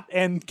shot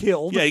and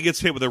killed. Yeah, he gets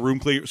hit with a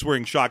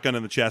room-clearing shotgun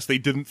in the chest. They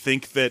didn't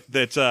think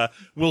that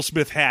Will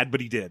Smith had,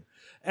 but he did.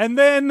 And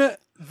then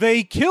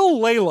they kill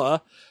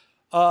Layla.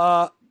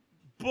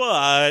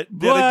 But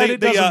it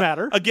doesn't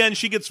matter. Again,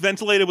 she gets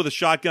ventilated with a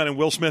shotgun, and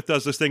Will Smith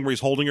does this thing where he's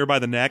holding her by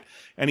the neck,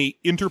 and he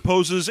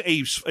interposes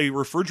a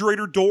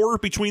refrigerator door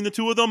between the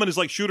 2 of them, and is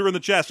like, shoot her in the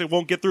chest. It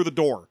won't get through the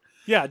door.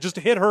 Yeah, just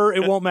hit her,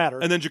 it won't matter.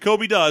 And then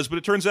Jacoby does, but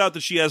it turns out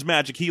that she has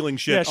magic healing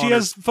shit. Yeah, she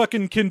has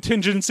fucking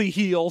contingency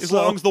heal. As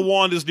long as the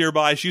wand is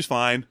nearby, she's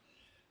fine.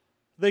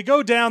 They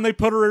go down, they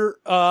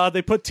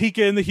put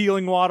Tika in the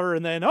healing water,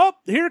 and then,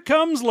 here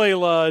comes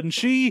Layla, and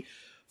she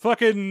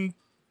fucking,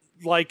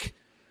 like,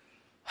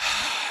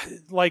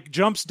 like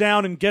jumps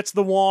down and gets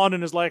the wand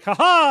and is like,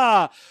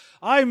 haha,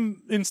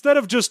 instead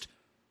of just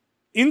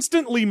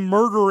instantly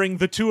murdering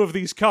the two of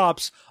these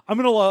cops, I'm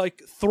gonna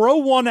like throw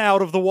one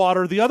out of the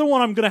water, the other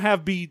one I'm gonna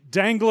have be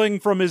dangling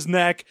from his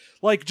neck,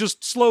 like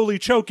just slowly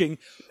choking,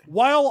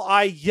 while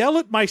I yell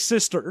at my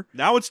sister.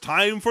 Now it's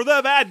time for the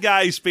bad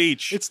guy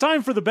speech. It's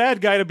time for the bad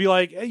guy to be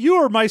like, you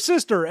are my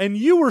sister, and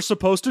you were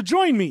supposed to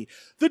join me.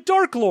 The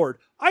Dark Lord,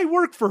 I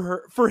work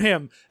for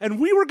him, and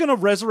we were going to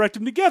resurrect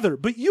him together,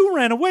 but you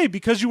ran away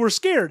because you were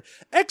scared.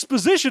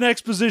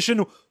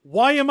 Exposition,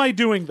 why am I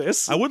doing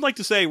this? I would like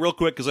to say real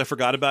quick, because I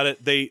forgot about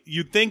it,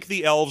 you'd think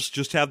the elves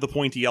just have the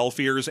pointy elf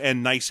ears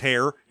and nice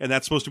hair, and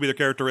that's supposed to be their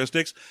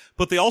characteristics,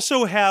 but they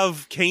also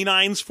have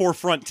canines for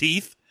front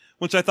teeth,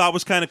 which I thought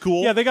was kind of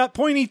cool. Yeah, they got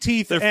pointy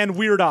teeth and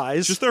weird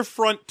eyes. Just their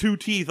front two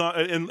teeth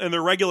and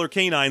their regular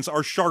canines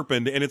are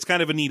sharpened, and it's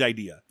kind of a neat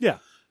idea. Yeah.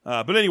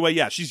 But anyway,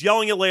 yeah, she's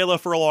yelling at Layla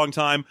for a long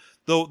time.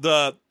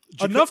 Though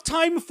enough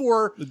time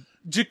for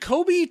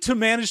Jacoby to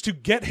manage to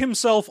get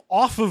himself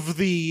off of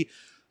the.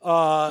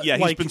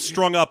 He's been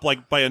strung up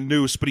like by a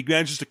noose, but he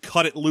manages to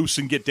cut it loose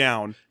and get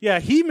down. Yeah,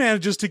 he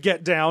manages to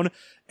get down,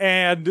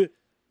 and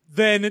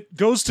then it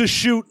goes to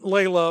shoot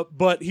Layla,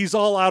 but he's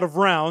all out of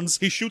rounds.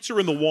 He shoots her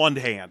in the wand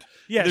hand.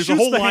 Yeah, there's shoots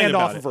a whole the line hand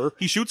about off it. of her.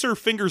 He shoots her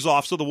fingers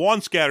off, so the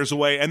wand scatters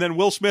away, and then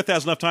Will Smith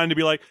has enough time to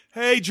be like,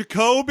 "Hey,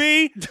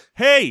 Jacoby,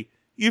 hey,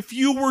 if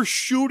you were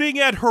shooting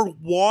at her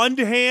wand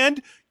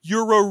hand,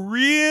 you're a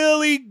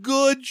really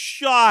good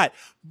shot,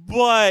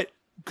 but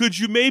could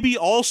you maybe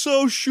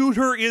also shoot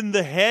her in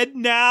the head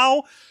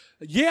now?"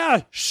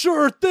 Yeah,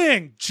 sure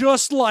thing.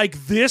 Just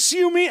like this,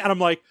 you mean? And I'm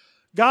like,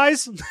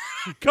 guys,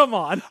 come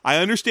on. I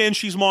understand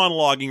she's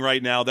monologuing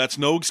right now. That's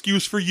no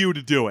excuse for you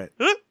to do it.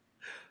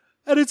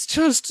 And it's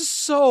just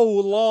so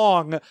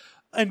long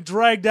and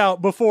dragged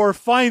out before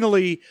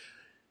finally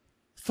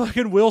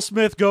fucking Will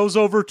Smith goes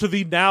over to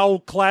the now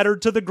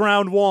clattered to the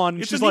ground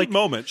wand. It's a neat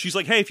moment. She's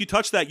like, "Hey, if you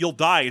touch that, you'll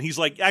die." And he's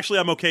like, "Actually,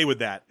 I'm okay with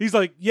that." He's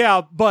like,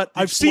 "Yeah, but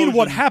I've seen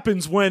what explosion.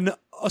 happens when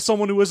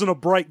someone who isn't a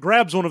bright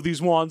grabs one of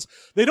these wands.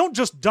 They don't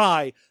just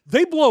die,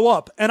 they blow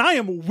up, and I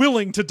am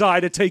willing to die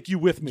to take you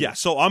with me." Yeah,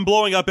 so I'm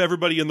blowing up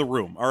everybody in the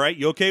room. All right,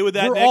 you okay with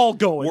that? We're Nick? all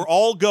going. We're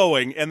all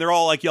going, and they're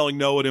all like yelling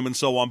no at him and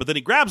so on. But then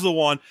he grabs the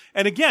wand,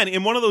 and again,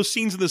 in one of those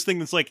scenes in this thing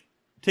that's like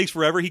takes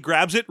forever, he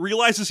grabs it,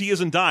 realizes he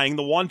isn't dying.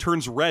 The wand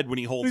turns red when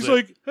he holds He's it.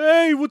 like,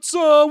 "Hey, what's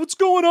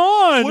going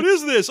on? What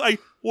is this?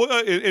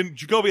 And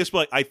Jacoby has to be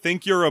like, "I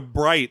think you're a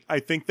bright. I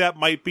think that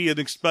might be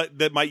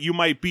you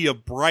might be a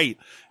bright."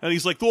 And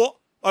he's like, "Well,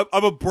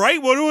 I'm a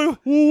bright. What do I?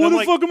 Well, what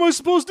the fuck am I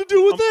supposed to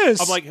do with this?"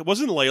 I'm like,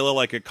 wasn't Layla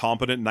like a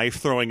competent knife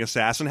throwing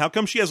assassin? How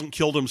come she hasn't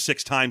killed him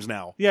 6 times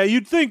now? Yeah,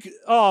 you'd think,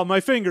 "Oh, my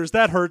fingers,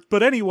 that hurts."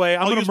 But anyway,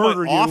 I'm I'll going use to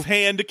murder my you.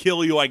 offhand to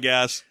kill you, I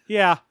guess.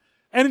 Yeah.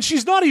 And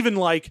she's not even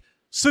like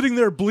sitting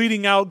there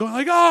bleeding out, going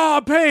like,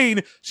 "Ah,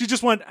 pain." She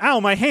just went, "Ow,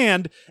 my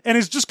hand," and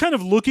is just kind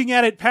of looking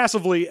at it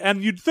passively.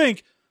 And you'd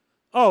think,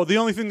 oh, the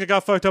only thing that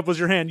got fucked up was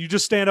your hand. You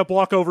just stand up,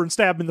 walk over, and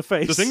stab him in the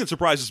face. The thing that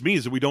surprises me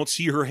is that we don't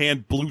see her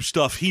hand blue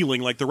stuff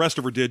healing like the rest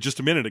of her did just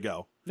a minute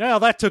ago. Well,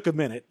 that took a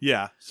minute.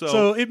 Yeah.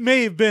 So it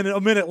may have been a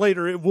minute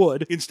later it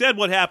would. Instead,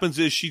 what happens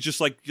is she just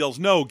like yells,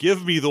 "No,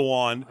 give me the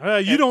wand."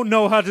 You don't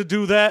know how to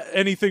do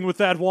anything with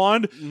that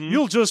wand.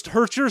 You'll just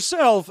hurt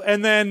yourself.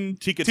 And then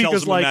Tika Tika's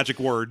tells him like, a magic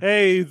word.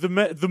 "Hey,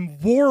 the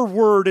war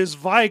word is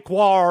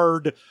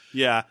Vyquard."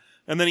 Yeah.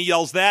 And then he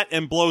yells that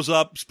and blows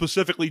up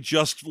specifically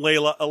just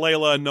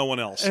Layla and no one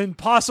else. And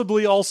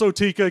possibly also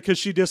Tika because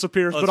she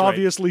disappears, That's but right.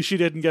 obviously she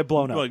didn't get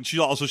blown up. Well,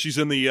 she's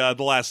in the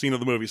last scene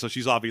of the movie, so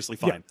she's obviously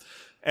fine.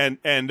 Yeah.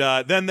 And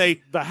then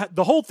they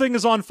The whole thing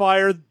is on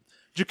fire.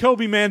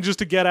 Jacoby manages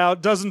to get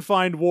out, doesn't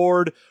find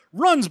Ward,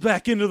 runs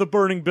back into the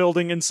burning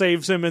building and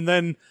saves him, and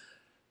then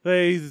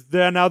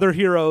they're now they're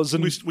heroes.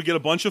 And we get a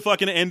bunch of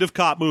fucking end of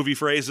cop movie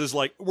phrases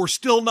like "we're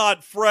still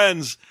not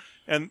friends"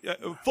 and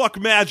 "fuck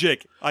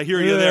magic." I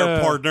hear you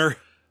there, partner.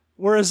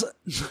 Whereas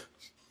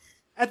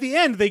at the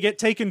end they get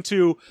taken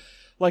to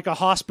like a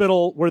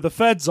hospital where the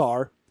feds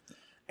are,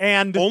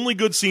 and only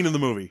good scene in the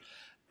movie.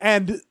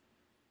 And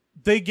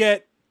they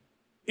get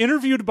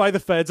interviewed by the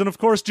feds, and of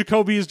course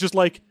Jacoby is just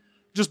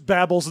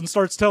babbles and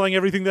starts telling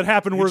everything that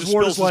happened. Whereas Just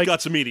Ward spills is like, his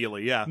guts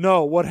immediately. Yeah.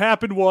 "No, what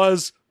happened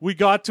was we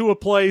got to a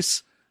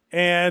place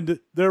and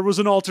there was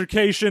an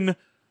altercation.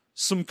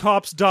 Some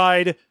cops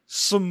died.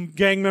 Some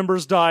gang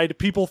members died.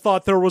 People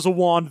thought there was a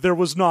wand. There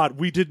was not.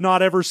 We did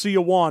not ever see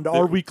a wand.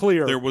 Are we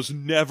clear?" There was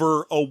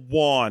never a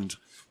wand.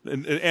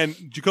 And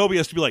Jacoby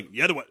has to be like,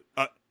 "Yeah,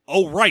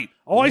 oh, right.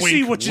 Oh, I Wink,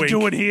 see what you're wink.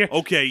 doing here.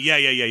 Okay,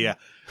 yeah.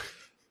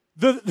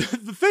 The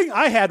thing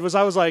I had was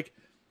I was like,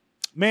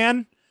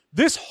 man,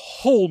 this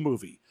whole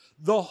movie,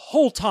 the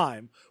whole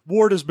time,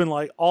 Ward has been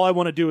like, all I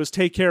want to do is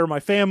take care of my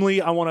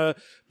family. I want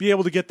to be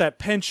able to get that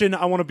pension.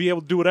 I want to be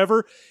able to do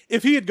whatever.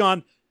 If he had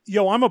gone,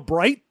 "Yo, I'm a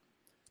bright,"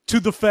 to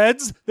the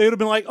feds, they would have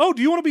been like, oh,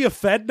 do you want to be a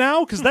fed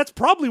now? Because that's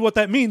probably what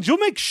that means. You'll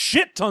make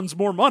shit tons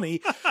more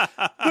money.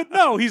 But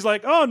no, he's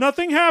like, oh,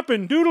 nothing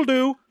happened.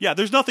 Doodle-doo. Yeah,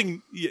 there's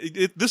nothing...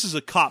 this is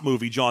a cop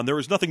movie, John. There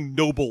is nothing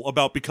noble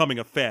about becoming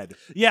a fed.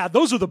 Yeah,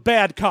 those are the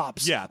bad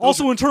cops. Yeah.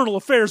 Also, internal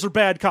affairs are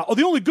bad cop. Oh,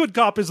 the only good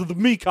cop is the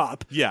me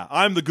cop. Yeah,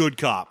 I'm the good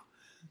cop.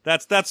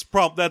 That's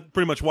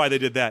pretty much why they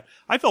did that.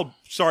 I felt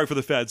sorry for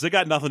the feds. They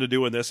got nothing to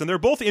do in this, and they're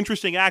both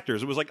interesting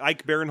actors. It was like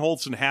Ike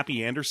Barinholtz and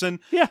Happy Anderson.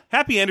 Yeah.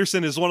 Happy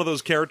Anderson is one of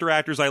those character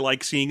actors I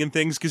like seeing in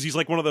things because he's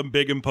like one of them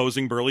big,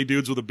 imposing, burly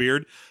dudes with a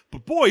beard.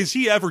 But boy, is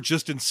he ever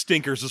just in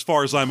stinkers as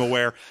far as I'm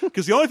aware.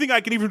 Because the only thing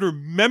I can even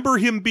remember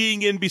him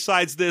being in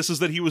besides this is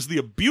that he was the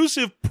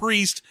abusive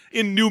priest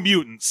in New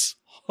Mutants.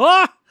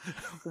 Ah!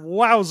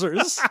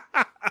 Wowzers.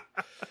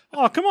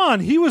 Oh, come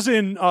on. He was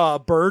in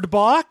Bird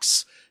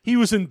Box. He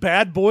was in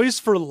Bad Boys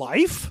for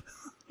Life.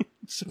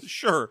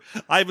 Sure,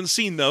 I haven't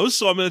seen those,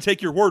 so I'm going to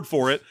take your word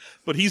for it.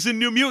 But he's in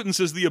New Mutants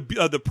as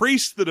the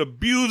priest that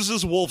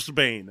abuses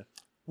Wolfsbane.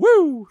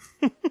 Woo!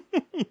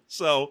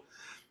 So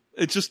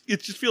it just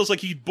feels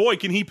like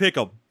can he pick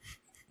 'em?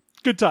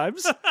 Good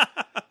times.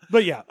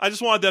 But yeah, I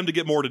just wanted them to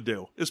get more to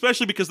do,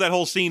 especially because that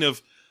whole scene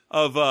of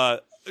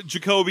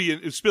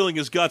Jacoby spilling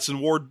his guts and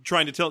Ward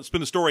trying to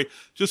spin the story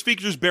just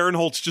features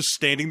Barinholtz just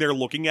standing there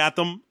looking at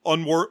them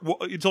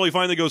until he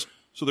finally goes,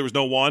 so there was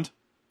no wand?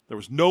 There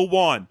was no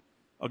wand.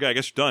 Okay, I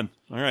guess you're done.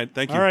 All right,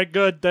 thank you. All right,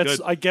 good.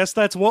 I guess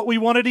that's what we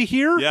wanted to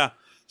hear. Yeah.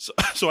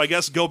 So I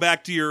guess go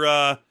back to your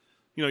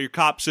your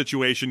cop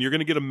situation. You're going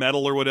to get a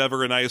medal or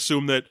whatever, and I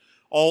assume that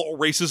all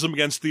racism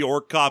against the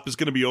orc cop is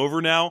going to be over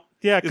now.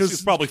 Yeah,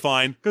 it's probably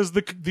fine. Because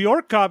the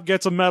orc cop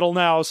gets a medal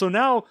now. So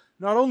now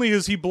not only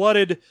is he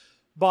blooded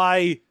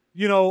by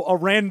a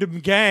random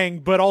gang,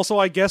 but also,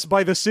 I guess,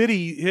 by the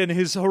city in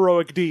his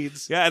heroic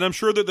deeds. Yeah, and I'm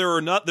sure that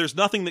there's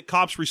nothing that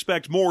cops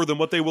respect more than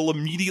what they will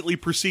immediately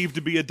perceive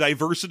to be a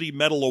diversity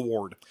medal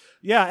award.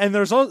 Yeah, and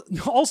there's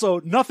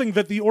also nothing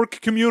that the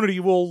orc community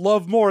will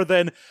love more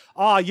than,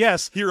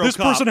 yes, Hero this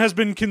cop. person has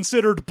been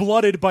considered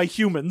blooded by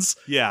humans.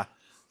 Yeah.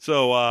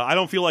 So I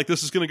don't feel like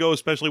this is going to go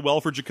especially well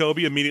for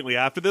Jacoby immediately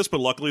after this, but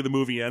luckily the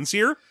movie ends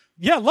here.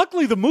 Yeah,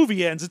 luckily the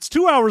movie ends. It's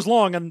 2 hours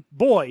long, and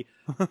boy.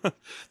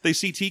 They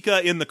see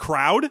Tika in the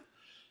crowd.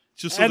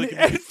 Just so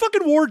and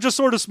fucking Ward just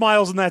sort of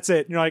smiles, and that's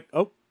it. And you're like,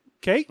 oh,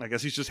 okay. I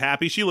guess he's just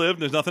happy she lived.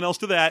 There's nothing else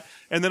to that.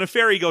 And then a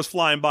fairy goes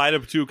flying by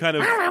to kind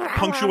of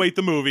punctuate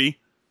the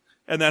movie,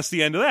 and that's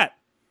the end of that.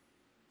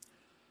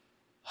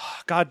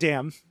 God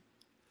damn.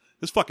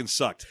 This fucking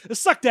sucked. It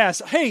sucked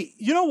ass. Hey,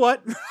 you know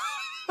what?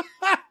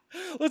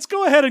 Let's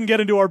go ahead and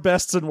get into our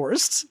bests and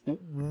worsts.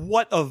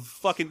 What a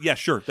fucking... Yeah,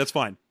 sure. That's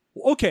fine.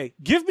 Okay,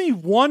 give me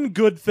one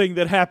good thing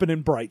that happened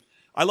in Bright.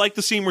 I like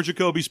the scene where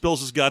Jacoby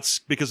spills his guts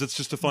because it's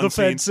just a fun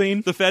scene. The Fed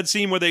scene? The Fed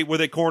scene where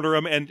they corner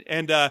him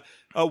and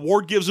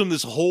Ward gives him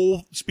this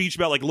whole speech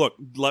about like, look,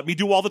 let me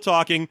do all the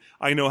talking.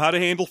 I know how to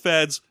handle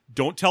feds.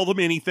 Don't tell them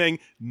anything.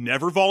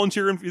 Never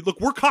volunteer.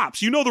 Look, we're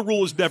cops. You know the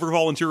rule is never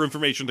volunteer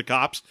information to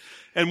cops.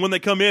 And when they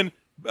come in,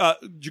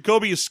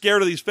 Jacoby is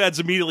scared of these feds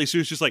immediately, so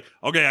he's just like,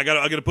 okay, I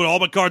gotta put all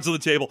my cards on the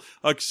table.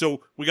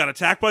 So we got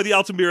attacked by the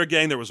Altamira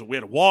gang. We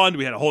had a wand.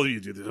 We had a whole.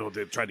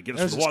 They tried to get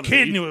us with a wand.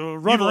 Kid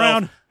running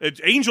around.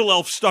 Angel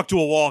elf stuck to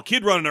a wall.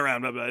 Kid running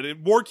around.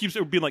 Ward keeps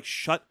being like,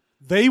 shut.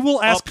 They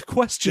will ask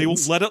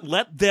questions. They will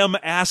let them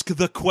ask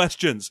the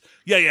questions.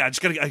 Yeah. I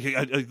just gotta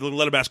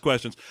let them ask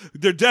questions.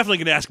 They're definitely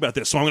gonna ask about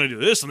this, so I'm gonna do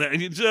this and that.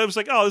 And I was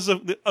like, oh, this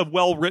is a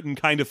well written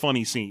kind of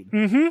funny scene.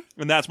 Mm-hmm.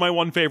 And that's my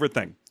one favorite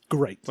thing.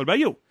 Great. What about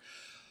you?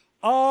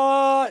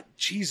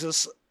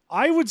 Jesus.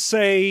 I would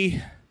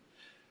say,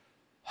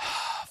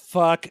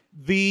 I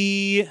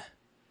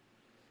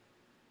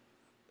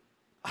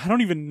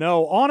don't even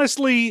know.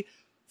 Honestly,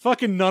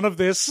 fucking none of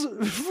this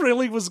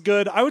really was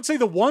good. I would say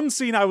the one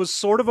scene I was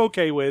sort of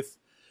okay with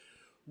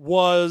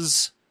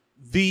was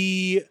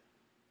we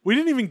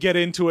didn't even get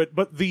into it,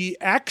 but the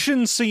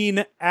action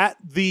scene at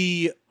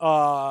the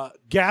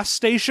gas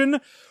station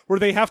where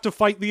they have to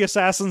fight the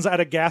assassins at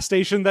a gas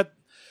station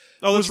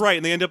Oh, that's right.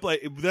 And they end up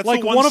that's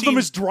like the one of scene. them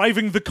is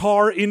driving the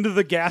car into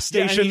the gas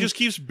station. Yeah, and he just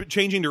keeps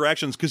changing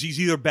directions because he's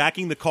either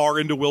backing the car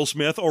into Will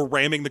Smith or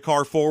ramming the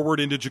car forward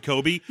into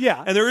Jacoby.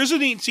 Yeah. And there is a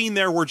neat scene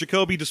there where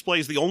Jacoby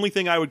displays the only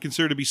thing I would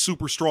consider to be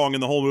super strong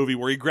in the whole movie,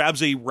 where he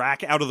grabs a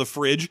rack out of the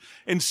fridge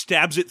and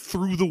stabs it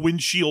through the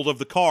windshield of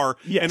the car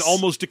and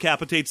almost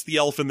decapitates the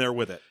elf in there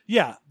with it.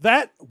 Yeah,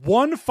 that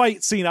one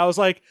fight scene, I was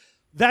like,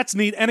 that's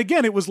neat. And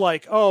again, it was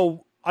like,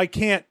 oh, I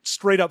can't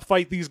straight up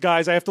fight these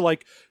guys. I have to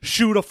like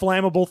shoot a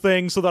flammable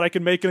thing so that I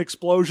can make an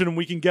explosion and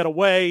we can get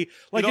away.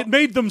 Like it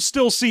made them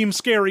still seem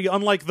scary,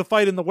 unlike the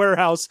fight in the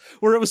warehouse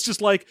where it was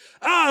just like,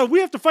 we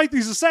have to fight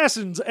these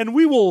assassins and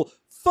we will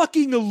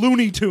fucking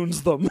Looney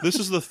Tunes them. This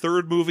is the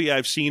third movie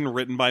I've seen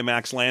written by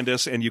Max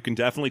Landis, and you can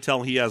definitely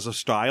tell he has a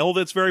style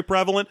that's very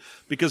prevalent,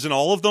 because in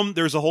all of them,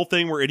 there's a whole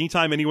thing where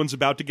anytime anyone's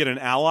about to get an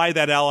ally,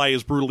 that ally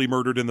is brutally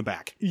murdered in the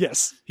back.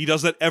 Yes. He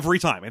does that every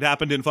time. It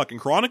happened in fucking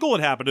Chronicle, it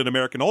happened in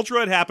American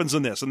Ultra, it happens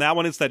in this. And that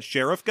one, it's that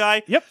sheriff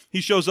guy. Yep.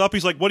 He shows up,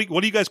 he's like, what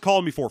are you guys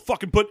calling me for?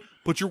 Fucking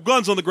put your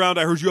guns on the ground,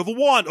 I heard you have a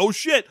wand. Oh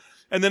shit.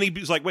 And then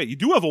he's like, wait, you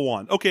do have a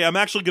wand. Okay, I'm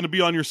actually going to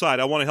be on your side.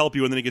 I want to help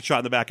you. And then he gets shot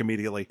in the back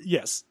immediately.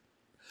 Yes.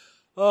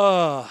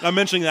 I'm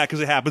mentioning that because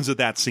it happens at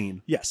that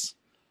scene. Yes.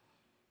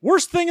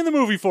 Worst thing in the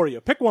movie for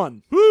you. Pick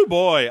one. Whoo,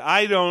 boy.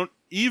 I don't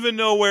even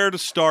know where to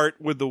start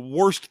with the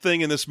worst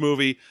thing in this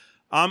movie.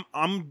 I'm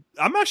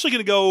actually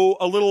going to go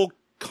a little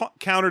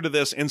counter to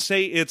this and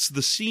say it's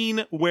the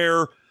scene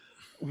where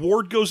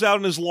Ward goes out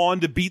on his lawn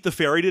to beat the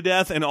fairy to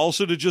death and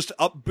also to just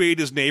upbraid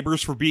his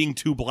neighbors for being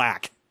too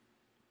black.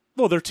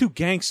 Well, they're too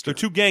gangster. They're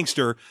too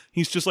gangster.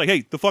 He's just like,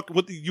 hey,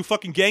 you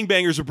fucking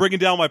gangbangers are bringing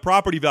down my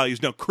property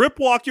values. Now, crip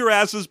walk your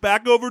asses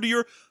back over to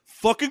your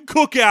fucking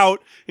cookout.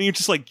 And you're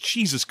just like,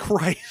 Jesus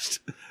Christ.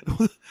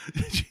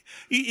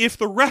 If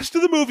the rest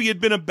of the movie had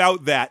been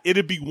about that,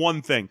 it'd be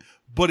one thing.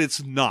 But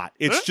it's not.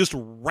 It's just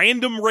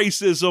random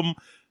racism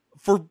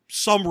for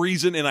some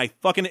reason, and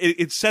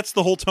it sets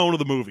the whole tone of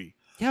the movie.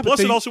 Yeah, Plus,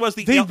 but it also has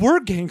the... They were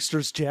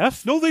gangsters,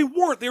 Jeff. No, they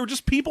weren't. They were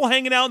just people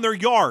hanging out in their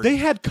yard. They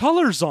had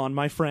colors on,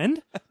 my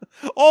friend.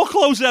 All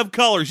clothes have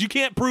colors. You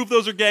can't prove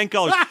those are gang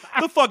colors.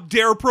 The fuck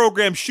Dare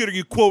program shit are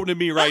you quoting to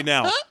me right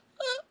now?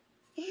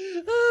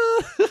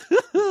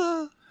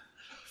 I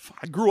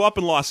grew up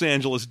in Los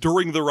Angeles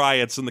during the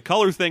riots, and the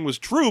color thing was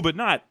true, but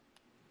not...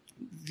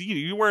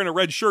 You're wearing a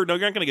red shirt. No,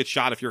 you're not going to get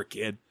shot if you're a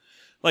kid.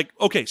 Like,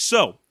 okay,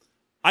 so...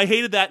 I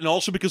hated that, and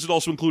also because it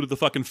also included the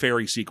fucking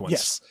fairy sequence.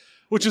 Yes.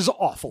 Which is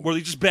awful. Where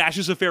he just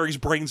bashes a fairy's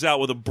brains out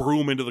with a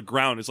broom into the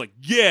ground. It's like,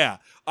 yeah,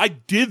 I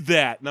did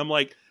that. And I'm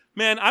like,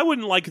 man, I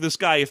wouldn't like this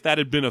guy if that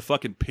had been a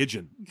fucking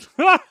pigeon.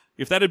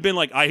 If that had been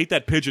like, I hate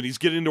that pigeon. He's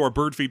getting into our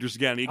bird feeders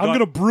again. I'm going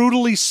to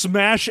brutally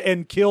smash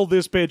and kill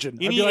this pigeon.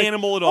 Any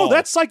animal at all. Oh,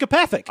 that's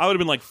psychopathic. I would have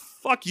been like,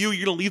 fuck you.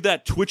 You're going to leave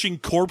that twitching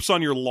corpse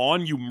on your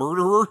lawn, you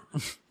murderer?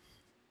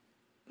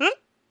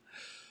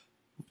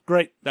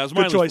 Great. That was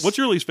my choice. What's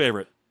your least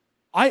favorite?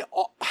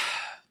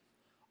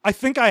 I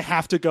think I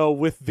have to go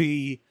with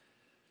the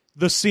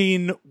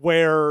scene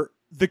where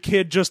the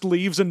kid just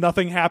leaves and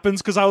nothing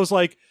happens, because I was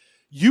like,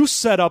 you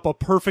set up a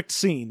perfect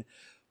scene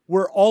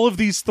where all of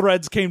these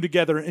threads came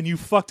together and you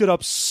fucked it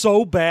up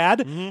so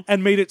bad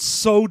and made it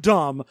so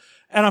dumb.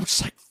 And I'm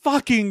just like,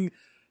 fucking,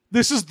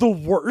 this is the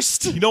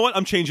worst. You know what?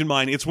 I'm changing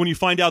mine. It's when you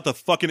find out the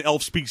fucking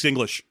elf speaks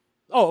English.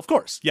 Oh, of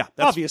course. Yeah.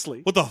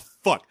 Obviously. What the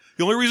fuck?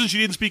 The only reason she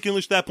didn't speak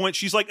English at that point,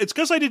 she's like, it's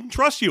because I didn't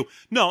trust you.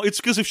 No,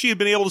 it's because if she had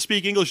been able to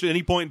speak English at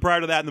any point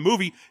prior to that in the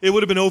movie, it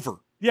would have been over.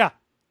 Yeah.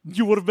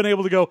 You would have been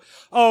able to go,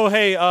 oh,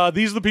 hey,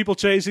 these are the people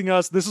chasing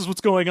us. This is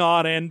what's going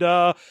on, and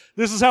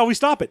this is how we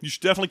stop it. You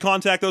should definitely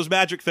contact those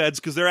magic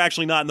feds, because they're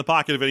actually not in the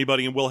pocket of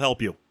anybody and will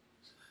help you.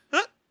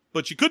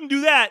 But she couldn't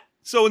do that.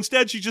 So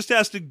instead, she just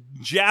has to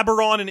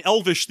jabber on in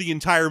Elvish the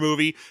entire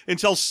movie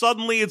until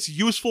suddenly it's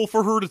useful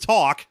for her to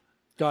talk.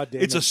 God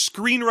damn it's a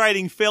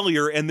screenwriting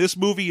failure, and this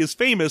movie is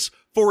famous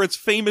for its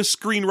famous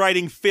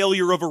screenwriting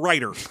failure of a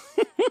writer.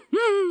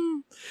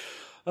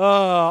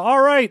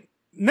 All right.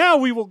 Now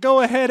we will go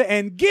ahead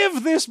and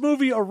give this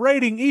movie a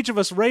rating, each of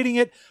us rating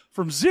it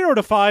from 0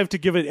 to 5 to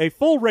give it a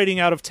full rating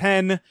out of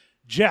 10.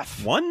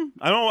 Jeff. 1?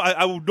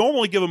 I would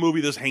normally give a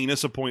movie this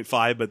heinous a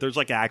 0.5, but there's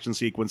like action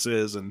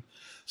sequences and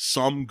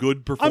some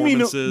good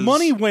performances. I mean,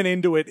 money went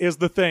into it is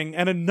the thing,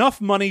 and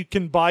enough money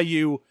can buy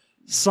you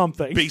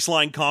something.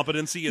 Baseline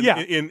competency in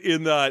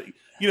the,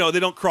 you know,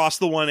 they don't cross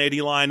the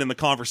 180 line in the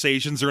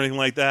conversations or anything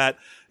like that.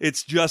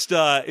 It's just,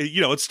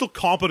 you know, it's still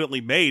competently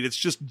made. It's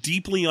just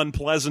deeply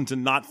unpleasant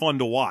and not fun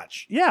to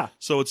watch. Yeah.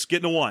 So it's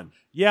getting a 1.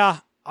 Yeah.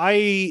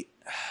 I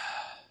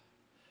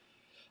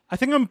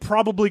think I'm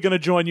probably going to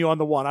join you on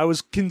the 1. I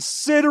was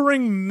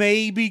considering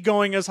maybe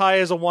going as high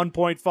as a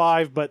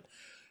 1.5, but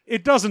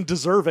it doesn't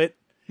deserve it.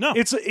 No.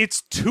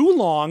 It's too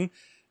long.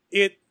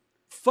 It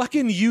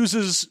fucking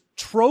uses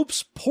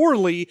tropes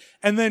poorly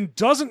and then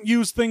doesn't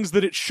use things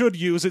that it should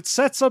use. It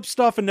sets up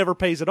stuff and never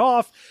pays it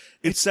off.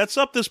 It sets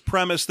up this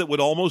premise that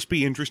would almost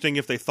be interesting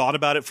if they thought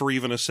about it for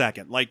even a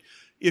second. Like,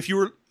 if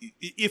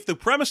the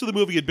premise of the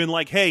movie had been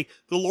like, hey,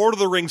 the Lord of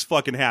the Rings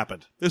fucking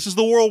happened. This is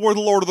the world where the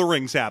Lord of the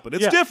Rings happened.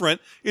 It's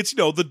different. It's, you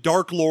know, the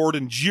Dark Lord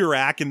and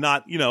Jirak and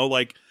not, you know,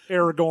 like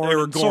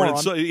Aragorn and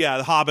so, yeah,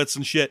 the hobbits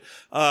and shit.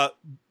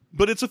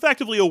 But it's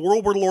effectively a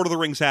world where the Lord of the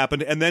Rings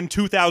happened, and then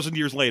 2,000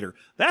 years later.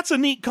 That's a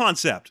neat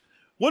concept.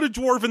 What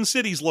do dwarven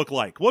cities look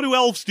like? What do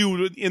elves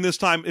do in this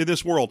time, in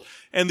this world?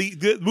 And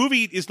the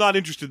movie is not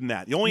interested in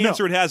that. The only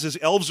answer it has is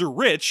elves are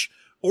rich,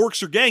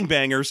 orcs are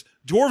gangbangers,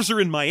 dwarves are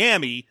in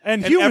Miami,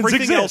 and humans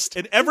everything exist.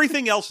 And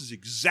everything else is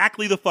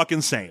exactly the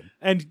fucking same.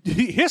 And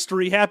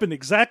history happened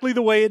exactly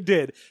the way it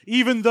did,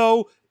 even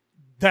though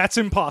that's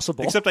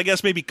impossible. Except I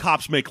guess maybe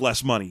cops make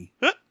less money.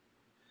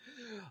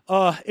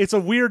 It's a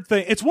weird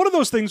thing. It's one of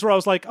those things where I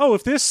was like, oh,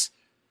 if this,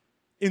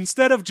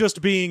 instead of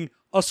just being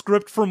a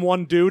script from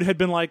one dude, had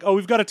been like, oh,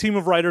 we've got a team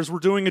of writers, we're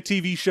doing a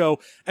TV show,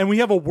 and we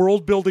have a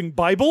world-building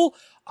Bible,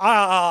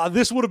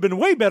 this would have been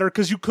way better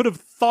because you could have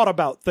thought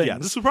about things. Yeah,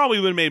 this would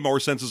probably have made more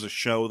sense as a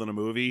show than a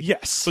movie.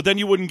 Yes. But then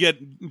you wouldn't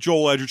get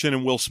Joel Edgerton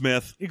and Will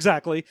Smith.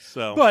 Exactly.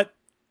 So, but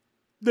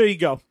there you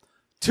go.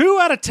 2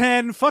 out of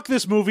 10. Fuck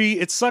this movie.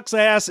 It sucks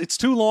ass. It's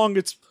too long.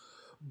 It's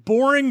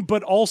boring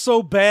but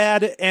also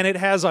bad, and it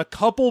has a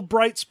couple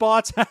bright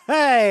spots.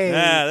 Hey!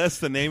 Yeah, that's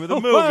the name of the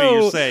movie Whoa.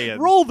 you're saying.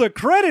 Roll the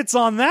credits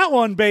on that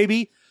one,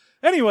 baby.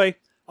 Anyway,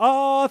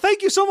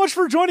 thank you so much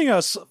for joining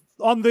us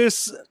on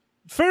this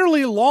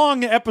fairly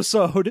long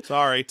episode.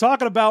 Sorry.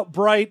 Talking about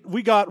Bright.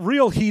 We got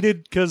real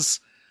heated because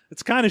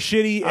it's kind of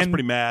shitty. I was and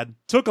pretty mad.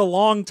 Took a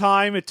long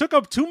time. It took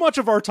up too much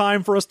of our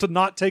time for us to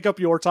not take up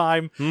your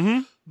time.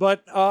 Mm-hmm.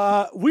 But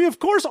we, of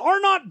course, are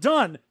not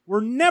done.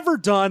 We're never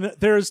done.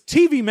 There's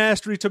TV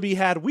Mastery to be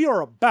had. We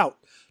are about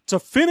to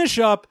finish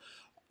up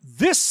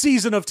this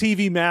season of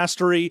TV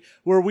Mastery,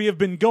 where we have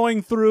been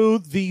going through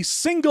the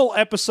single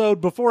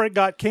episode before it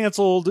got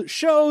canceled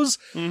shows.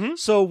 Mm-hmm.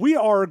 So we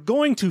are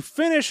going to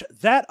finish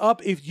that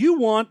up. If you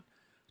want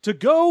to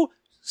go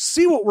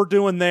see what we're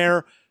doing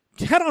there,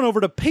 head on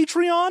over to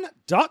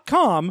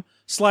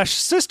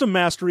patreon.com/System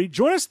Mastery.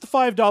 Join us at the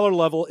 $5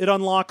 level. It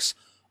unlocks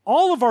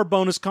all of our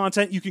bonus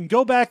content. You can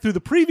go back through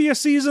the previous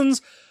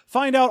seasons,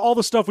 find out all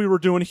the stuff we were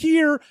doing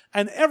here,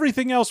 and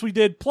everything else we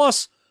did,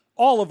 plus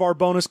all of our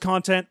bonus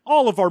content,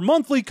 all of our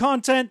monthly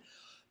content.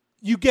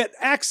 You get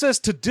access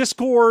to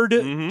Discord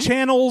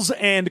channels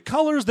and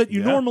colors that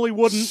you normally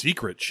wouldn't.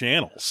 Secret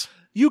channels.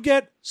 You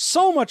get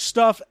so much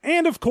stuff,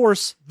 and of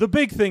course, the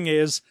big thing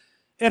is,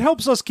 it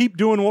helps us keep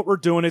doing what we're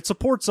doing. It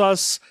supports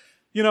us.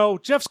 You know,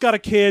 Jeff's got a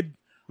kid.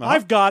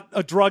 I've got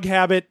a drug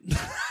habit.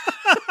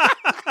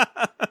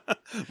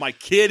 My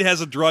kid has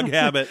a drug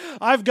habit.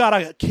 I've got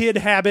a kid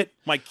habit.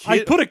 I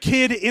put a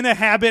kid in a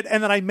habit,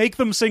 and then I make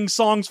them sing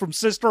songs from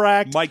Sister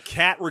Act. My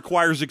cat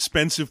requires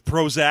expensive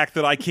Prozac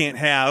that I can't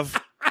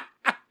have.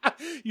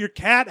 Your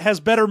cat has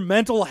better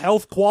mental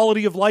health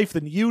quality of life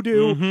than you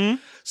do.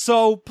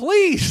 So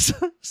please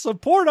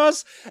support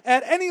us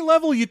at any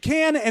level you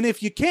can. And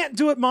if you can't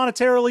do it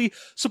monetarily,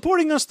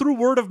 supporting us through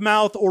word of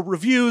mouth or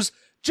reviews,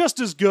 just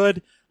as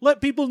good.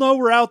 Let people know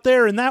we're out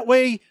there. And that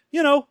way,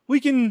 you know,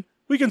 we can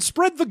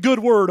spread the good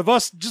word of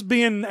us just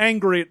being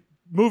angry at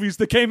movies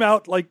that came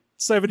out like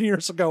 7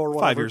 years ago or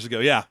whatever. 5 years ago,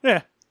 yeah.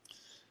 Yeah.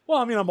 Well,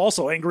 I mean, I'm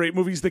also angry at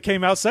movies that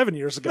came out 7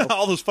 years ago.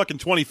 All those fucking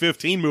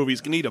 2015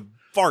 movies can eat a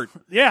fart.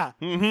 Yeah,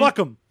 fuck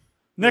them.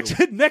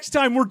 Next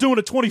time we're doing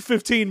a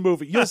 2015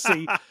 movie, you'll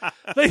see.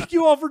 Thank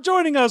you all for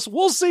joining us.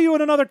 We'll see you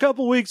in another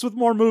couple weeks with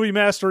more Movie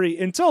Mastery.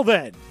 Until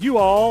then, you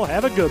all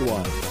have a good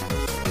one.